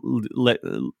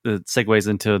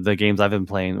into the games I've been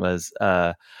playing was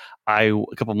a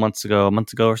month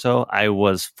ago or so. I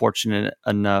was fortunate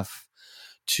enough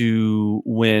to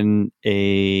win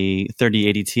a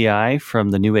 3080 Ti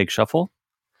from the Newegg Shuffle.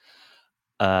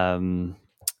 I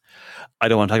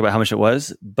don't want to talk about how much it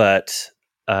was, but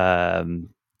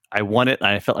I won it, and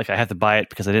I felt like I had to buy it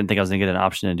because I didn't think I was going to get an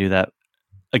option to do that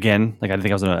again. Like I didn't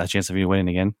think I was going to have a chance of me winning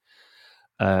again.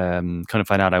 Come to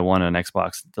find out, I won an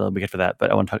Xbox. They'll be good for that,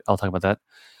 but I'll talk about that.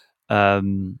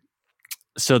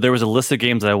 So there was a list of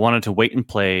games that I wanted to wait and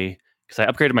play because I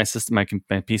upgraded my system, my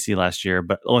PC last year.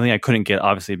 But the only thing I couldn't get,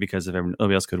 obviously, because if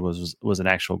nobody else could, was an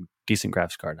actual decent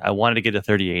graphics card. I wanted to get a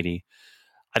 3080.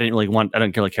 I didn't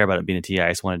really care about it being a Ti. I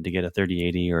just wanted to get a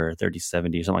 3080 or a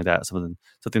 3070 or something like that. Something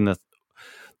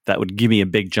that would give me a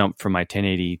big jump from my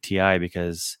 1080 Ti,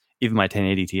 because even my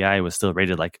 1080 Ti was still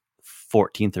rated like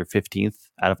 14th or 15th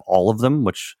out of all of them,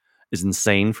 which is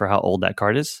insane for how old that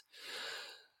card is.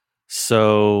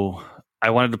 So I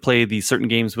wanted to play these certain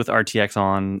games with RTX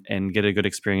on and get a good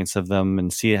experience of them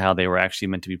and see how they were actually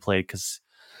meant to be played. Because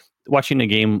watching a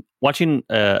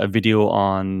video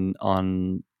on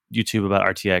YouTube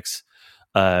about RTX,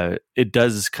 it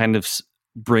does kind of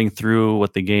bring through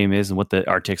what the game is and what the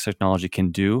RTX technology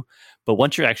can do. But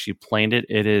once you're actually playing it,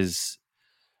 it is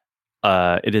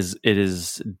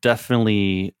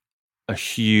definitely a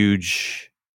huge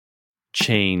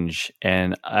change,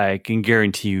 and I can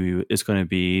guarantee you it's going to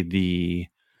be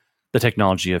the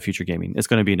technology of future gaming. It's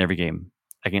going to be in every game.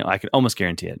 I can almost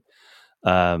guarantee it.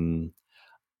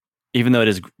 Even though it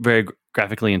is very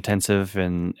graphically intensive,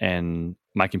 and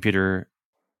my computer,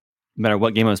 no matter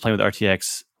what game I was playing with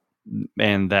RTX,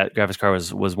 and that graphics card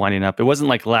was winding up. It wasn't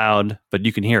like loud, but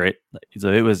you can hear it.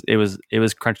 So it was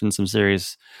crunching some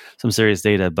serious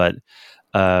data. But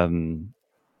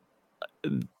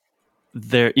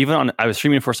there, I was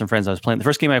streaming for some friends. I was playing. The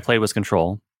first game I played was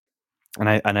Control, and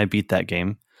I beat that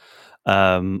game.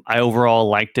 I overall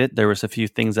liked it. There was a few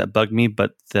things that bugged me,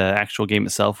 but the actual game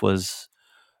itself was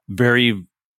very,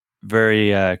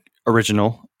 very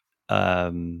original.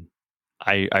 I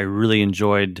really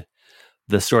enjoyed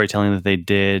the storytelling that they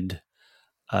did.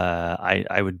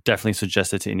 I would definitely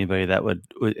suggest it to anybody that was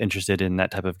interested in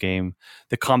that type of game.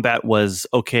 The combat was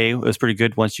okay. It was pretty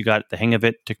good once you got the hang of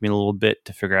it. It took me a little bit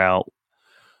to figure out.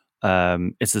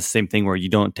 It's the same thing where you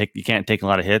can't take a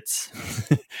lot of hits.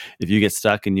 If you get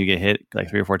stuck and you get hit like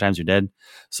 3 or 4 times, you're dead.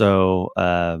 So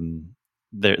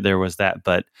there was that,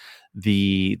 but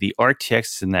the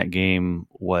RTX in that game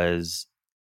was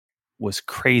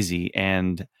crazy,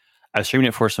 and I was streaming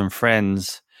it for some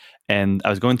friends, and I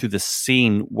was going through this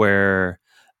scene where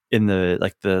in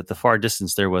the far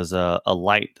distance there was a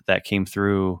light that came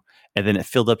through, and then it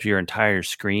filled up your entire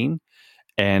screen.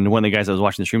 And one of the guys that was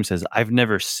watching the stream says, "I've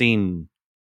never seen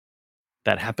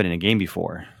that happen in a game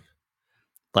before."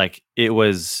 Like it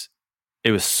was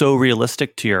so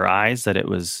realistic to your eyes that it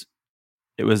was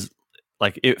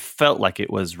like it felt like it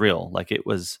was real. Like it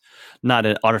was not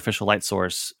an artificial light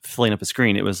source filling up a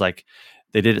screen. It was like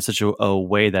they did it such a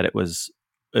way that it was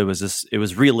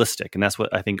realistic, and that's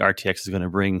what I think RTX is going to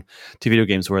bring to video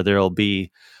games, where there'll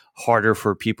be harder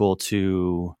for people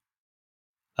to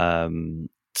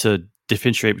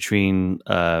differentiate between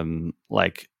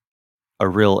like a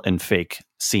real and fake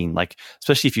scene. Like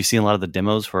especially if you've seen a lot of the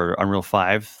demos for Unreal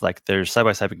 5, like there's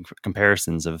side-by-side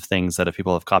comparisons of things that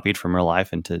people have copied from real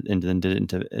life into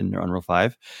Unreal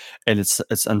 5, and it's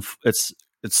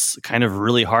kind of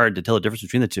really hard to tell the difference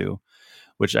between the two,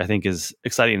 which I think is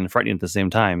exciting and frightening at the same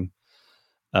time.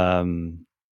 But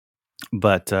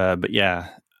yeah,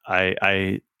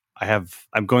 I'm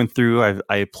going through.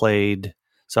 I played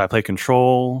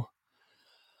Control.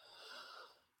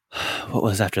 What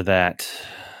was after that?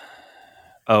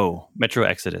 Oh, Metro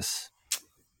Exodus.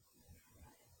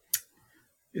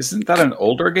 Isn't that an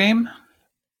older game?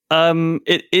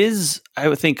 It is, I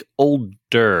would think,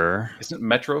 older. Isn't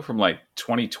Metro from like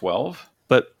 2012?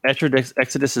 But Metro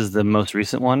Exodus is the most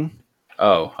recent one.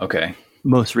 Oh, okay.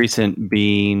 Most recent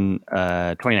being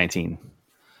 2019.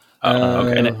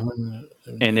 Okay.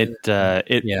 And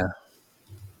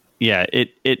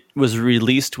it was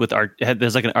released with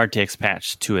there's like an RTX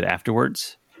patch to it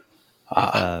afterwards. So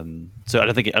I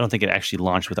don't think it actually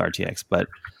launched with RTX, but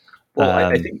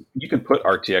I think you can put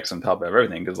RTX on top of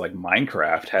everything because like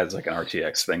Minecraft has like an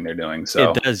RTX thing they're doing.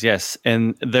 So it does, yes.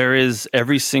 And there is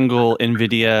every single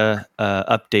NVIDIA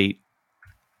update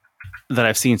that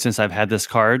I've seen since I've had this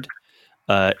card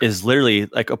is literally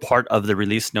like a part of the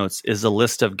release notes is a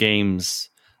list of games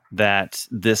that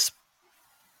this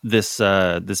patch, this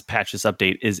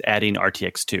update is adding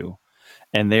RTX to.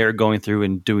 And they're going through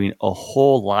and doing a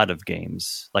whole lot of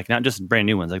games, like not just brand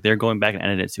new ones. Like they're going back and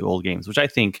editing it to old games, which I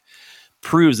think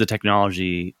proves the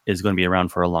technology is going to be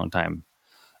around for a long time.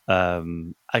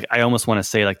 I almost want to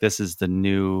say like this is the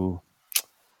new.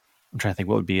 I'm trying to think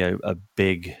what would be a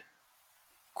big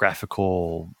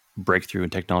graphical breakthrough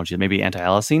in technology. Maybe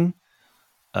anti-aliasing.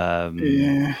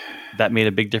 That made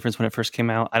a big difference when it first came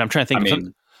out. And I'm trying to think. I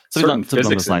mean, certain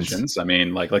physics engines. I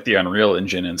mean, like the Unreal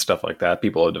Engine and stuff like that.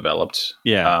 People have developed.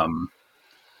 Yeah.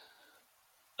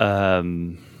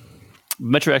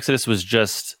 Metro Exodus was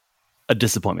just a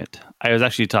disappointment. I was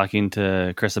actually talking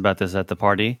to Chris about this at the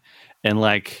party, and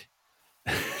like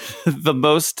the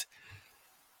most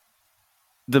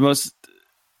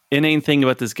inane thing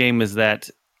about this game is that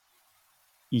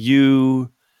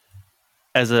you,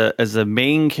 as a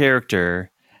main character,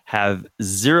 have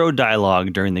zero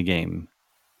dialogue during the game.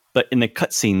 But in the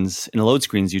cutscenes, in the load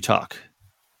screens, you talk.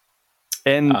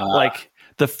 And like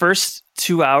the first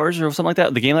 2 hours or something like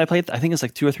that, the game that I played, I think it's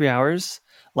like 2 or 3 hours.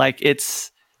 Like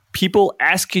it's people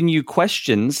asking you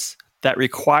questions that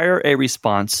require a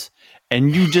response,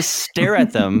 and you just stare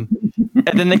at them,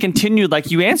 and then they continue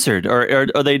like you answered, or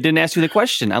they didn't ask you the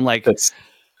question. I'm like,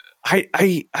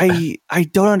 I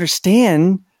don't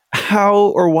understand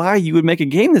how or why you would make a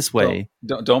game this way.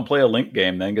 Don't play a Link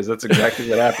game then, because that's exactly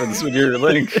what happens with your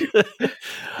Link.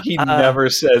 He never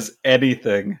says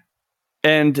anything.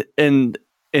 And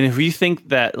if you think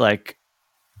that like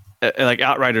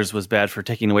Outriders was bad for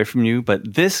taking away from you,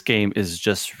 but this game is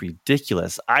just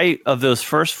ridiculous. Of those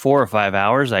first 4 or 5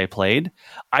 hours I played,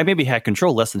 I maybe had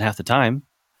control less than half the time,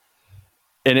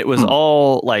 and it was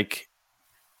all like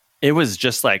it was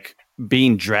just like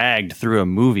being dragged through a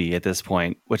movie at this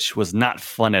point, which was not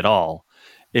fun at all.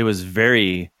 It was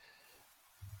very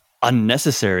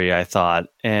unnecessary, I thought.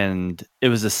 And it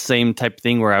was the same type of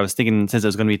thing where I was thinking, since it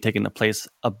was going to be taking a place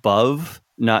above,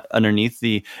 not underneath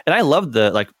and I loved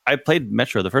I played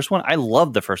Metro, the first one. I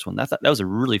loved the first one. That was a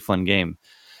really fun game.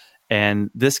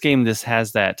 And this game,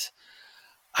 has that,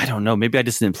 I don't know, maybe I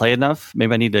just didn't play enough.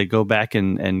 Maybe I need to go back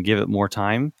and give it more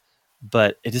time.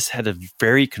 But it just had a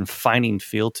very confining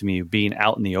feel to me, being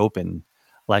out in the open.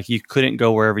 Like you couldn't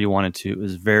go wherever you wanted to. It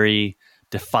was very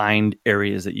defined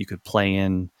areas that you could play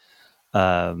in.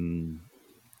 I mean,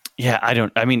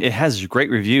 it has great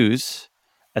reviews.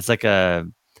 It's like I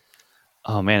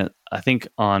think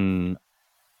on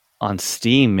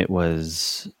Steam it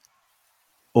was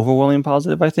overwhelmingly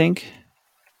positive, I think.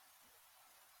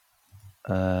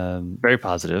 Very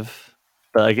positive.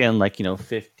 But again,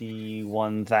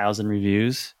 51,000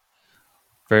 reviews,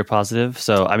 very positive.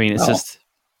 So, I mean, it's just,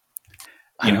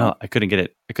 I don't know. I couldn't get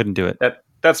it. I couldn't do it.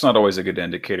 That's not always a good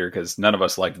indicator, because none of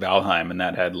us liked Valheim, and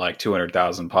that had like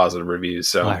 200,000 positive reviews.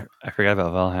 So I forgot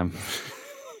about Valheim.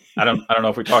 I don't know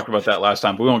if we talked about that last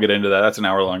time, but we won't get into that. That's an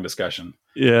hour-long discussion.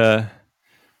 Yeah.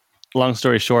 Long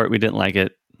story short, we didn't like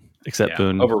it, except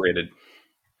Boone. Overrated.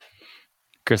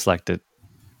 Chris liked it.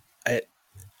 I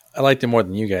liked it more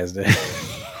than you guys did.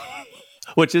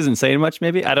 Which isn't saying much,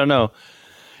 maybe. I don't know.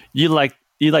 You like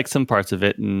some parts of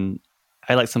it, and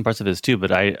I like some parts of it too.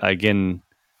 But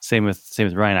same with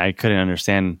Ryan. I couldn't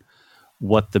understand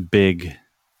what the big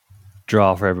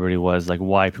draw for everybody was, like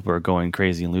why people are going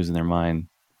crazy and losing their mind.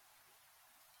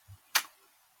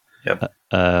 Yep.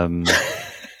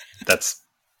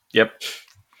 Yep.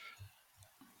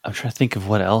 I'm trying to think of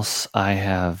what else I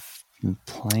have been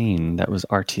playing that was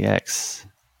RTX.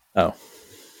 Oh,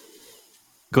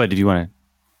 go ahead. Did you want to?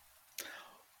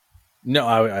 No,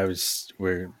 I was.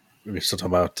 We're still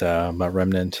talking about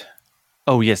Remnant.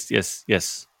 Oh yes.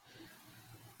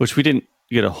 Which we didn't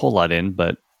get a whole lot in,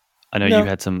 but I know you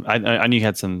had some. I knew you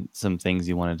had some things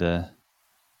you wanted to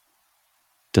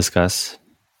discuss.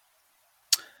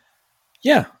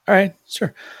 Yeah. All right.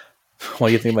 Sure. while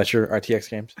you think about your RTX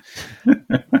games.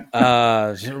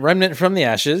 Remnant from the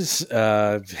Ashes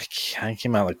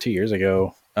came out like 2 years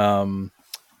ago.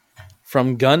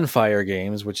 From Gunfire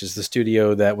Games, which is the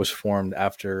studio that was formed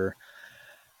after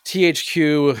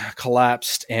THQ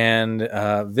collapsed and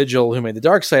Vigil, who made the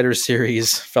Darksiders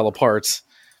series, fell apart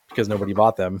because nobody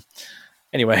bought them.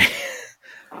 Anyway,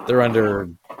 they're under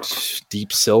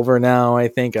Deep Silver now, I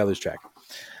think. I lose track.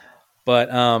 But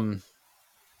I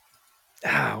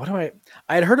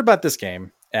had heard about this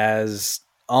game as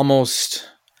almost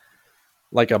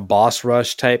like a boss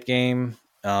rush type game,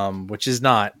 which is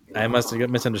not. I must have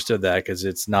misunderstood that because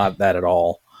it's not that at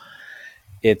all.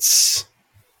 It's,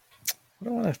 what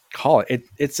do I want to call it?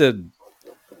 It's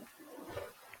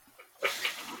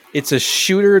a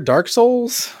shooter Dark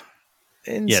Souls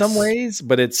in some ways,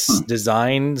 but it's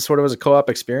designed sort of as a co-op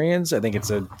experience. I think it's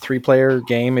a 3-player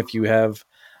game if you have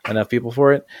enough people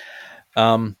for it.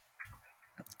 I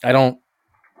don't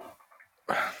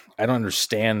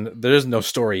understand. There's no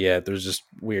story yet. There's just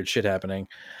weird shit happening.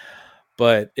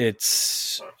 But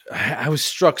I was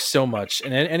struck so much.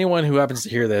 And anyone who happens to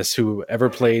hear this, who ever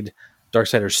played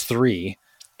Darksiders 3,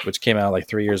 which came out like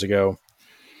 3 years ago,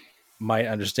 might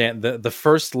understand the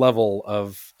first level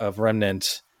of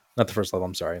Remnant, not the first level,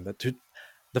 I'm sorry.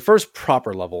 The first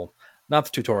proper level, not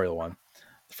the tutorial one.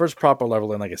 The first proper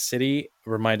level in like a city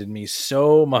reminded me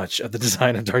so much of the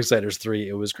design of Darksiders 3.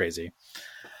 It was crazy.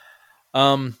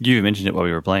 You mentioned it while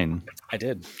we were playing. I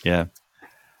did. Yeah.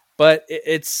 But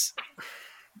it's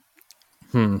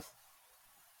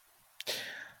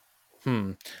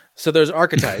So there's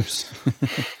archetypes.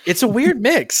 It's a weird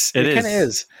mix. It kind of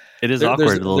is. It is awkward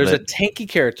a little bit. There's a tanky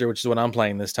character, which is what I'm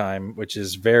playing this time, which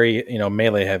is very,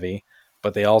 melee heavy,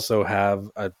 but they also have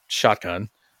a shotgun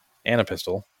and a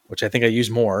pistol, which I think I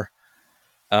use more.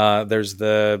 There's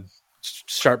the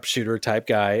sharpshooter type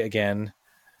guy again.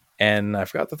 And I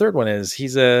forgot the third one is.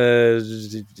 He's a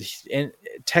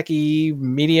techie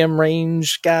medium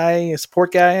range guy, a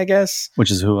support guy, I guess.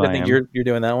 Which is who I think am. You're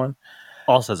doing that one.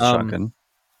 Also has a shotgun.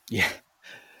 Yeah.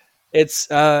 It's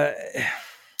what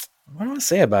do I want to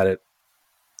say about it?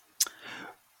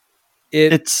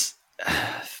 It's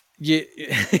we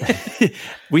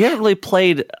haven't really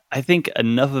played, I think,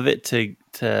 enough of it to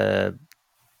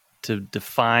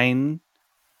define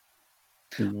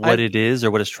what it is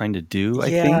or what it's trying to do. I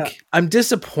think I'm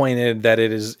disappointed that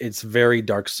it's very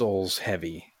Dark Souls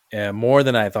heavy, more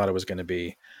than I thought it was going to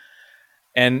be.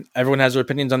 And everyone has their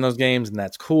opinions on those games, and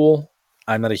that's cool.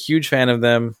 I'm not a huge fan of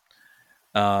them.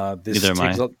 This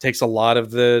takes a lot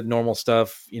of the normal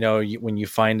stuff. When you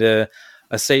find a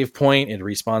save point, it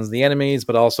respawns the enemies,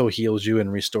 but also heals you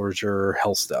and restores your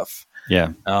health stuff.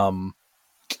 Yeah.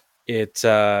 This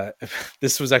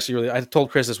was actually really. I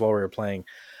told Chris this while we were playing.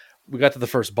 We got to the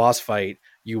first boss fight.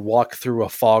 You walk through a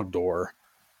fog door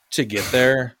to get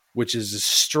there, which is a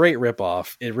straight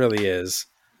ripoff. It really is.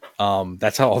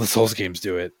 That's how all the Souls games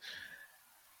do it.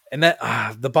 And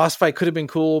that the boss fight could have been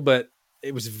cool, but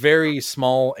it was very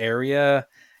small area,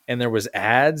 and there was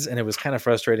ads, and it was kind of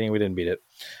frustrating. We didn't beat it.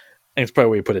 And it's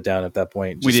probably where we put it down at that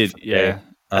point. We did, yeah.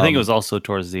 I think it was also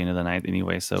towards the end of the night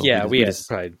anyway. So yeah, we had to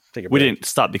probably take a break. We didn't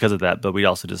stop because of that, but we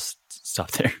also just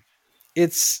stopped there.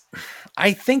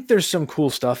 I think there's some cool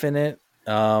stuff in it.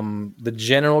 The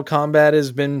general combat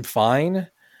has been fine.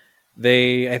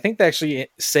 I think they actually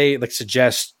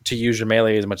suggest to use your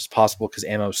melee as much as possible because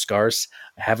ammo is scarce.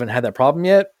 I haven't had that problem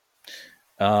yet.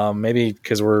 Maybe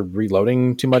because we're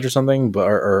reloading too much or something, but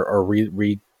upping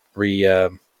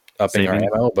our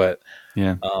ammo. But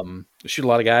yeah, shoot a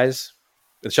lot of guys.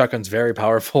 The shotgun's very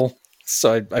powerful,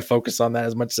 so I focus on that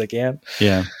as much as I can.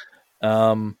 Yeah.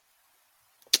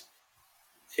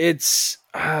 It's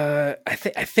I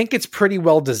think it's pretty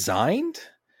well designed.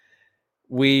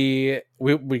 We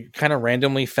kind of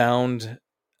randomly found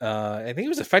I think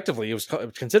it was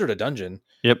considered a dungeon.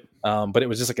 Yep. But it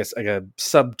was just like a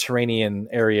subterranean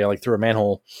area, like through a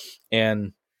manhole,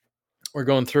 and we're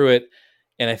going through it.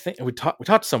 And I think we talked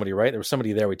to somebody, right? There was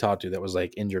somebody there we talked to that was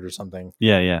like injured or something.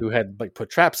 Yeah. Who had like put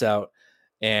traps out,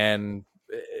 and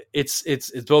it's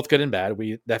both good and bad.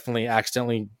 We definitely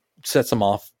accidentally set some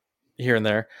off here and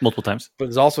there multiple times, but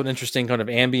there's also an interesting kind of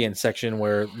ambient section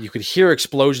where you could hear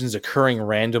explosions occurring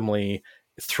randomly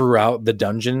throughout the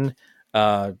dungeon.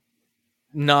 I'm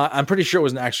pretty sure it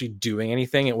wasn't actually doing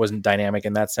anything. It wasn't dynamic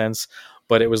in that sense,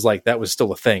 but it was like that was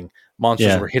still a thing.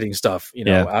 Monsters were hitting stuff,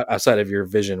 outside of your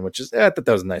vision, which is I thought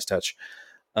that was a nice touch.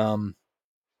 I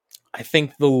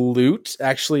think the loot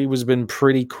actually has been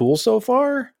pretty cool so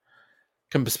far,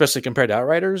 especially compared to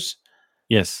Outriders.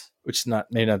 Yes, which is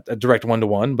maybe not a direct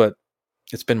 1-to-1, but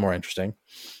it's been more interesting.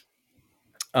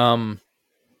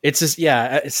 It's just,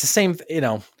 yeah, it's the same.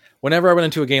 Whenever I went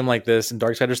into a game like this, and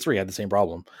Darksiders 3 had the same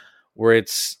problem, where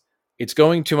it's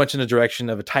going too much in the direction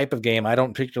of a type of game I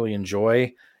don't particularly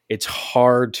enjoy. It's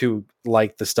hard to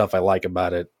like the stuff I like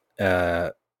about it.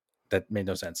 That made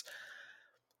no sense.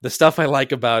 The stuff I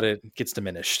like about it gets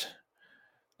diminished.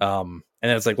 And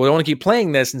it's like, well, I want to keep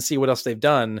playing this and see what else they've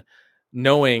done,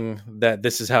 knowing that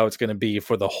this is how it's going to be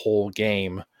for the whole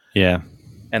game. Yeah.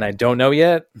 And I don't know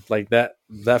yet. Like that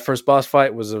first boss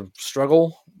fight was a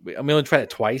struggle. We only tried it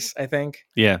twice, I think.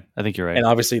 Yeah, I think you're right. And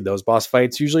obviously those boss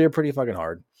fights usually are pretty fucking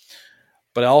hard.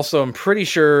 But also I'm pretty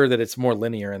sure that it's more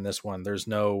linear in this one. There's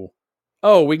no,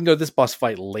 we can go this boss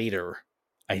fight later.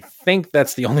 I think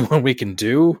that's the only one we can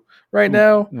do right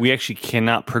now. We actually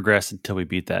cannot progress until we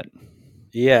beat that.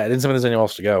 Yeah, it didn't seem like there's anywhere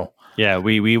else to go. Yeah,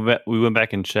 we went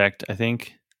back and checked, I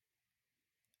think.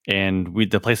 And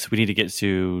the place we need to get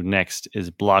to next is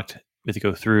blocked. We have to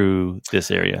go through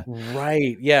this area.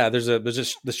 Right. Yeah, there's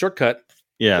just the shortcut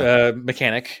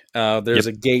mechanic. There's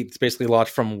a gate that's basically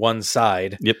locked from one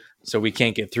side. Yep. So we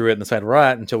can't get through it in the side we're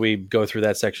at until we go through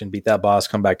that section, beat that boss,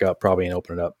 come back up probably and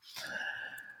open it up.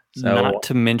 So, not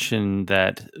to mention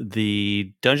that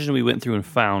the dungeon we went through and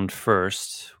found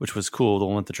first, which was cool, the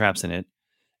one with the traps in it,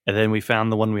 and then we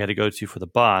found the one we had to go to for the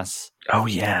boss. Oh,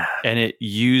 yeah. And it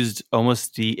used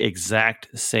almost the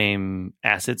exact same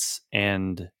assets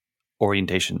and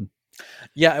orientation.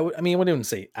 Yeah, I mean, I wouldn't even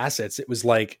say assets. It was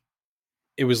like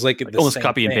almost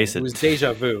copy and paste it. It was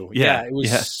deja vu. Yeah, it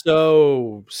was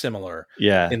so similar.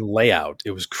 Yeah, in layout,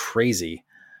 it was crazy.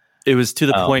 It was to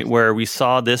the point where we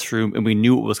saw this room and we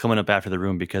knew what was coming up after the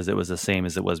room because it was the same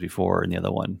as it was before in the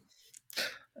other one.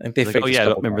 I think they like, I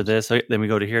don't remember this. So then we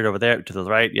go to here, over there, to the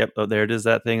right. Yep, oh, there it is.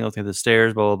 That thing. Looking at the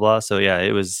stairs. Blah blah blah. So yeah,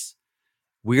 it was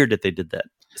weird that they did that,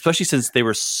 especially since they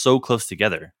were so close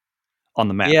together on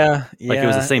the map. Yeah, like it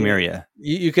was the same area.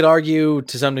 You could argue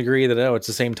to some degree that it's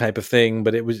the same type of thing,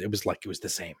 but it was the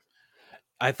same.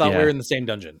 I thought we were in the same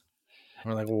dungeon.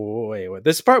 We're like, wait.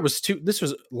 This part was this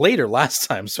was later last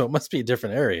time, so it must be a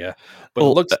different area. But it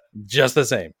looks just the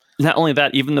same. Not only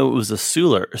that, even though it was a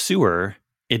sewer,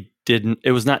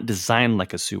 it was not designed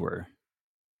like a sewer.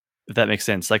 If that makes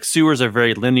sense. Like sewers are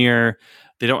very linear.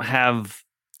 They don't have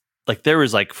there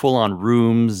was full on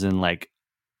rooms and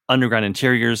underground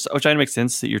interiors, which I makes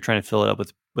sense that you're trying to fill it up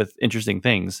with interesting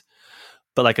things.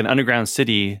 But like an underground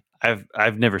city,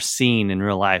 I've never seen in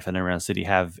real life an underground city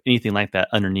have anything like that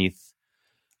underneath.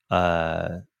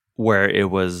 Where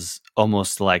it was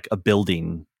almost like a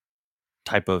building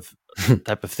type of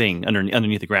thing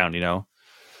underneath the ground,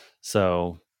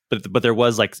 So, but there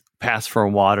was paths for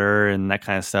water and that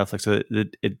kind of stuff. So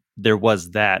there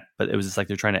was that, but it was just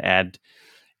they're trying to add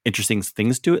interesting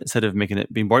things to it instead of making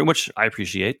it being boring, which I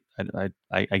appreciate.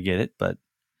 I get it, but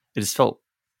it just felt,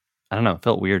 I don't know, it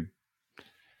felt weird.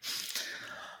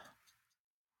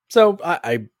 So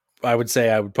I would say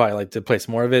I would probably like to play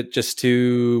some more of it just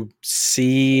to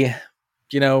see,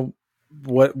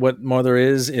 what more there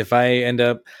is. If I end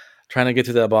up trying to get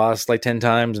to that boss 10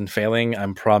 times and failing,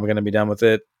 I'm probably going to be done with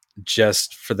it.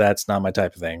 Just for that's not my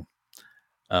type of thing.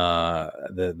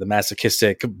 The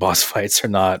masochistic boss fights are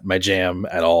not my jam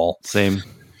at all. Same.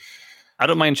 I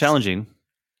don't mind challenging.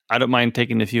 I don't mind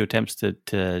taking a few attempts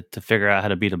to figure out how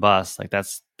to beat a boss.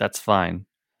 That's fine.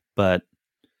 But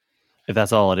if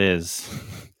that's all it is,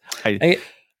 I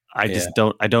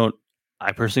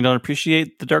personally don't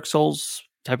appreciate the Dark Souls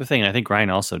type of thing. And I think Ryan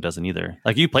also doesn't either.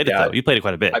 You played it though. You played it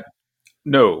quite a bit.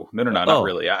 No, not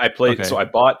really. I played. Okay. So I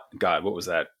bought. God, what was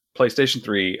that? PlayStation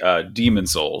 3, Demon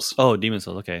Souls. Oh, Demon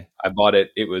Souls. Okay. I bought it.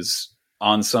 It was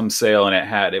on some sale, and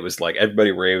it was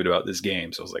everybody raved about this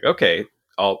game. So I was like, okay,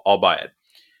 I'll buy it.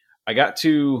 I got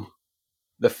to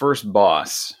the first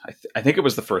boss. I think it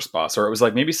was the first boss, or it was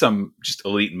maybe some just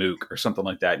elite mook or something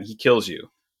like that, and he kills you.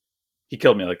 He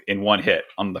killed me in one hit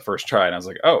on the first try, and I was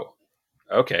like, oh,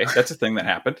 okay, that's a thing that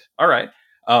happened. All right.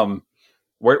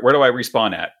 Where do I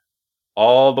respawn at?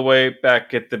 All the way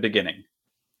back at the beginning.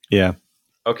 Yeah.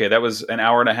 Okay, that was an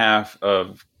hour and a half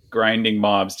of grinding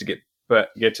mobs to get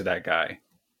to that guy.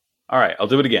 All right, I'll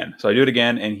do it again. So I do it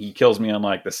again, and he kills me on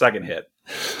the second hit.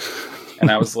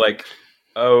 And I was like,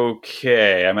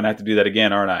 okay, I'm going to have to do that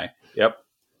again, aren't I? Yep.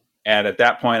 And at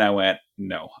that point, I went,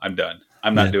 no, I'm done.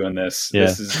 I'm not doing this. Yeah.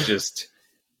 This is just...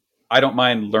 I don't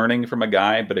mind learning from a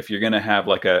guy, but if you're going to have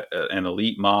an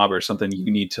elite mob or something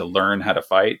you need to learn how to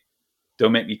fight,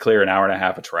 don't make me clear an hour and a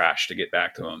half of trash to get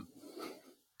back to him.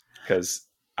 Because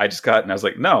I just got, and I was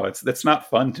like, no, that's not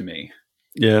fun to me.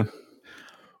 Yeah.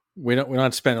 We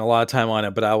don't spend a lot of time on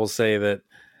it, but I will say that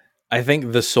I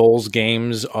think the Souls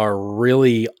games are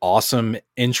really awesome,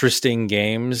 interesting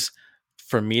games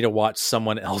for me to watch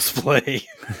someone else play.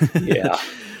 Yeah.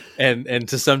 And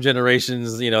to some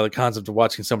generations, the concept of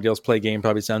watching somebody else play a game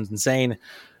probably sounds insane,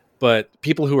 but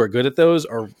people who are good at those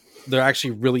they're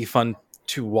actually really fun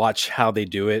to watch how they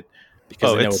do it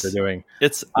because they know what they're doing.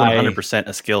 It's 100%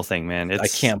 a skill thing, man. I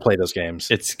can't play those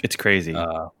games. It's crazy.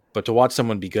 But to watch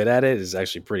someone be good at it is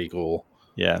actually pretty cool.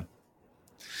 Yeah.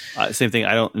 Same thing.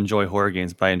 I don't enjoy horror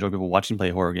games, but I enjoy people watching play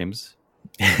horror games.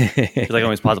 Because I can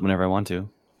always pause it whenever I want to.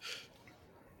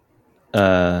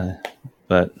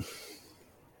 But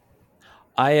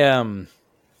I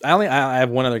have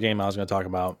one other game I was going to talk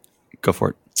about. Go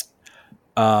for it.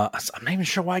 I'm not even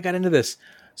sure why I got into this.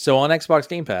 So on Xbox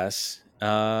Game Pass,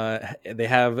 they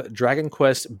have Dragon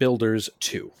Quest Builders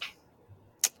 2.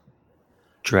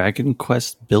 Dragon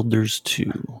Quest Builders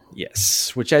 2.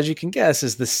 Yes, which, as you can guess,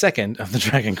 is the second of the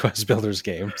Dragon Quest Builders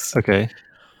games. Okay.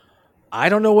 I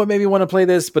don't know what made me want to play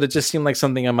this, but it just seemed like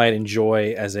something I might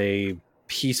enjoy as a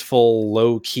peaceful,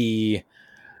 low-key,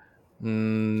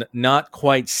 not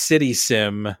quite city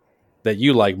sim that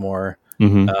you like more,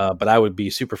 but I would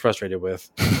be super frustrated with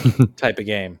type of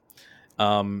game.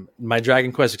 My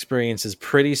Dragon Quest experience is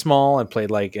pretty small. I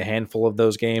played like a handful of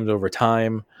those games over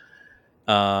time.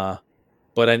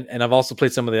 But I've also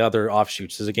played some of the other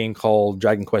offshoots. There's a game called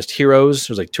Dragon Quest Heroes.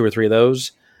 There's like 2 or 3 of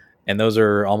those. And those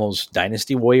are almost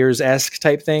Dynasty Warriors-esque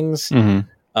type things. They're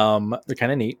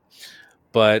kind of neat.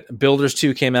 But Builders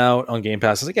 2 came out on Game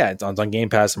Pass. I was like, yeah, it's on Game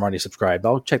Pass. I'm already subscribed.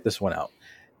 I'll check this one out.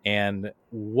 And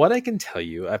what I can tell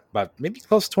you, about maybe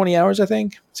close to 20 hours, I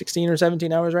think, 16 or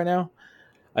 17 hours right now,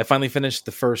 I finally finished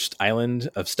the first island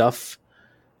of stuff.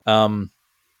 It's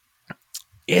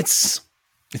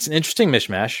an interesting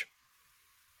mishmash.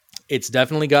 It's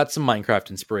definitely got some Minecraft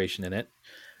inspiration in it.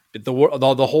 The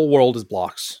whole world is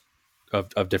blocks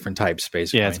of different types,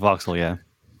 basically. Yeah, it's voxel, yeah.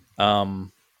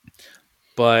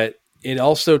 But it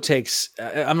also takes,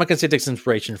 I'm not going to say it takes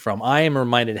inspiration from, I am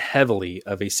reminded heavily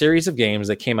of a series of games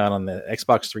that came out on the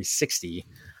Xbox 360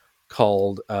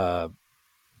 called A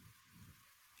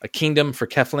Kingdom for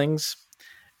Keflings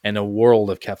and A World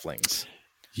of Keflings.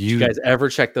 Did you guys ever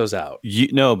check those out?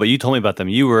 No, but you told me about them.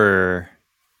 You were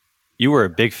a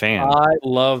big fan. I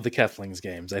love the Keflings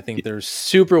games. I think they're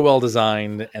super well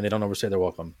designed and they don't overstay their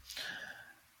welcome.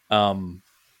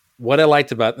 What I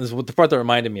liked about this, the part that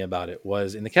reminded me about it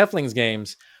was in the Keflings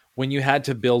games, when you had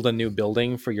to build a new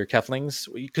building for your Keflings,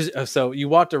 so you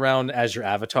walked around as your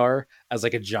avatar as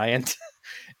like a giant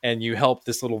and you helped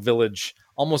this little village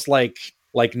almost like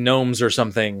gnomes or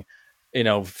something,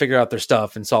 figure out their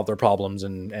stuff and solve their problems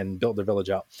and build their village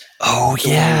out. Oh,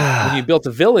 so yeah. When you built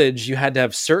a village, you had to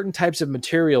have certain types of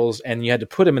materials and you had to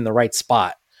put them in the right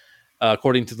spot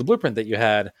according to the blueprint that you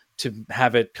had to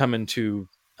have it come into,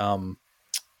 I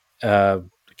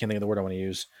can't think of the word I want to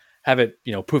use, have it,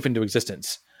 poof into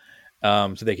existence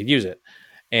so they could use it.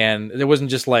 And it wasn't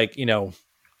just like, go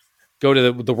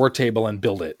to the work table and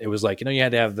build it. It was like, you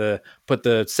had to put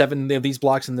the 7 of these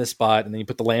blocks in this spot, and then you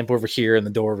put the lamp over here and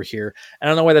the door over here. I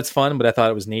don't know why that's fun, but I thought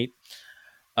it was neat.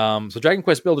 So Dragon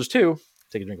Quest Builders 2,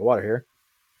 take a drink of water here.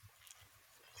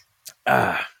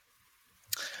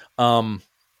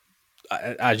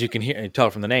 As you can tell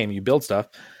from the name, you build stuff.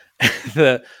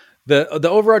 The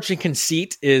overarching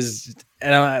conceit is,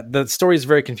 and the story is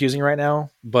very confusing right now,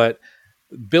 but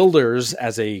builders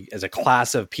as a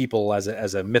class of people, as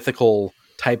a mythical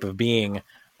type of being,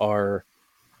 are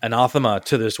anathema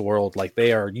to this world. Like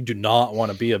you do not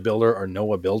want to be a builder or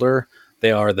know a builder.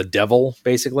 They are the devil,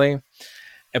 basically.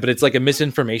 But it's like a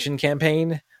misinformation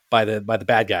campaign by the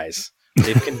bad guys.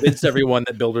 They've convinced everyone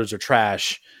that builders are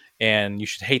trash and you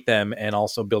should hate them, and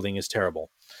also building is terrible.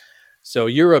 So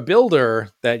you're a builder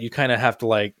that you kind of have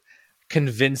to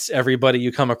convince everybody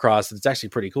you come across that it's actually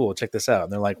pretty cool. Check this out.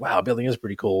 And they're like, wow, building is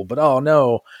pretty cool. But oh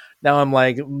no, now I'm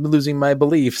losing my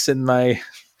beliefs in my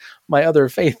other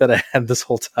faith that I had this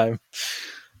whole time.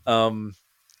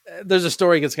 There's a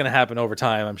story that's going to happen over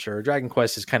time, I'm sure. Dragon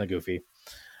Quest is kind of goofy,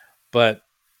 but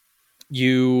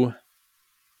you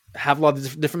have a lot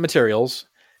of different materials.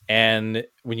 And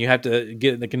when you have to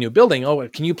get a new building,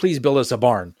 can you please build us a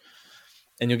barn?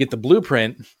 And you'll get the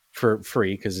blueprint for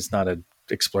free because it's not an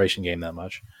exploration game that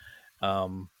much.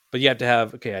 But you have to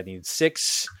have, I need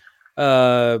 6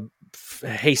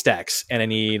 haystacks, and I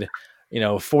need,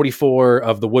 44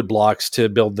 of the wood blocks to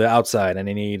build the outside, and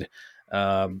I need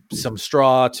some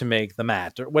straw to make the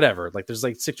mat or whatever. There's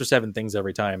 6 or 7 things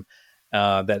every time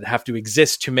that have to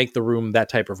exist to make the room that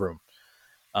type of room.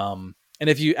 And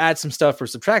if you add some stuff or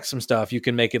subtract some stuff, you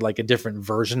can make it a different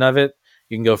version of it.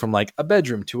 You can go from a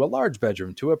bedroom to a large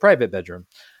bedroom to a private bedroom,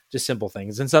 just simple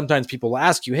things. And sometimes people will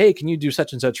ask you, hey, can you do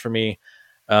such and such for me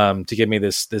to give me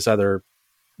this other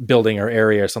building or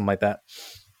area or something like that.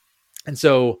 And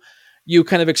so you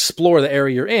kind of explore the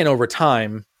area you're in over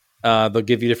time. They'll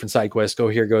give you different side quests. Go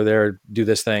here, go there, do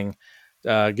this thing,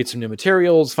 get some new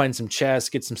materials, find some chests,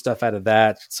 get some stuff out of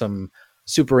that. Some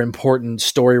super important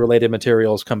story related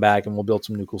materials, come back and we'll build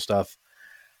some new cool stuff.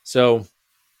 So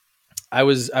I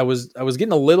was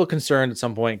getting a little concerned at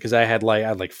some point because I had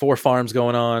like 4 farms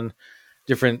going on,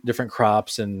 different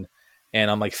crops, and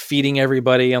I'm like feeding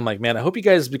everybody. I'm like, man, I hope you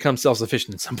guys become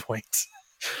self-sufficient at some point.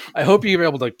 I hope you're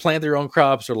able to like plant your own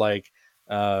crops or like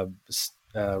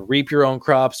reap your own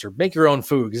crops or make your own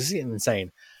food. Because it's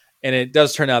insane. And it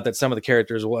does turn out that some of the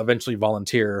characters will eventually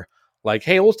volunteer, like,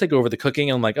 hey, we'll take over the cooking.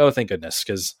 And I'm like, oh, thank goodness,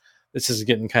 because this is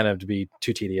getting kind of to be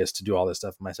too tedious to do all this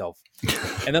stuff myself.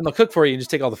 And then they'll cook for you and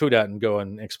just take all the food out and go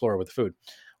and explore with the food,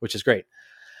 which is great.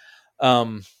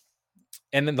 And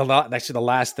then the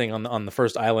last thing on the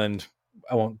first island,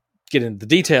 I won't get into the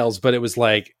details, but it was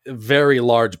like a very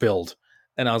large build.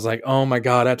 And I was like, oh my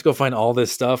God, I have to go find all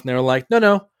this stuff. And they were like,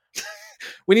 no,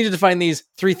 we need you to find these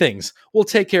 3 things. We'll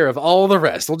take care of all the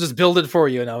rest. We'll just build it for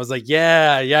you. And I was like,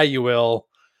 yeah, you will.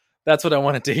 That's what I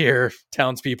wanted to hear,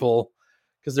 townspeople,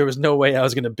 because there was no way I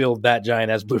was going to build that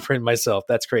giant ass blueprint myself.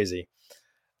 That's crazy.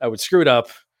 I would screw it up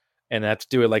and have to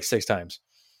do it like 6 times.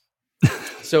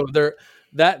 So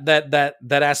that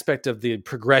aspect of the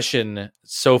progression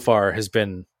so far has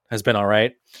been all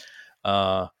right.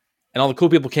 And all the cool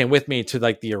people came with me to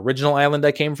like the original island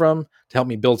I came from to help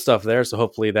me build stuff there. So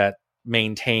hopefully that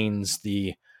maintains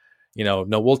the, no,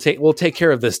 we'll take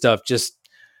care of this stuff. Just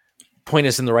point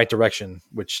us in the right direction,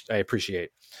 which I appreciate.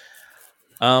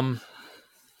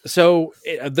 So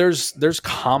there's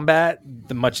combat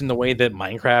much in the way that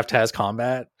Minecraft has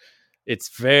combat.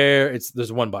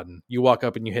 There's one button. You walk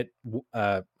up and you hit,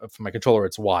 for my controller,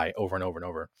 it's Y over and over and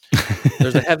over.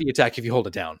 There's a heavy attack if you hold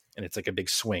it down, and it's like a big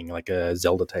swing, like a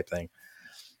Zelda type thing.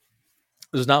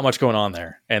 There's not much going on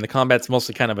there, and the combat's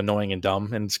mostly kind of annoying and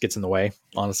dumb, and it gets in the way,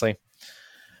 honestly.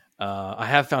 I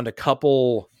have found a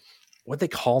couple, what they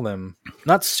call them,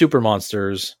 not super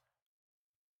monsters.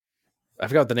 I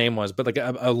forgot what the name was, but like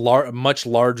a much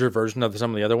larger version of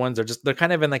some of the other ones. They're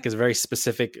kind of in like a very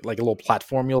specific, like a little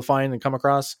platform you'll find and come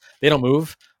across. They don't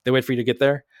move. They wait for you to get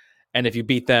there. And if you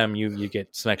beat them, you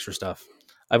get some extra stuff.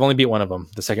 I've only beat one of them.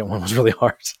 The second one was really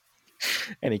hard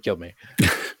and he killed me.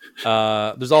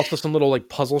 There's also some little like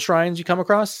puzzle shrines you come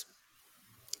across.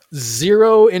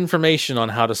 0 information on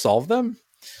how to solve them.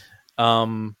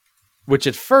 Which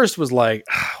at first was like,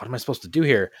 what am I supposed to do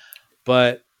here?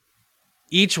 But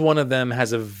each one of them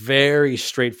has a very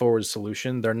straightforward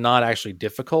solution. They're not actually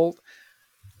difficult.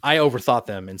 I overthought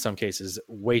them in some cases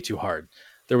way too hard.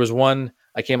 There was one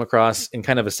I came across in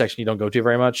kind of a section you don't go to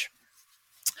very much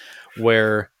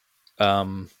where it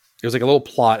was like a little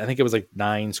plot. I think it was like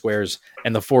 9 squares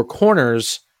and the 4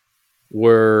 corners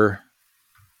were,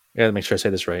 I gotta make sure I say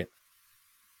this right.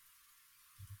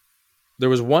 There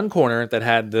was one corner that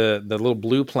had the little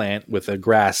blue plant with a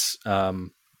grass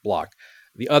block.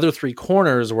 The other 3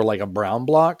 corners were like a brown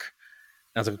block.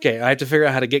 And I was like, okay, I have to figure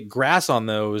out how to get grass on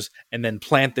those and then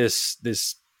plant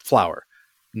this flower.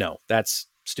 No, that's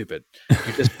stupid.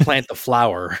 You just plant the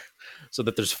flower so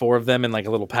that there's 4 of them in like a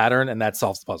little pattern, and that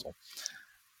solves the puzzle.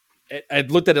 I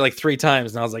looked at it like 3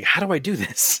 times, and I was like, how do I do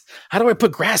this? How do I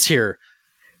put grass here?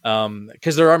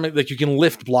 Because there are like you can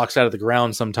lift blocks out of the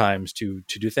ground sometimes to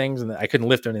do things, and I couldn't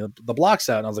lift any of the blocks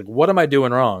out. And I was like, what am I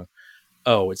doing wrong?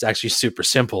 Oh, it's actually super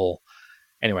simple.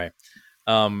 Anyway,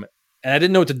 and I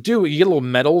didn't know what to do. You get little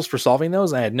medals for solving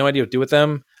those. I had no idea what to do with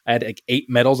them. I had like 8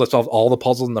 medals. I solved all the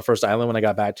puzzles in the first island when I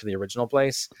got back to the original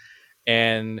place.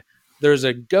 And there's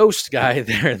a ghost guy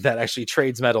there that actually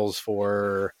trades medals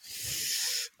for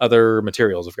other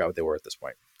materials. I forgot what they were at this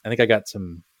point. I think I got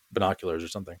some binoculars or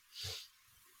something.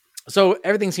 So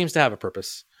everything seems to have a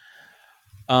purpose.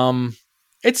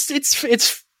 It's what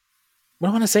do I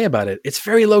want to say about it? It's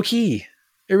very low key.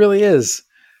 It really is.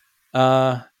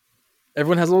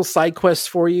 Everyone has little side quests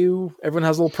for you. Everyone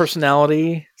has a little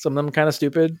personality. Some of them kind of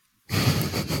stupid.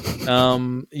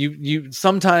 You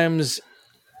sometimes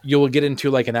you'll get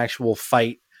into like an actual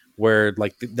fight where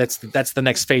like that's the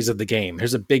next phase of the game.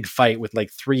 There's a big fight with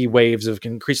like 3 waves of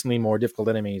increasingly more difficult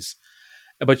enemies,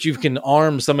 but you can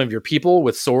arm some of your people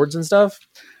with swords and stuff.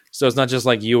 So it's not just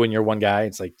like you and your one guy.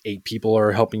 It's like 8 people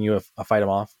are helping you fight them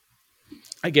off.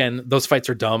 Again, those fights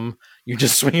are dumb. You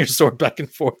just swing your sword back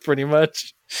and forth pretty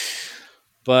much.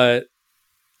 But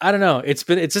I don't know. It's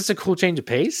just a cool change of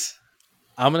pace.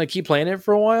 I'm going to keep playing it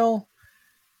for a while.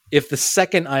 If the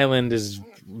second island is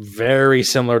very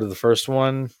similar to the first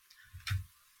one,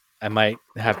 I might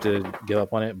have to give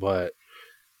up on it. But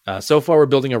so far we're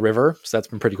building a river. So that's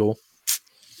been pretty cool.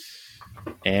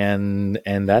 And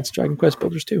that's Dragon Quest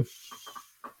Builders 2.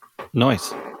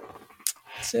 Nice.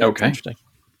 Okay. Interesting.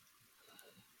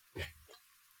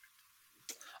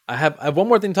 I have one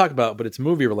more thing to talk about, but it's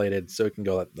movie related, so it can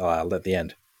go at the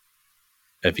end.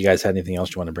 If you guys had anything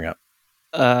else you want to bring up.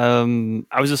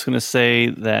 I was just going to say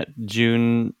that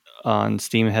June on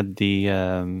Steam had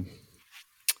the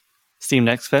Steam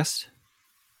Next Fest,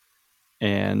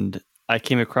 and I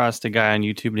came across a guy on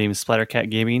YouTube named Splattercat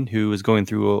Gaming who was going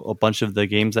through a bunch of the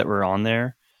games that were on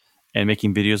there and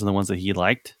making videos on the ones that he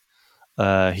liked.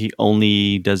 He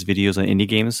only does videos on indie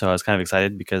games, so I was kind of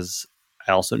excited because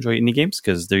I also enjoy indie games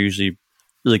because they're usually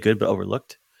really good but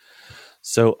overlooked.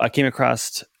 So I came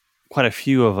across quite a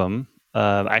few of them.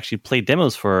 I actually played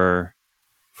demos for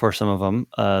some of them.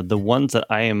 The ones that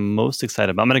I am most excited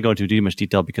about, I'm going to go into too much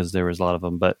detail because there was a lot of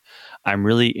them, but I'm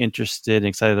really interested and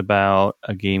excited about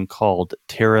a game called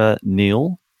Terra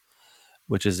Nil,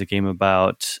 which is a game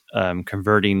about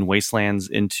converting wastelands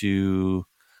into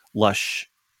lush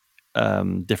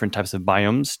different types of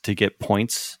biomes to get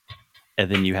points, and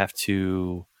then you have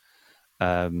to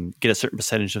get a certain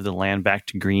percentage of the land back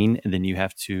to green, and then you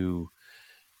have to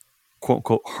quote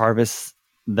unquote harvest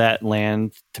that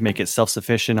land to make it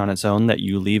self-sufficient on its own, that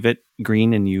you leave it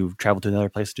green and you travel to another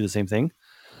place to do the same thing.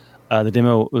 The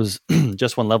demo was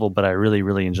just one level, but I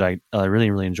really enjoyed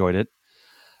it.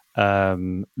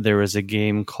 There was a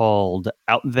game called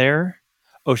Out There,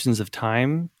 Oceans of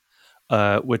Time,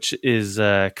 which is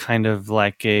kind of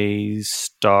like a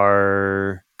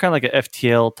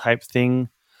FTL type thing.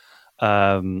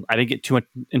 I didn't get too much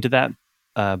into that,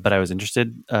 but I was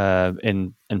interested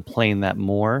in playing that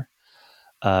more.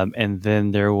 And then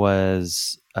there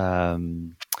was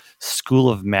School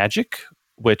of Magic,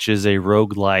 which is a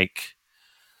roguelike.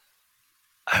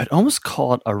 I'd almost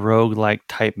call it a roguelike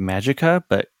type Magicka,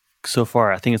 but so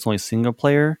far I think it's only single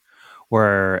player.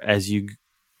 Where it's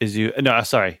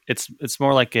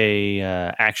more like a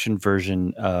action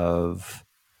version of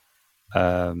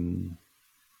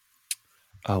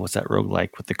what's that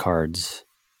roguelike with the cards?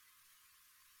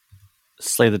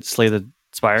 Slay the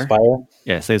Spire?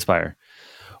 Yeah, Slay the Spire.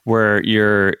 Where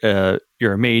you're a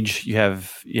mage, you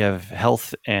have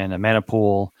health and a mana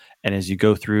pool, and as you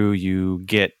go through, you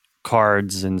get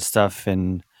cards and stuff,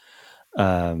 and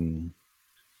you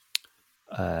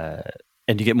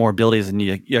get more abilities, and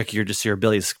your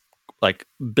abilities like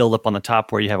build up on the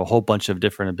top, where you have a whole bunch of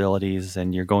different abilities,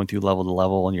 and you're going through level to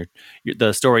level, and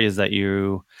the story is that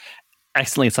you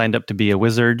accidentally signed up to be a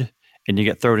wizard, and you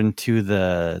get thrown into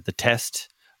the test,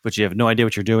 but you have no idea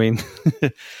what you're doing.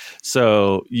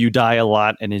 So you die a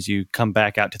lot, and as you come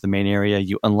back out to the main area,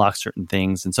 you unlock certain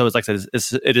things. And so it's like I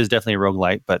said, it is definitely a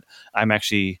roguelite, but I'm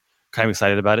actually kind of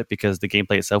excited about it because the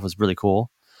gameplay itself was really cool.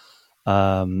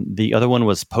 The other one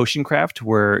was Potion Craft,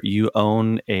 where you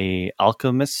own a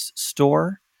alchemist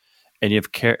store, and you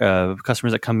have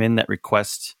customers that come in that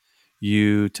request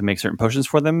you to make certain potions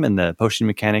for them. And the potion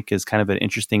mechanic is kind of an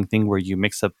interesting thing where you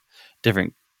mix up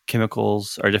different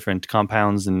chemicals or different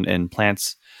compounds and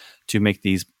plants to make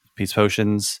these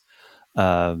potions.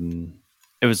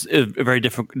 It was very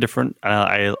different.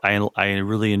 I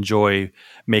really enjoy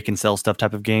make and sell stuff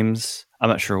type of games. I'm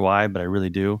not sure why, but I really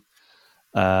do.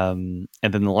 And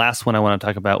then the last one I want to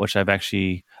talk about, which I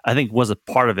think was a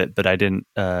part of it, but I didn't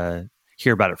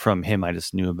hear about it from him. I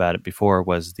just knew about it before,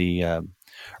 was the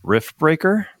Rift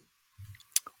Breaker.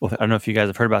 Well, I don't know if you guys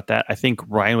have heard about that. I think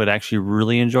Ryan would actually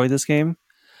really enjoy this game.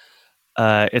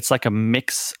 It's like a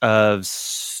mix of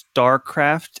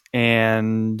StarCraft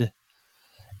and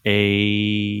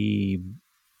StarCraft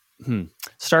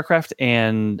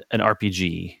and an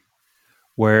RPG,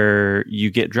 where you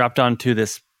get dropped onto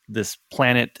this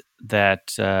planet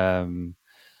that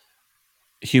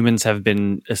humans have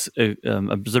been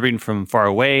observing from far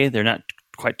away. They're not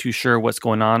quite too sure what's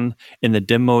going on. In the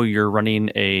demo, you're running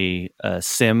a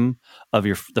sim of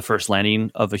the first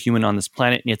landing of a human on this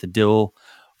planet, and you have to deal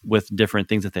with different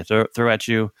things that they throw at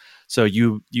you. So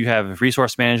you have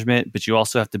resource management, but you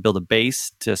also have to build a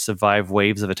base to survive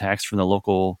waves of attacks from the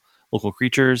local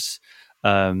creatures.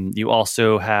 You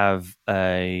also have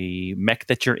a mech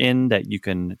that you're in that you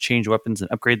can change weapons and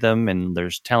upgrade them, and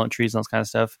there's talent trees and all this kind of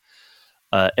stuff.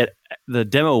 The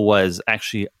demo was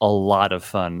actually a lot of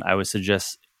fun. I would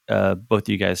suggest both of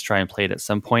you guys try and play it at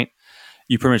some point.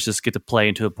 You pretty much just get to play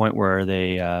into a point where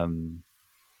they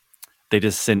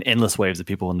just send endless waves of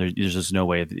people, and there's just no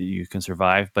way that you can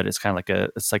survive. But it's kind of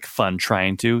it's like fun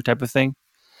trying to type of thing.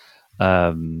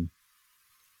 I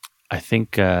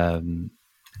think that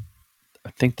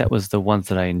was the ones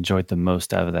that I enjoyed the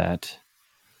most out of that.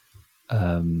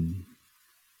 I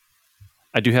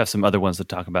do have some other ones to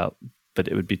talk about, but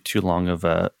it would be too long of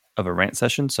a of a rant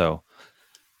session. So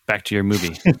back to your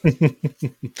movie.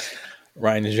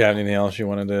 Ryan, did you have anything else you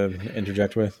wanted to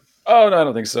interject with? Oh, no, I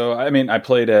don't think so. I mean, I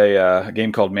played a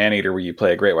game called Maneater where you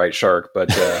play a great white shark,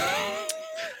 but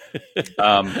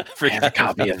I have a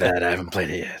copy of that. I haven't played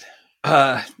it yet.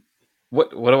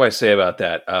 what do I say about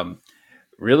that?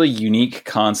 Really unique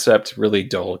concept, really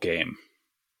dull game.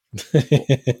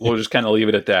 We'll just kind of leave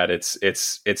it at that.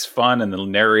 It's fun, and the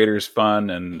narrator's fun,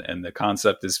 and the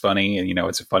concept is funny, and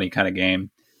it's a funny kind of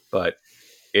game, but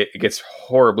it gets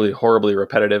horribly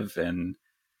repetitive, and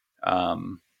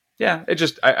I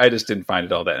just didn't find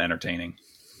it all that entertaining.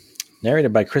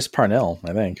 Narrated by Chris Parnell,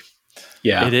 I think.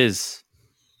 Yeah, it is.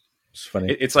 It's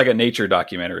funny. It's like a nature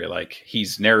documentary. Like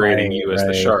he's narrating you as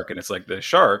the shark, and it's like the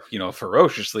shark,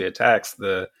 ferociously attacks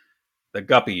the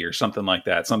guppy or something like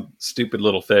that, some stupid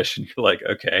little fish, and you're like,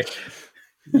 okay.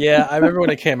 Yeah, I remember when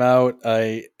it came out.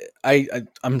 I'm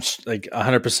like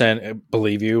 100%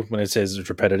 believe you when it says it's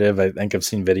repetitive. I think I've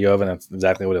seen video of it, and that's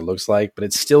exactly what it looks like. But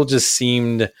it still just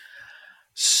seemed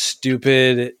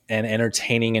stupid and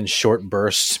entertaining in short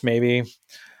bursts, maybe.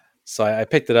 So I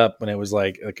picked it up when it was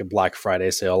like a Black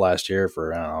Friday sale last year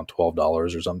for, I don't know,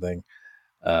 $12 or something.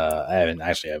 I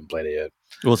haven't played it yet.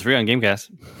 Well, it's free on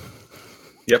Gamecast.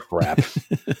 Yep. Crap.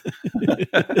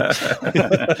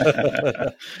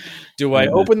 Do I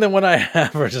open the one I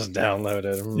have or just download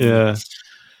it? Yeah.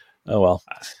 Oh well.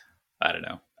 I don't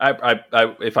know.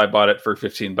 I if I bought it for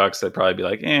 $15, I'd probably be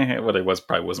like, well,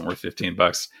 probably wasn't worth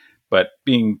 $15. But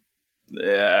being,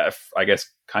 I guess,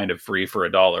 kind of free for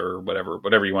 $1 or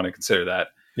whatever you want to consider that.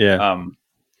 Yeah.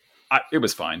 It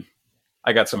was fine.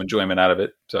 I got some enjoyment out of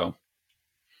it. So,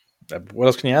 what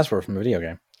else can you ask for from a video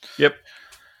game? Yep.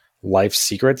 Life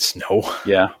secrets? No.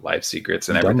 Yeah, life secrets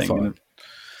and everything.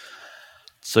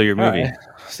 So your movie. Right.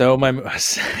 So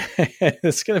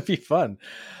it's going to be fun.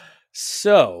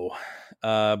 So,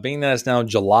 being that it's now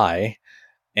July,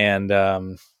 and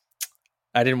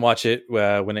I didn't watch it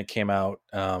when it came out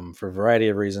for a variety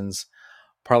of reasons.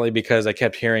 Partly because I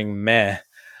kept hearing meh.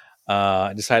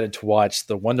 I decided to watch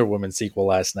the Wonder Woman sequel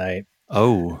last night.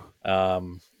 Oh.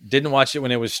 Didn't watch it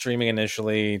when it was streaming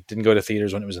initially. Didn't go to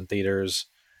theaters when it was in theaters.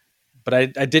 But I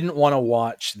didn't want to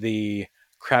watch the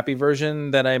crappy version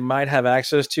that I might have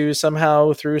access to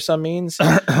somehow through some means.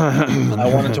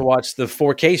 I wanted to watch the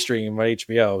 4K stream by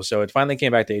HBO. So it finally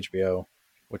came back to HBO,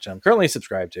 which I'm currently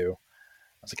subscribed to.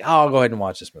 I was like, I'll go ahead and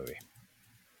watch this movie.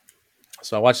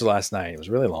 So I watched it last night. It was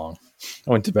really long.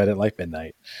 I went to bed at like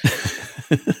midnight.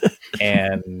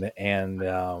 and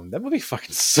that movie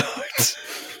fucking sucked.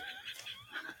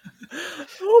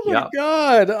 Oh my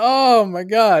god! Oh my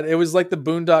god! It was like the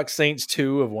Boondock Saints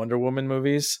 2 of Wonder Woman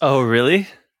movies. Oh really?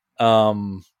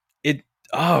 I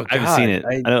haven't seen it.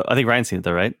 I think Ryan's seen it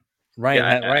though, right?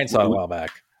 Ryan saw it a while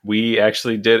back. We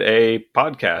actually did a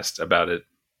podcast about it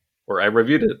where I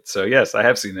reviewed it. So yes, I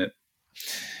have seen it.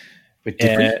 But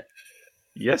did we?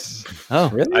 Yes. Oh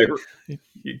really?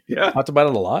 Yeah. Talked about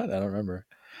it a lot. I don't remember.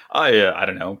 I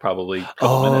don't know, probably a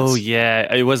couple minutes. Oh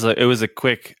yeah, it was a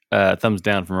quick thumbs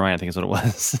down from Ryan. I think is what it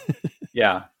was.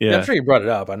 Yeah. I'm sure you brought it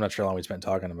up. I'm not sure how long we spent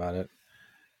talking about it.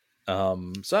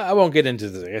 So I won't get into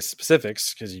the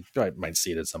specifics because you probably might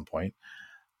see it at some point.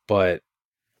 But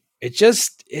it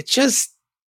just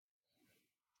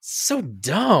so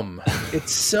dumb.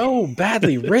 It's so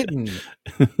badly written.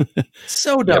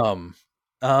 So dumb.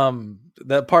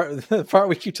 The part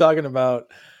we keep talking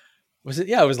about. Was it?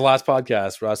 Yeah, it was the last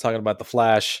podcast where I was talking about the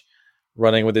Flash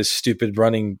running with his stupid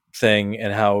running thing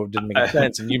and how it didn't make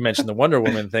sense. And you mentioned the Wonder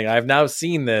Woman thing. I've now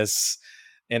seen this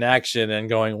in action and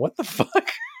going, what the fuck?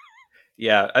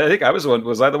 Yeah, I think I was the one.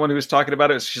 Was I the one who was talking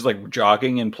about it? She's like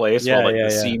jogging in place while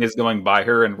the scene is going by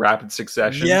her in rapid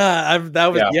succession. Yeah,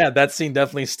 that scene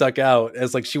definitely stuck out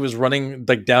as like she was running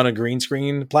like down a green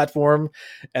screen platform,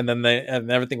 and then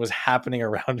everything was happening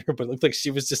around her, but it looked like she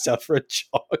was just out for a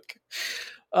jog.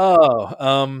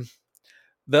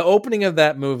 The opening of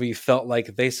that movie felt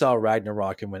like they saw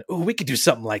Ragnarok and went, "Oh, we could do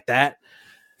something like that."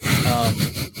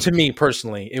 To me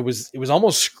personally, it was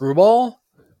almost Screwball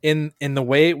in the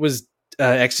way it was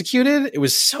executed. It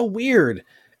was so weird.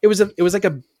 It was like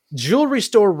a jewelry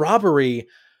store robbery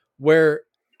where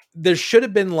there should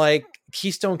have been like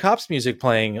Keystone Cops music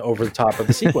playing over the top of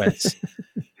the sequence.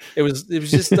 It was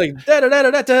just like da da da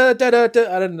da da da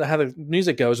da. I don't know how the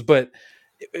music goes, but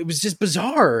it was just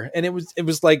bizarre, and it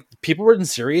was like people were in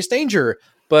serious danger,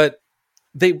 but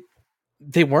they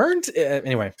weren't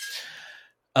anyway.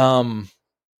 And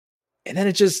then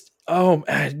it just so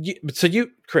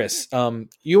you, Chris,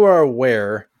 you are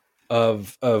aware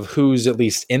of who's at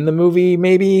least in the movie,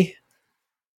 maybe?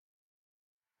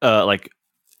 Like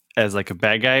as like a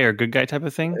bad guy or good guy type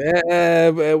of thing?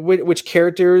 Which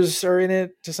characters are in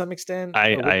it to some extent?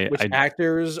 Which I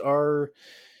actors are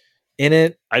in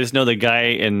it? I just know the guy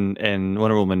in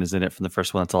Wonder Woman is in it from the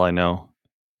first one. That's all I know.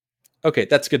 Okay,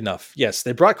 that's good enough. Yes,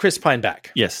 they brought Chris Pine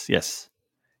back. Yes.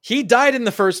 He died in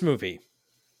the first movie.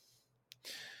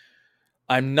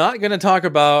 I'm not going to talk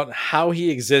about how he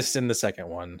exists in the second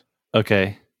one.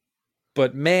 Okay.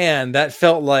 But man, that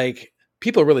felt like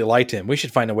people really liked him. We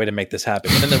should find a way to make this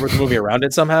happen. And then there was a movie around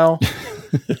it somehow.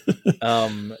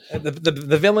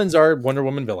 The villains are Wonder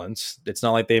Woman villains. It's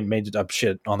not like they made up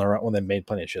shit on their own. Well, they made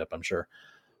plenty of shit up, I'm sure.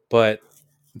 But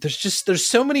there's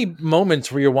so many moments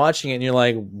where you're watching it and you're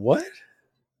like, what?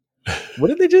 What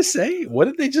did they just say? What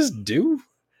did they just do?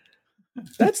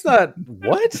 That's not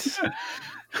what?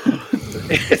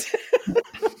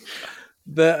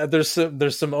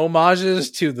 There's some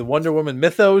homages to the Wonder Woman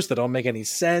mythos that don't make any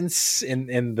sense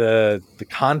in the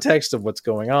context of what's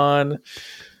going on.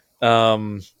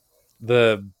 The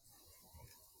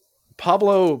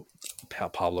Pedro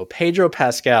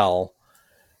Pascal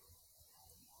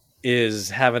is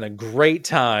having a great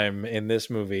time in this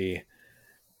movie,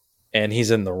 and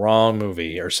he's in the wrong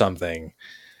movie or something.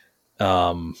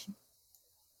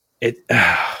 It's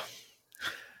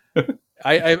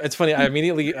funny. I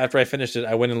immediately after I finished it,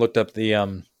 I went and looked up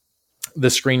the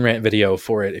Screen Rant video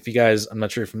for it. If you guys, I'm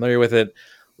not sure you're familiar with it.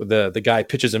 The guy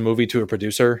pitches a movie to a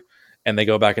producer, and they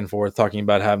go back and forth talking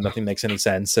about how nothing makes any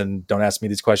sense and don't ask me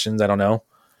these questions. I don't know.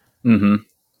 Mm-hmm.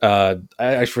 I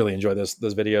actually really enjoy those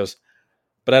videos,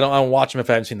 but I don't watch them if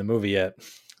I haven't seen the movie yet.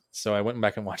 So I went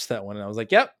back and watched that one, and I was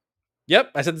like, "Yep,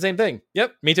 I said the same thing.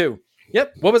 Yep, me too.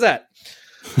 Yep, what was that?"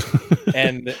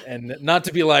 and not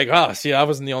to be like, oh, see, I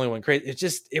wasn't the only one crazy.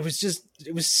 It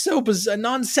was so bizarre,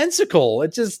 nonsensical.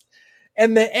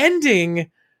 And the ending,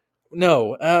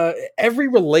 no, every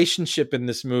relationship in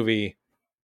this movie,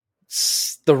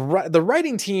 the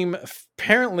writing team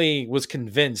apparently was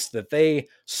convinced that they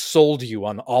sold you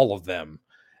on all of them,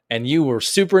 and you were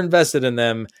super invested in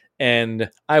them, and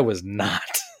I was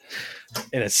not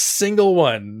in a single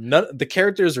one. The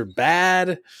characters are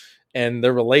bad, and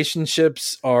their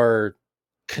relationships are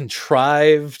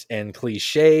contrived and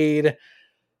cliched.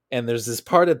 And there's this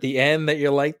part at the end that you're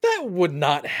like, that would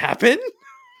not happen.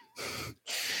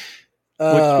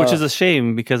 Which is a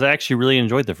shame because I actually really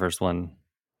enjoyed the first one.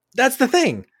 That's the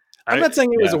thing. I'm not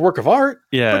saying it was a work of art,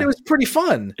 but it was pretty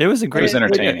fun. It was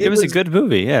entertaining. It was a good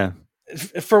movie, yeah.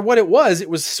 For what it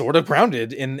was sort of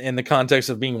grounded in the context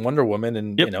of being Wonder Woman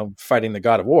and fighting the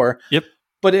God of War. Yep.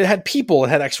 But it had people. It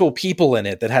had actual people in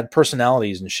it that had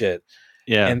personalities and shit.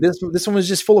 Yeah. And this one was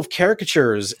just full of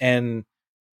caricatures and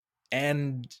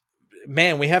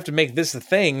man, we have to make this a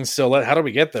thing. So how do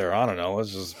we get there? I don't know.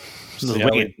 Let's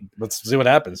see what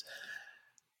happens.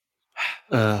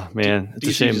 Oh man, it's DC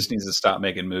a shame. Just needs to stop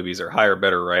making movies or hire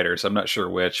better writers. I'm not sure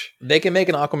which. They can make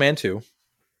an Aquaman 2.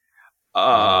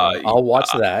 I'll watch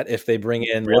that if they bring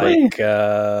in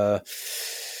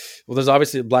well, there's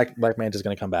obviously Black Manta is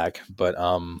going to come back, but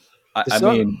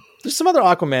there's some other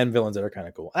Aquaman villains that are kind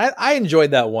of cool. I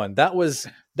enjoyed that one. That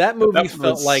movie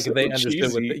felt like they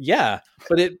understood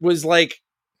but it was like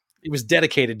it was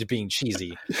dedicated to being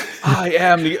cheesy. I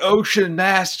am the Ocean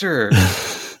Master.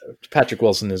 Patrick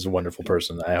Wilson is a wonderful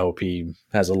person. I hope he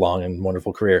has a long and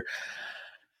wonderful career.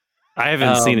 I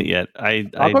haven't seen it yet.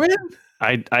 Aquaman?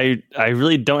 I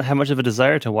really don't have much of a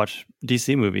desire to watch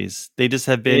DC movies. They just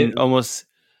have been almost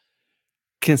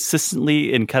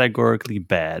consistently and categorically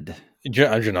bad. I'm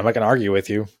not going to argue with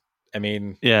you. I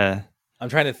mean, yeah, I'm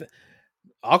trying to.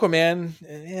 Aquaman,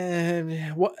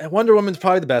 Wonder Woman's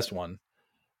probably the best one.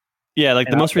 Yeah, like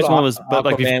the most recent one was, but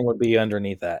Aquaman would be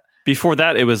underneath that. Before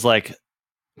that, it was like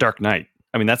Dark Knight.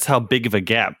 I mean, that's how big of a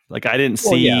gap. Like I didn't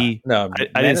see, I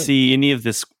didn't see any of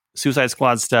this Suicide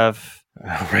Squad stuff.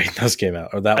 Oh, right, those came out.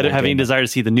 Or that I didn't have any desire to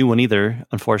see the new one either,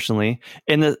 unfortunately.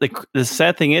 And the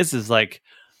sad thing is like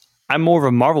I'm more of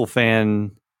a Marvel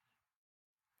fan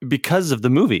because of the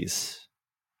movies.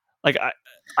 Like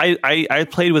I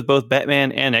played with both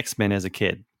Batman and X-Men as a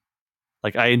kid.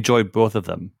 Like I enjoyed both of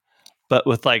them. But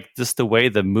with like just the way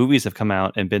the movies have come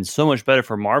out and been so much better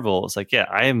for Marvel, it's like, yeah,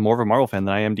 I am more of a Marvel fan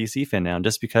than I am DC fan now,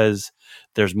 just because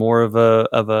there's more of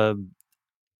a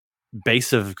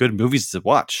base of good movies to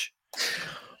watch.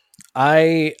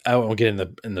 I won't get in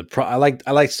the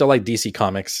I still like DC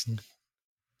comics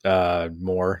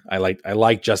more. I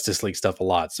like Justice League stuff a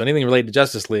lot. So anything related to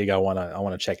Justice League, I want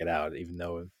to check it out, even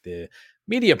though the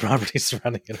media properties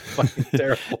surrounding it are fucking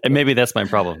terrible. And maybe that's my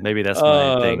problem. Maybe that's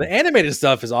my thing. The animated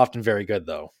stuff is often very good,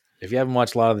 though. If you haven't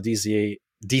watched a lot of the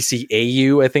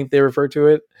DCAU, I think they refer to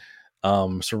it.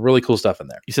 Some really cool stuff in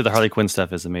there. You said the Harley Quinn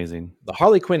stuff is amazing. The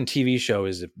Harley Quinn TV show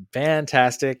is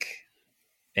fantastic.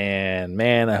 And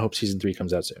man, I hope season 3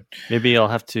 comes out soon. Maybe I'll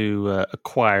have to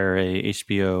acquire a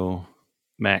HBO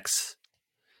Max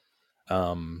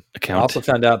account. I also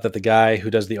found out that the guy who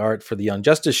does the art for the Young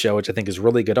Justice show, which I think is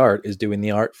really good art, is doing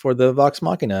the art for the Vox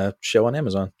Machina show on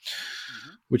Amazon,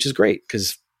 which is great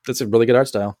because that's a really good art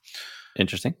style.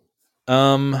 Interesting.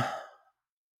 Anyway,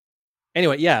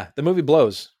 yeah, the movie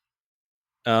blows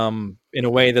in a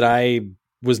way that I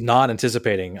was not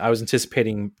anticipating. I was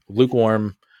anticipating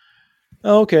lukewarm.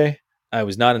 Oh, okay. I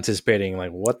was not anticipating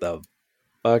like, what the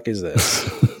fuck is this?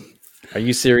 Are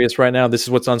you serious right now? This is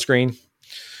what's on screen?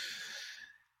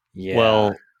 Yeah.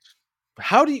 Well,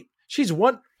 how does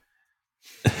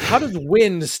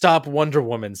wind stop Wonder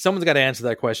Woman? Someone's got to answer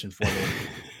that question for me.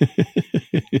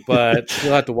 But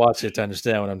you'll have to watch it to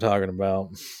understand what I'm talking about.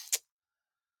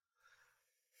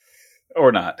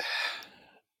 Or not.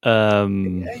 Well,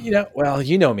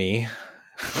 you know me.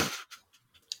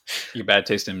 You bad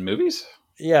taste in movies?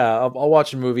 Yeah, I'll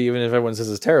watch a movie even if everyone says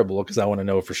it's terrible because I want to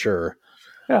know for sure.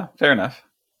 Yeah, fair enough.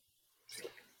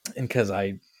 And because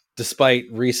despite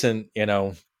recent,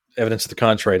 evidence to the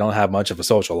contrary, I don't have much of a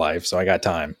social life, so I got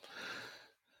time.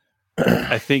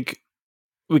 I think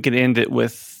we can end it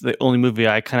with the only movie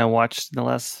I kind of watched in the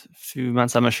last few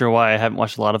months. I'm not sure why I haven't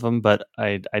watched a lot of them, but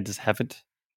I just haven't.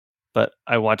 But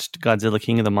I watched Godzilla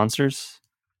King of the Monsters.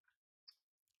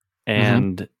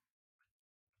 And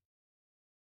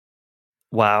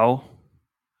wow,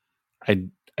 I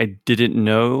didn't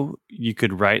know you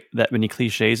could write that many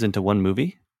cliches into one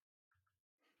movie.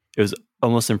 It was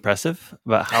almost impressive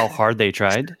about how hard they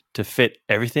tried to fit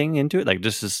everything into it, like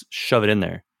just shove it in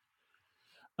there.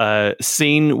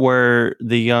 Scene where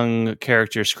the young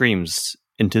character screams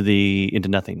into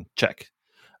nothing. Check.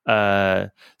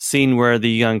 Scene where the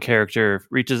young character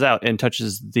reaches out and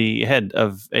touches the head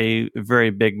of a very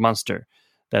big monster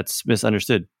that's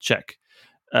misunderstood. Check.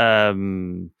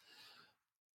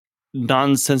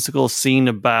 Nonsensical scene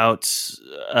about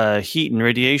heat and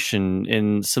radiation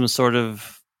in some sort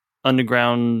of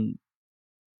underground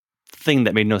thing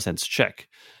that made no sense. Check.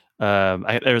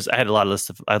 I had a longer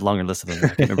list of them. I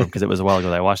can't remember because it was a while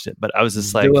ago that I watched it. But I was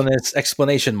just like doing this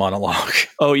explanation monologue.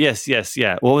 Oh yes,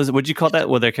 yeah. What'd you call that?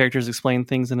 Where their characters explain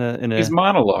things in a He's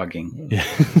monologuing. Yeah.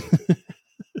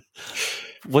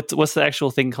 What's the actual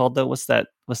thing called though? What's that?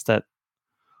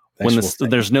 When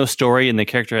there's no story and the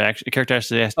character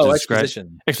actually has to describe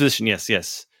exposition. Yes.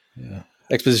 Yeah.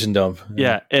 Exposition dump.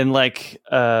 Yeah, and like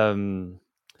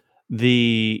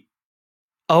the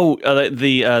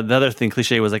other thing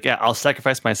cliche was like, yeah, I'll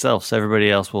sacrifice myself so everybody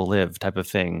else will live type of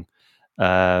thing.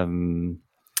 Yeah,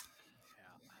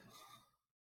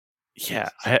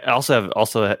 I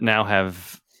also now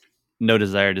have no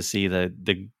desire to see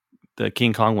the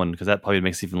King Kong one because that probably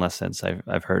makes even less sense.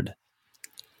 I've heard.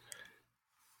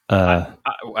 I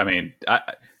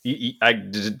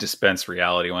dispense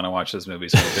reality when I watch those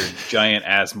movies. They're giant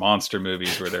ass monster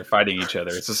movies where they're fighting each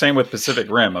other. It's the same with Pacific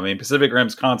Rim. I mean, Pacific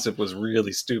Rim's concept was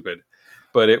really stupid,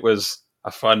 but it was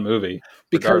a fun movie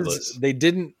regardless.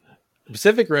 Because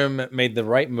Pacific Rim made the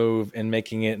right move in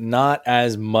making it not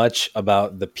as much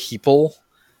about the people.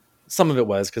 Some of it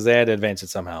was because they had to advance it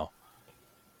somehow.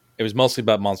 It was mostly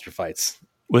about monster fights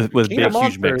with big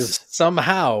huge mix.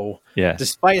 Somehow, yeah.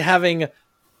 Despite having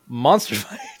monster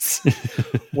fights,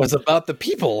 was about the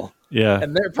people,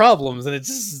 and their problems, and it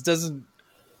just doesn't.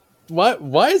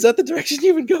 Why is that the direction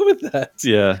you would go with that?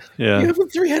 Yeah. You have a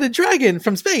 3-headed dragon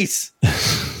from space.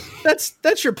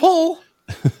 That's your pull.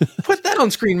 Put that on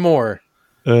screen more.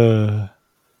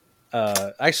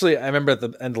 Actually, I remember at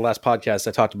the end of the last podcast,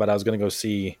 I talked about I was going to go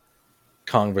see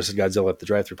Kong versus Godzilla at the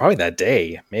drive-thru, probably that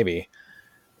day, maybe.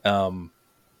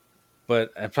 But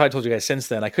I probably told you guys since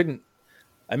then, I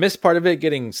missed part of it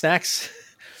getting snacks,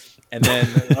 and then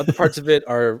other parts of it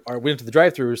we went to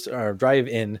the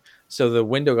drive-in, so the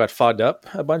window got fogged up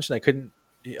a bunch, and I couldn't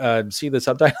see the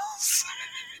subtitles,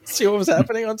 see what was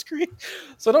happening on screen.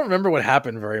 So I don't remember what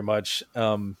happened very much.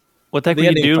 What the heck were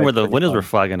you doing where the windows were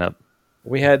fogging up?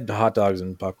 We had hot dogs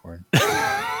and popcorn, and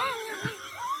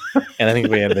I think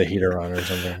we had the heater on or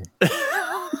something.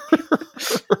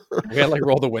 We had to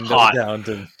roll the windows down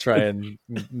to try and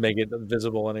make it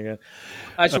visible. And again,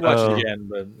 I should watch it again,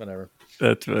 but whatever.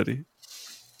 That's funny.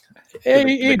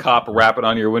 The cop rapping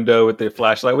on your window with the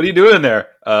flashlight. What are you doing in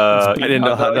there? I didn't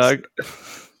know hot dog.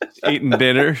 Eating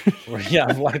dinner. Yeah,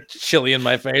 I'm like chili in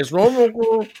my face. Your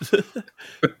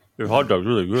hot dog's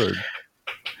really good.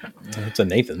 It's a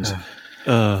Nathan's.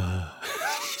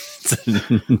 It's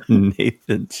a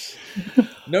Nathan's.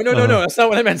 No. That's not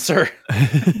what I meant, sir.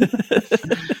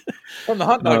 From the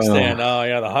hot dog stand. Oh,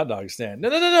 yeah, the hot dog stand. No,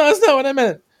 that's not what I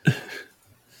meant.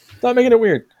 Stop making it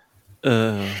weird.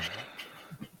 Well,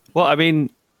 I mean,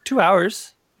 2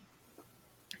 hours.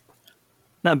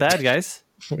 Not bad, guys.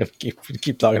 We're going to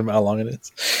keep talking about how long it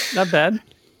is. Not bad.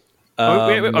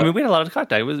 I mean, we had a lot of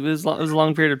contact. It was a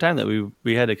long period of time that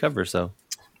we had to cover, so.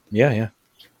 Yeah.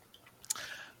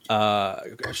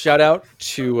 Shout out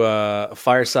to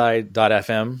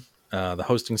fireside.fm, the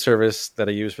hosting service that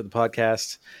I use for the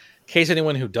podcast. In case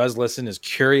anyone who does listen is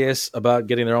curious about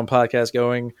getting their own podcast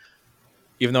going,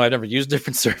 even though I've never used a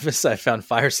different service, I found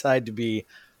Fireside to be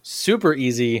super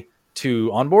easy to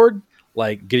onboard.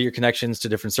 Like, get your connections to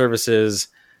different services,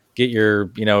 get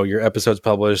your episodes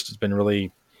published. It's been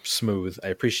really smooth. I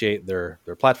appreciate their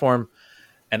platform.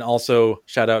 And also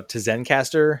shout out to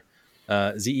Zencastr,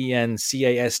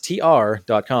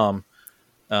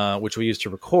 zencastr.com, which we use to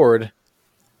record,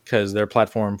 because their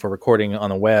platform for recording on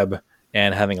the web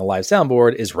and having a live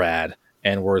soundboard is rad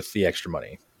and worth the extra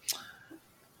money.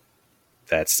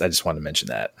 I just wanted to mention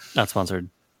that. Not sponsored.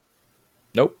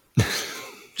 Nope.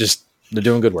 Just they're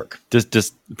doing good work.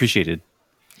 Just appreciated.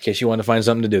 In case you want to find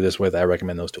something to do this with, I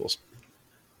recommend those tools.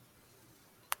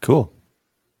 Cool.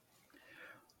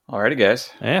 Alrighty, guys.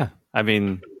 Yeah. I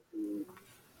mean,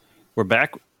 we're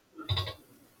back.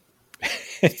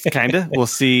 Kinda. We'll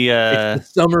see.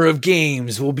 It's the summer of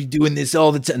games. We'll be doing this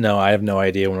all the time. No, I have no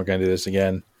idea when we're going to do this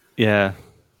again. Yeah.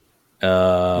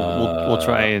 We'll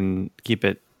try and keep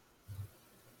it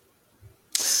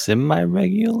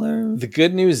semi-regular. The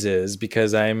good news is,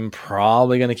 because I'm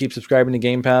probably going to keep subscribing to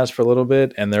Game Pass for a little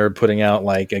bit, and they're putting out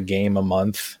like a game a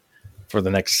month for the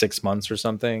next 6 months or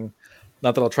something.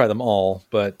 Not that I'll try them all,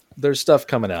 but there's stuff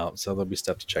coming out, so there'll be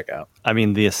stuff to check out. I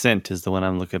mean, The Ascent is the one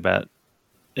I'm looking at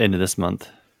end of this month.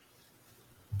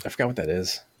 I forgot what that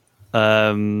is.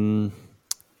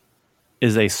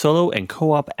 Is a solo and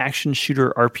co-op action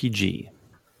shooter RPG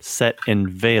set in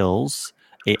Vale's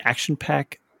a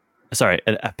packed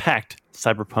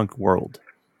cyberpunk world.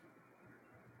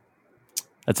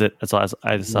 That's it. That's all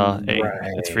I saw. Hey,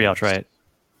 it's free. I'll try it.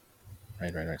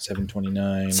 Right.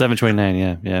 $7.29.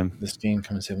 $7.29. Yeah. This game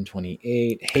comes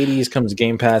 $7.28. Hades comes to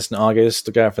Game Pass in August.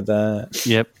 Look out for that.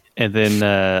 Yep. And then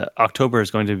October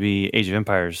is going to be Age of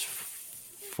Empires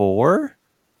 4.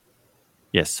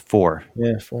 Yes, 4.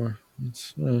 Yeah, 4.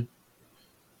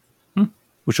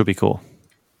 Which will be cool.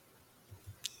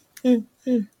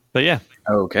 But yeah.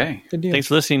 Okay. Thanks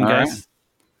for listening, guys. Right.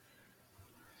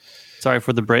 Sorry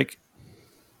for the break.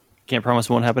 Can't promise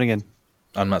it won't happen again.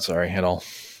 I'm not sorry at all.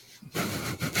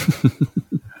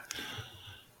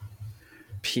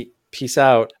 Peace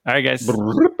out. All right, guys.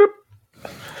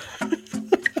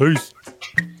 Peace.